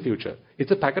car in the future. It's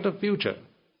a packet of future.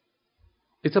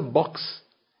 It's a box.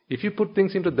 If you put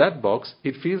things into that box,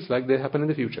 it feels like they happen in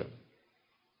the future.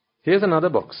 Here's another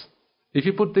box. If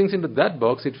you put things into that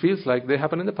box, it feels like they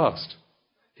happen in the past.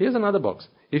 Here's another box.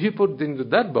 If you put things into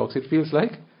that box, it feels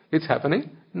like it's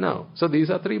happening now. So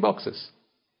these are 3 boxes.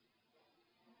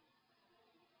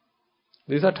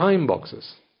 These are time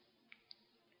boxes.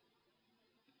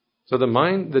 So the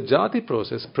jati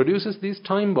process produces these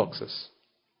time boxes.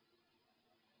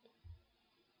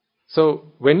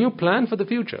 So when you plan for the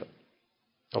future,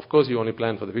 of course you only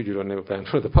plan for the future, you don't never plan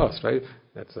for the past, right?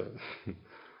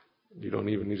 You don't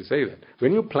even need to say that.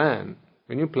 When you plan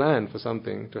for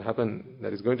something to happen,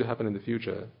 that is going to happen in the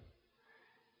future,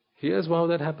 here's how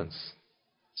that happens.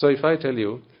 So if I tell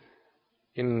you,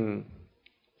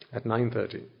 at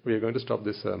 9:30, we are going to stop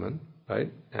this sermon, right?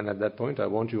 And at that point, I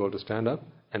want you all to stand up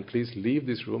and please leave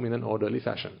this room in an orderly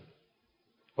fashion.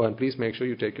 And please make sure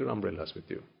you take your umbrellas with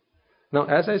you. Now,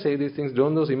 as I say these things,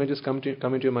 don't those images come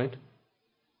into your mind?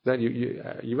 That you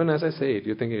even as I say it,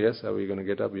 you're thinking, yes, are we going to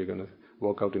get up? We're going to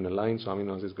walk out in a line.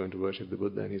 Swaminathan is going to worship the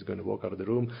Buddha and he's going to walk out of the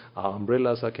room. Our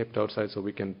umbrellas are kept outside so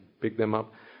we can pick them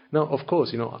up. Now, of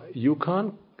course, you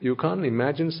can't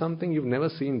imagine something you've never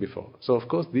seen before. So, of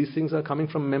course, these things are coming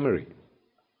from memory.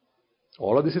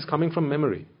 All of this is coming from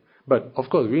memory. But of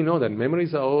course, we know that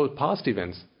memories are all past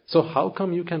events. So how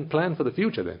come you can plan for the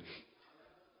future then?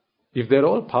 If they're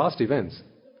all past events,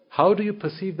 how do you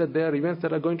perceive that they are events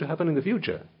that are going to happen in the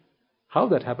future? How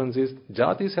that happens is,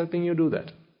 Jati is helping you do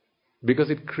that. Because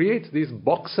it creates these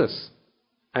boxes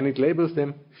and it labels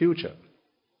them future.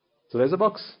 So there's a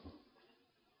box.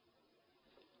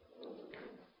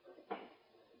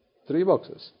 3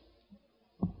 boxes.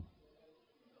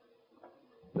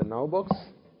 The now box,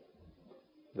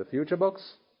 the future box,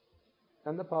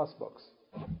 and the past box.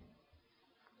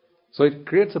 So it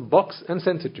creates a box and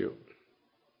sends it to you.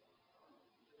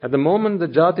 At the moment the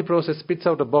Jati process spits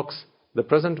out a box, the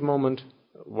present moment,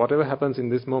 whatever happens in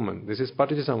this moment, this is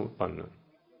Paticcasamuppanna.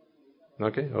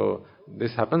 Okay? Oh,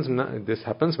 this happens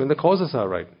when the causes are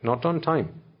right, not on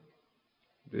time.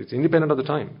 It's independent of the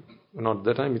time. Not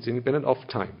the time, it's independent of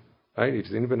time. Right?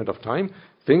 It's independent of time.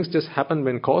 Things just happen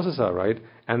when causes are right,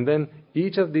 and then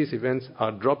each of these events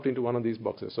are dropped into one of these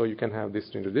boxes. So you can have this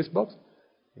into this box,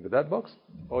 into that box,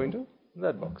 or into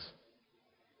that box.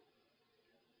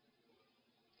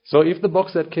 So if the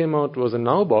box that came out was a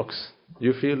now box,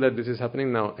 you feel that this is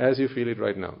happening now, as you feel it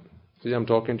right now. See, I'm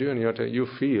talking to you, and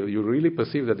you really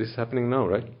perceive that this is happening now,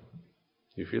 right?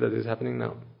 You feel that this is happening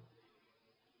now.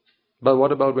 But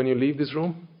what about when you leave this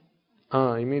room?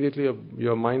 Immediately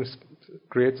your mind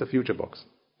creates a future box.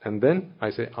 And then I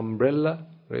say, umbrella,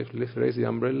 raise the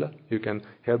umbrella. You can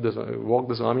walk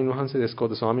the Swamin Wahanse. Let's call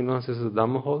the Swamin Wahanse as the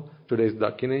Dhamma hall. Today is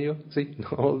Dakkineyo. See,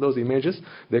 all those images,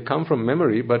 they come from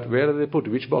memory, but where are they put?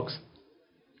 Which box?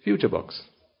 Future box.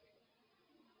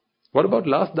 What about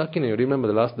last Dakkineyo? Remember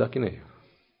the last Dakkineyo?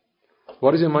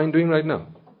 What is your mind doing right now?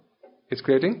 It's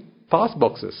creating past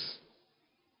boxes.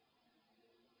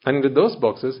 And into those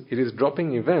boxes, it is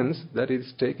dropping events that it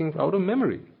is taking out of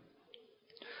memory.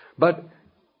 But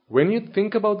when you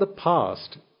think about the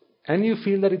past, and you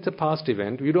feel that it's a past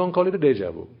event, you don't call it a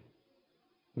deja vu.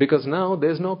 Because now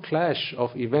there's no clash of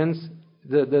events,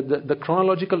 the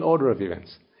chronological order of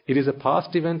events. It is a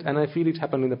past event and I feel it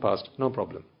happened in the past, no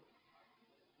problem.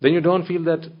 Then you don't feel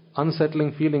that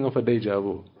unsettling feeling of a deja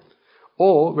vu.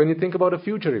 Or when you think about a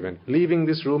future event, leaving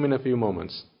this room in a few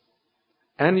moments,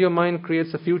 and your mind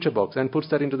creates a future box and puts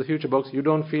that into the future box, you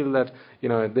don't feel that,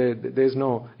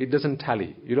 it doesn't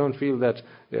tally. You don't feel that,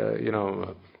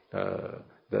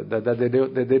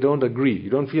 that they don't agree. You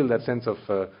don't feel that sense of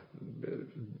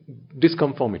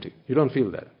disconformity. You don't feel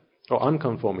that. Or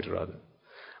unconformity rather.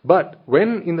 But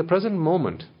when in the present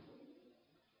moment,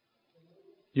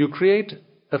 you create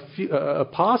a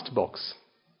past box,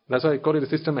 that's why I call it a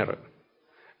system error.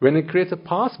 When it creates a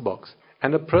past box,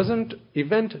 and a present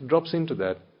event drops into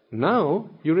that, now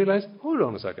you realize, hold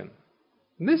on a second,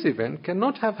 this event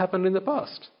cannot have happened in the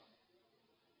past.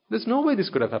 There's no way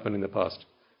this could have happened in the past.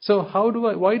 So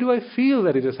why do I feel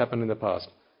that it has happened in the past?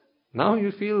 Now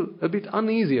you feel a bit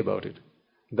uneasy about it.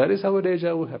 That is how a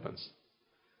deja vu happens.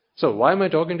 So why am I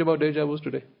talking about deja vus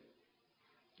today?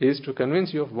 Is to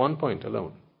convince you of one point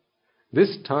alone.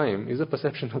 This time is a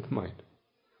perception of the mind.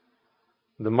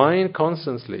 The mind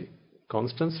constantly?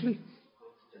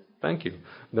 Thank you.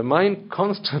 The mind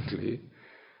constantly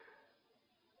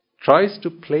tries to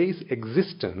place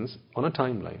existence on a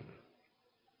timeline.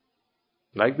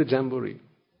 Like the jamboree.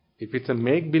 If it's a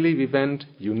make-believe event,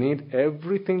 you need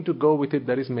everything to go with it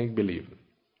that is make-believe.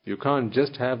 You can't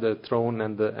just have the throne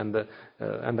and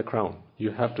the crown.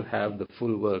 You have to have the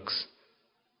full works.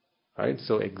 Right?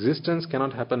 So existence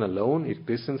cannot happen alone.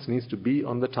 Existence needs to be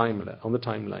on the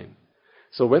timeline.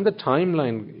 So when the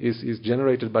timeline is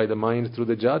generated by the mind through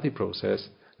the Jati process,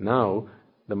 now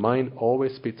the mind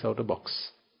always spits out a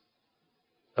box.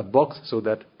 A box so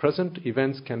that present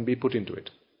events can be put into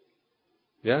it.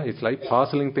 Yeah, it's like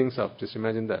parceling things up. Just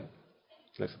imagine that.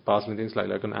 Like parceling things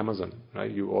like on Amazon, right?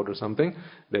 You order something,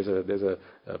 there's a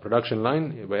production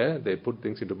line where they put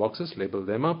things into boxes, label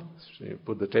them up, you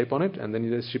put the tape on it, and then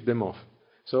you just ship them off.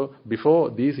 So before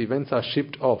these events are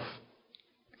shipped off,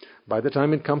 by the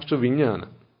time it comes to Vijnana,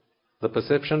 the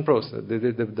perception process,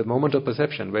 the moment of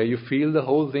perception, where you feel the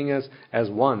whole thing as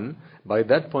one, by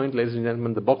that point, ladies and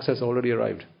gentlemen, the box has already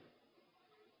arrived.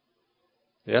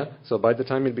 Yeah? So by the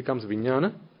time it becomes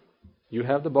Vijnana, you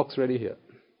have the box ready here.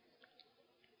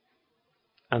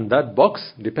 And that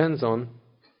box depends on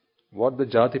what the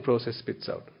Jati process spits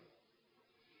out.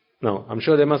 Now, I'm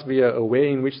sure there must be a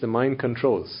way in which the mind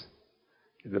controls.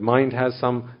 The mind has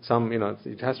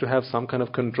it has to have some kind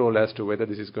of control as to whether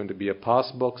this is going to be a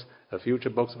past box, a future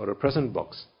box, or a present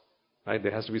box. Right?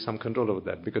 There has to be some control over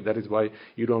that, because that is why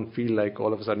you don't feel like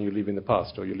all of a sudden you live in the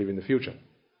past or you live in the future.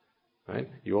 Right?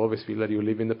 You always feel that you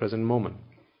live in the present moment.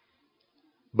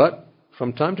 But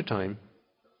from time to time,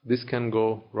 this can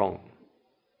go wrong.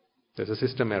 There's a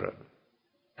system error.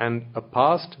 And a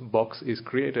past box is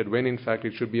created when in fact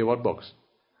it should be a what box?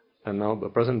 And now a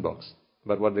present box.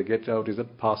 But what they get out is a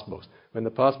past box. When the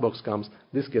past box comes,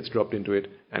 this gets dropped into it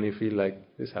and you feel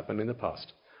like this happened in the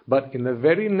past. But in the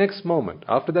very next moment,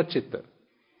 after that chitta,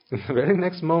 in the very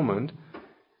next moment,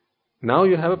 now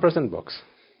you have a present box.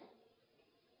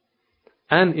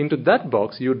 And into that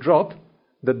box you drop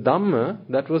the Dhamma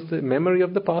that was the memory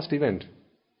of the past event.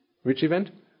 Which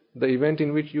event? The event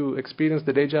in which you experienced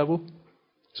the Dejavu.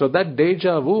 So that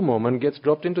Dejavu moment gets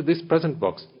dropped into this present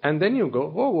box. And then you go,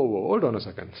 whoa, hold on a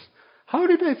second. How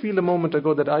did I feel a moment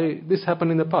ago that this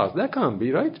happened in the past? That can't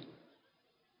be right.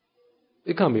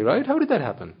 It can't be right. How did that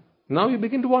happen? Now you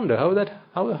begin to wonder,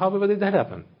 however did that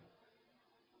happen?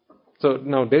 So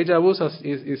now Dejavu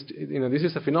is this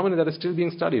is a phenomenon that is still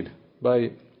being studied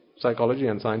by psychology,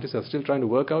 and scientists are still trying to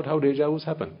work out how Dejavus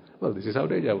happen. Well, this is how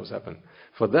Dejavus happen.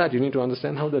 For that, you need to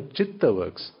understand how the chitta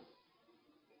works.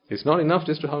 It's not enough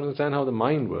just to understand how the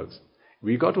mind works.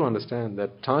 We got to understand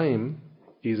that time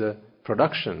is a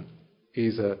production,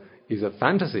 is a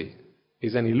fantasy,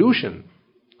 is an illusion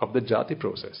of the jati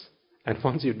process. And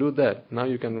once you do that, now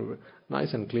you can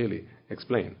nice and clearly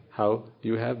explain how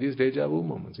you have these deja vu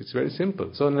moments. It's very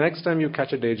simple. So the next time you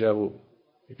catch a deja vu,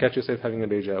 you catch yourself having a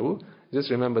deja vu, just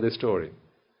remember this story.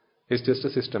 It's just a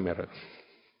system error.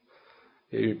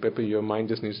 Your mind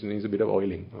just needs a bit of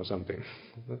oiling or something.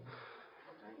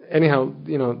 Anyhow,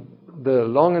 the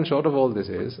long and short of all this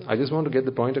is, I just want to get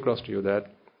the point across to you that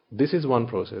this is one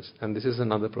process and this is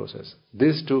another process.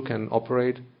 These two can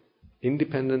operate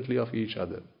independently of each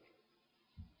other.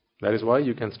 That is why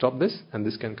you can stop this and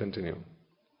this can continue.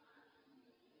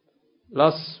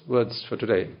 Last words for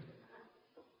today.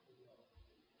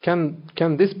 Can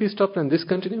this be stopped and this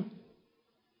continue?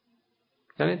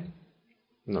 Can it?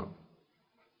 No.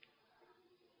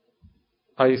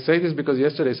 I say this because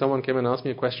yesterday someone came and asked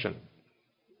me a question.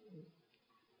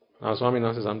 Now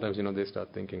Swaminatha, sometimes, they start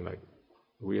thinking like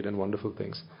weird and wonderful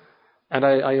things. And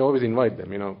I always invite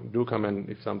them, do come, and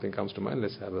if something comes to mind,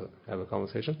 let's have a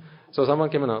conversation. So someone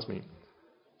came and asked me,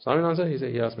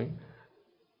 Swaminatha, he asked me,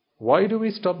 why do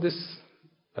we stop this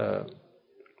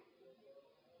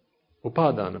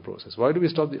upadana process? Why do we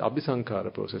stop the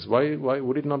abhisankara process? Why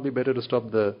would it not be better to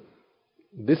stop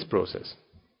this process?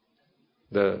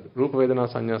 The Rupa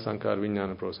Vedana Sanya Sankara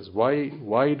Vijnana process.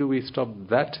 Why do we stop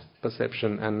that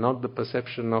perception and not the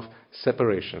perception of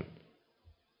separation?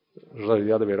 Sorry,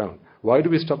 the other way around. Why do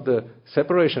we stop the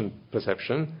separation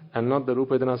perception and not the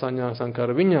Rupa Vedana Sanya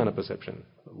Sankara Vijnana perception?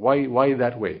 Why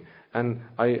that way? And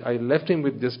I left him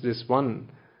with just this one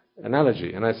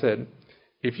analogy, and I said,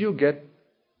 if you get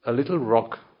a little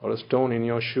rock or a stone in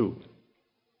your shoe,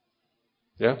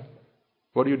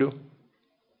 what do?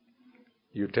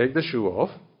 You take the shoe off,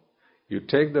 you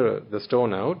take the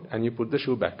stone out, and you put the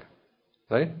shoe back.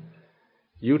 Right?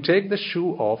 You take the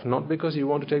shoe off not because you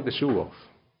want to take the shoe off.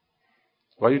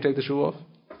 Why do you take the shoe off?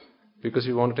 Because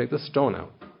you want to take the stone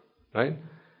out. Right?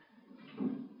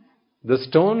 The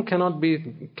stone cannot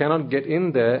get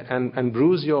in there and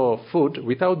bruise your foot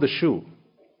without the shoe.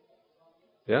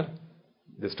 Yeah?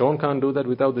 The stone can't do that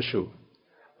without the shoe.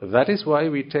 That is why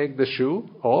we take the shoe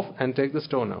off and take the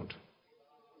stone out.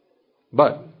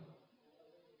 But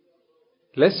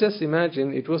let's just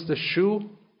imagine it was the shoe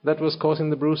that was causing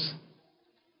the bruise.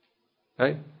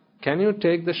 Right? Can you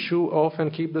take the shoe off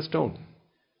and keep the stone?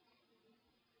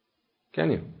 Can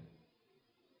you?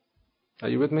 Are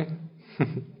you with me?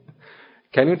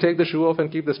 Can you take the shoe off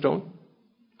and keep the stone?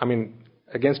 I mean,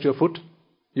 against your foot?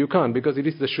 You can't, because it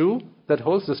is the shoe that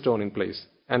holds the stone in place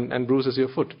and bruises your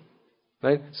foot.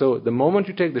 Right? So the moment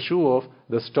you take the shoe off,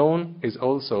 the stone is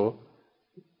also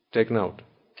taken out.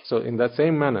 So in that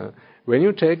same manner, when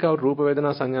you take out Rupa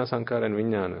Vedana Sanya Sankara and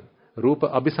Vijnana, Rupa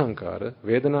Abhisankara,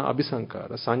 Vedana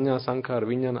Abhisankara, Sanya Sankara,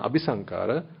 Vijnana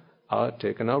Abhisankara are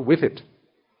taken out with it.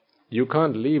 You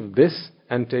can't leave this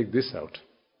and take this out.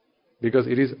 Because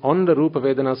it is on the Rupa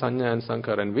Vedana Sanya and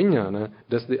Sankara and Vijnana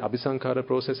does the Abhisankara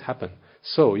process happen.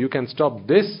 So you can stop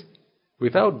this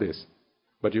without this,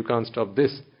 but you can't stop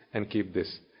this and keep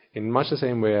this. In much the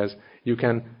same way as you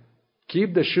can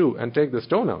keep the shoe and take the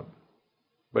stone out,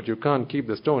 but you can't keep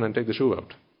the stone and take the shoe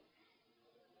out.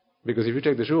 Because if you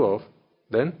take the shoe off,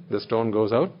 then the stone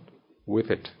goes out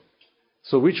with it.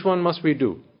 So which one must we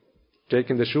do?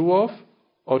 Taking the shoe off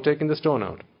or taking the stone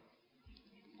out?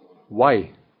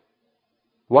 Why?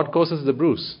 What causes the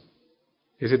bruise?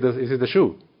 Is it the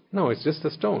shoe? No, it's just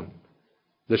the stone.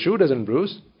 The shoe doesn't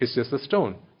bruise, it's just the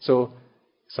stone. So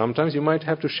sometimes you might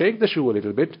have to shake the shoe a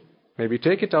little bit, maybe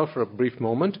take it out for a brief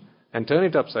moment and turn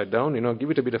it upside down,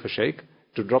 give it a bit of a shake,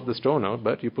 to drop the stone out,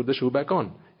 but you put the shoe back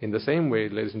on. In the same way,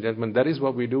 ladies and gentlemen, that is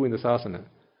what we do in the sasana.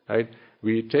 Right?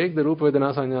 We take the Rupa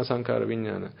Vedana Sanya Sankara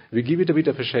Vijnana. We give it a bit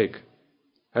of a shake.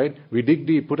 Right? We dig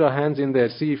deep, put our hands in there,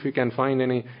 see if we can find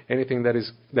anything that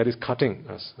is cutting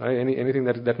us. Right? Anything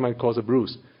that might cause a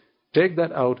bruise. Take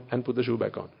that out and put the shoe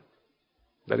back on.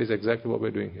 That is exactly what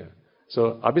we're doing here.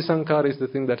 So Abhisankara is the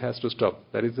thing that has to stop.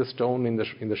 That is the stone in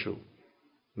the shoe.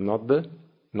 Not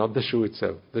the shoe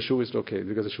itself. The shoe is okay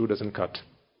because the shoe doesn't cut.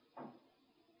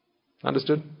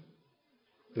 Understood?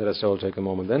 Let us all take a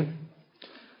moment then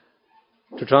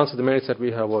to transfer the merits that we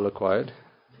have all acquired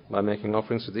by making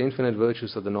offerings to the infinite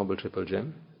virtues of the Noble Triple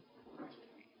Gem,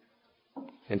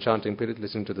 enchanting Pirit,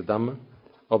 listening to the Dhamma,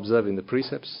 observing the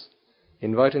precepts,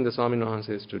 inviting the Swamin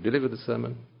Wahanses to deliver the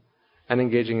sermon, and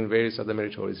engaging in various other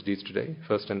meritorious deeds today.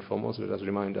 First and foremost, let us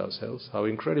remind ourselves how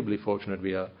incredibly fortunate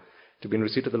we are to be in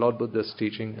receipt of the Lord Buddha's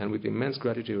teaching, and with immense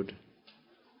gratitude,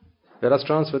 let us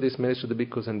transfer these merits to the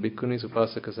bhikkhus and bhikkhunis,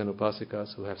 upasakas and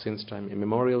upasikas who have since time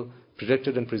immemorial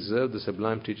protected and preserved the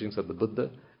sublime teachings of the Buddha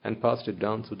and passed it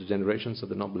down through the generations of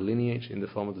the noble lineage in the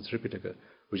form of the Tripitaka,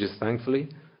 which is thankfully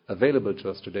available to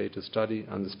us today to study,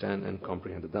 understand and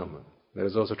comprehend the Dhamma. Let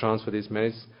us also transfer these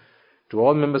merits to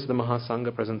all members of the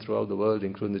Mahasangha present throughout the world,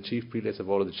 including the chief prelates of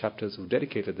all of the chapters who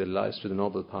dedicated their lives to the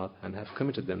noble path and have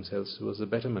committed themselves towards the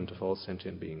betterment of all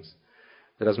sentient beings.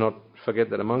 Let us not forget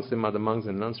that amongst them are the monks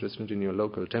and nuns resident in your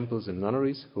local temples and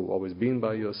nunneries who have always been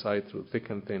by your side through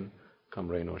thick and thin, come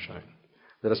rain or shine.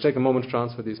 Let us take a moment to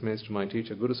transfer these merits to my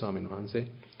teacher, Guru Swamin Wahanse,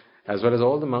 as well as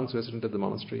all the monks resident at the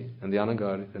monastery and the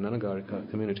Anagarika and Anagarika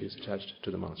communities attached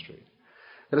to the monastery.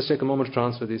 Let us take a moment to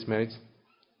transfer these merits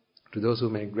to those who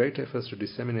make great efforts to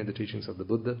disseminate the teachings of the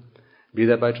Buddha, be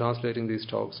that by translating these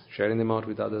talks, sharing them out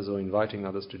with others or inviting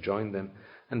others to join them,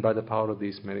 and by the power of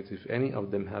these merits, if any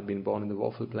of them have been born in the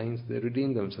woeful plains, they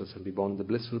redeem themselves and be born in the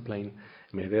blissful plain.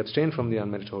 May they abstain from the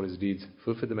unmeritorious deeds,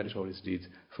 fulfill the meritorious deeds,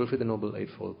 fulfill the noble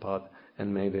eightfold path,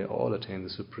 and may they all attain the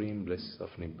supreme bliss of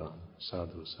Nibbana.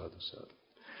 Sadhu, sadhu, sadhu.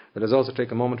 Let us also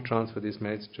take a moment to transfer these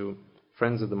merits to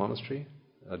friends of the monastery,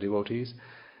 devotees,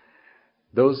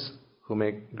 those who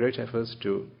make great efforts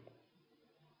to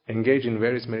engage in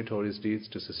various meritorious deeds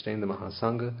to sustain the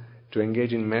Mahasangha, to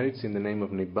engage in merits in the name of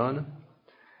Nibbana,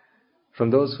 from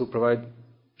those who provide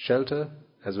shelter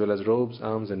as well as robes,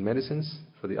 arms and medicines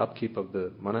for the upkeep of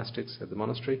the monastics at the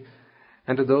monastery,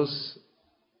 and to those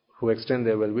who extend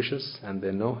their well wishes and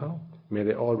their know-how, may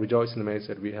they all rejoice in the merits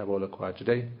that we have all acquired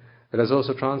today. Let us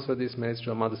also transfer these merits to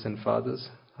our mothers and fathers,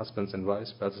 husbands and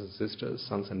wives, brothers and sisters,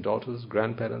 sons and daughters,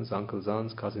 grandparents, uncles,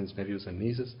 aunts, cousins, nephews and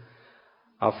nieces,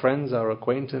 our friends, our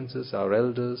acquaintances, our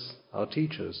elders, our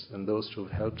teachers, and those who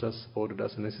have helped us, supported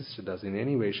us and assisted us in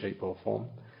any way, shape or form.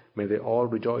 May they all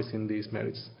rejoice in these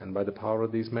merits, and by the power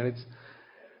of these merits,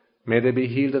 may they be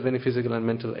healed of any physical and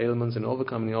mental ailments and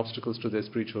overcome any obstacles to their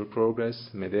spiritual progress.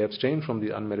 May they abstain from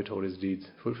the unmeritorious deeds,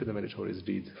 fulfill the meritorious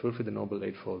deeds, fulfill the noble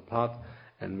eightfold path,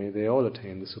 and may they all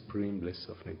attain the supreme bliss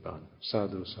of Nibbana.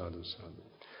 Sadhu, sadhu, sadhu.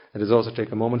 Let us also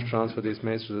take a moment to transfer these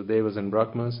merits to the Devas and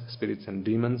Brahmas, spirits and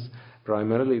demons,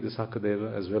 primarily the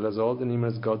Sakadeva, as well as all the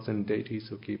numerous gods and deities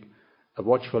who keep a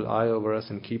watchful eye over us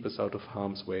and keep us out of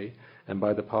harm's way, and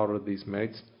by the power of these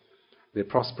merits, they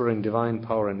prosper in divine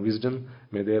power and wisdom.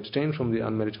 May they abstain from the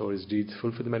unmeritorious deeds,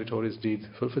 fulfill the meritorious deeds,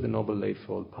 fulfill the noble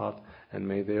eightfold path, and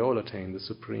may they all attain the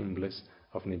supreme bliss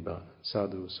of Nibbana.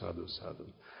 Sadhu, sadhu, sadhu.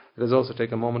 Let us also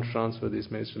take a moment to transfer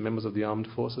these merits to members of the armed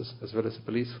forces, as well as the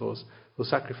police force, who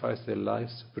sacrifice their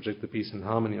lives to protect the peace and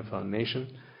harmony of our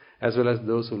nation, as well as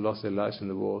those who lost their lives in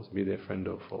the wars, be they friend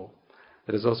or foe.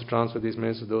 Let us also transfer these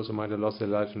merits to those who might have lost their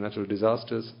lives in natural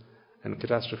disasters and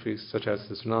catastrophes such as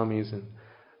the tsunamis and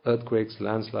earthquakes,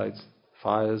 landslides,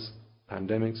 fires,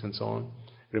 pandemics and so on,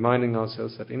 reminding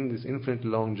ourselves that in this infinite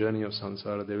long journey of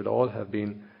samsara, they will all have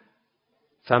been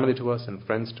family to us and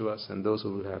friends to us, and those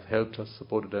who will have helped us,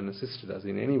 supported and assisted us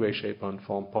in any way, shape and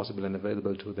form possible and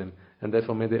available to them. And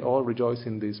therefore may they all rejoice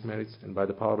in these merits, and by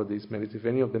the power of these merits, if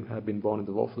any of them have been born in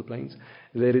the woeful plains,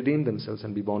 they redeem themselves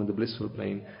and be born in the blissful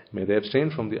plain. May they abstain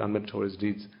from the unmeritorious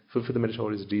deeds, fulfill the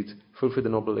meritorious deeds, fulfill the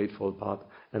noble eightfold path,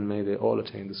 and may they all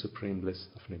attain the supreme bliss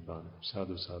of Nibbana.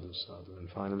 Sadhu, sadhu, sadhu. And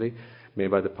finally, may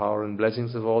by the power and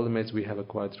blessings of all the merits we have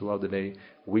acquired throughout the day,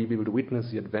 we be able to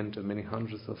witness the advent of many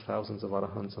hundreds of thousands of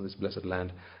arahants on this blessed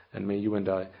land, and may you and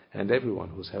I, and everyone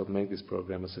who's helped make this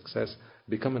program a success,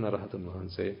 become an Arahatun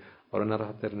Mahanse, or an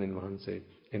Arahataran Mahanse,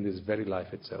 in this very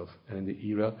life itself, and in the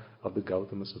era of the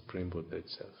Gautama Supreme Buddha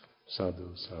itself.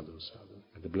 Sadhu, sadhu, sadhu.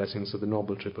 May the blessings of the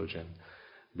Noble Triple Gem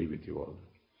be with you all.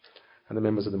 And the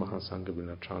members of the Mahasangha will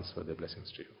now transfer their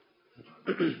blessings to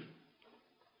you.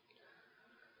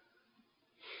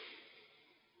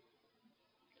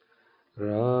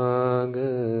 රාග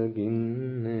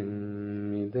ගින්නෙන්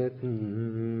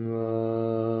මිදෙත්වා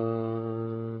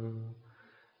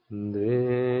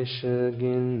ද්වේෂ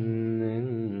ගින්නෙන්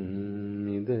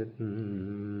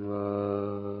මිදෙත්වා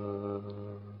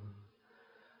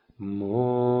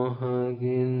මෝහ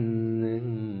ගින්නෙන්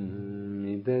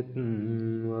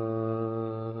මිදෙත්වා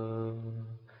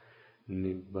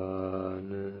නිබ්බාන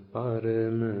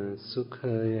පරම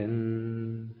සුඛයෙන්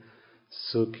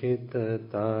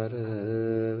සුඛිතතර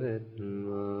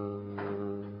වෙත්වා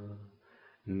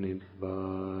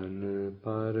නිබ්බාන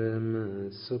පරම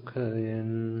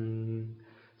සුඛයෙන්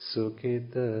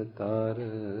සුඛිතතර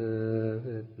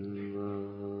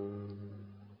වෙත්වා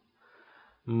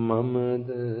මමද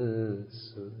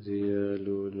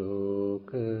සියලු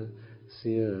ලෝක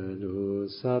සියලු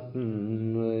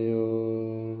සත්වයෝ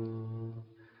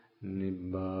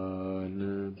නිබ්බාන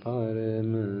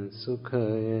පරම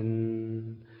සුඛයෙන්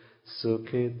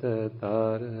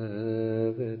සුඛිතතර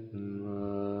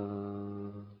වෙත්වා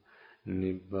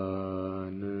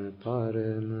නිබ්බාන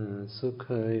පරම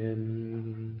සුඛයෙන්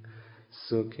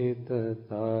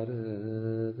සුඛිතතර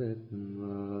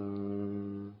වෙත්වා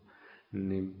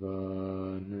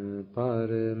නිබ්බාන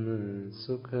පරම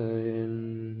සුඛයෙන්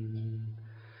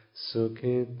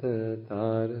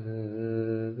සුඛිතතර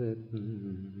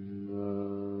වෙත්වා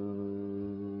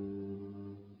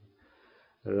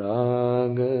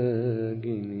රාග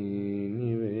ගිනි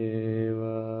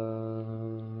නිවේවා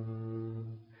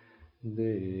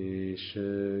දේශ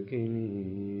ගිනි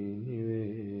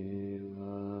නිවේවා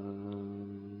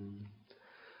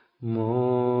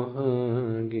මෝහ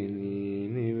ගිනි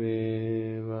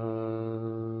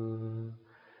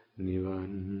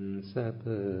නිවන් සැප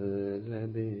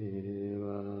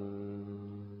ලැබේවා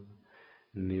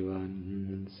නිවන්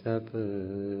සැප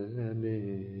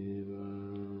ලැබේවා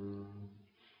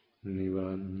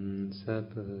නිවන්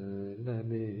සැප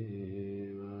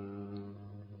ලැබේවා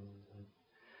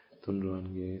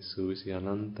තුන්රුවන්ගේ සූවිසි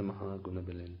අනන්ත මහා ගුණ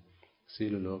බලෙන්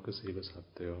සීල ලෝක සීල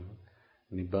සත්‍යයම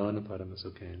නිබ්බාන පරම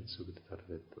සුඛයෙන් සුගතිතර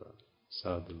වෙත්වා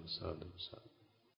සාදු සාදු සාදු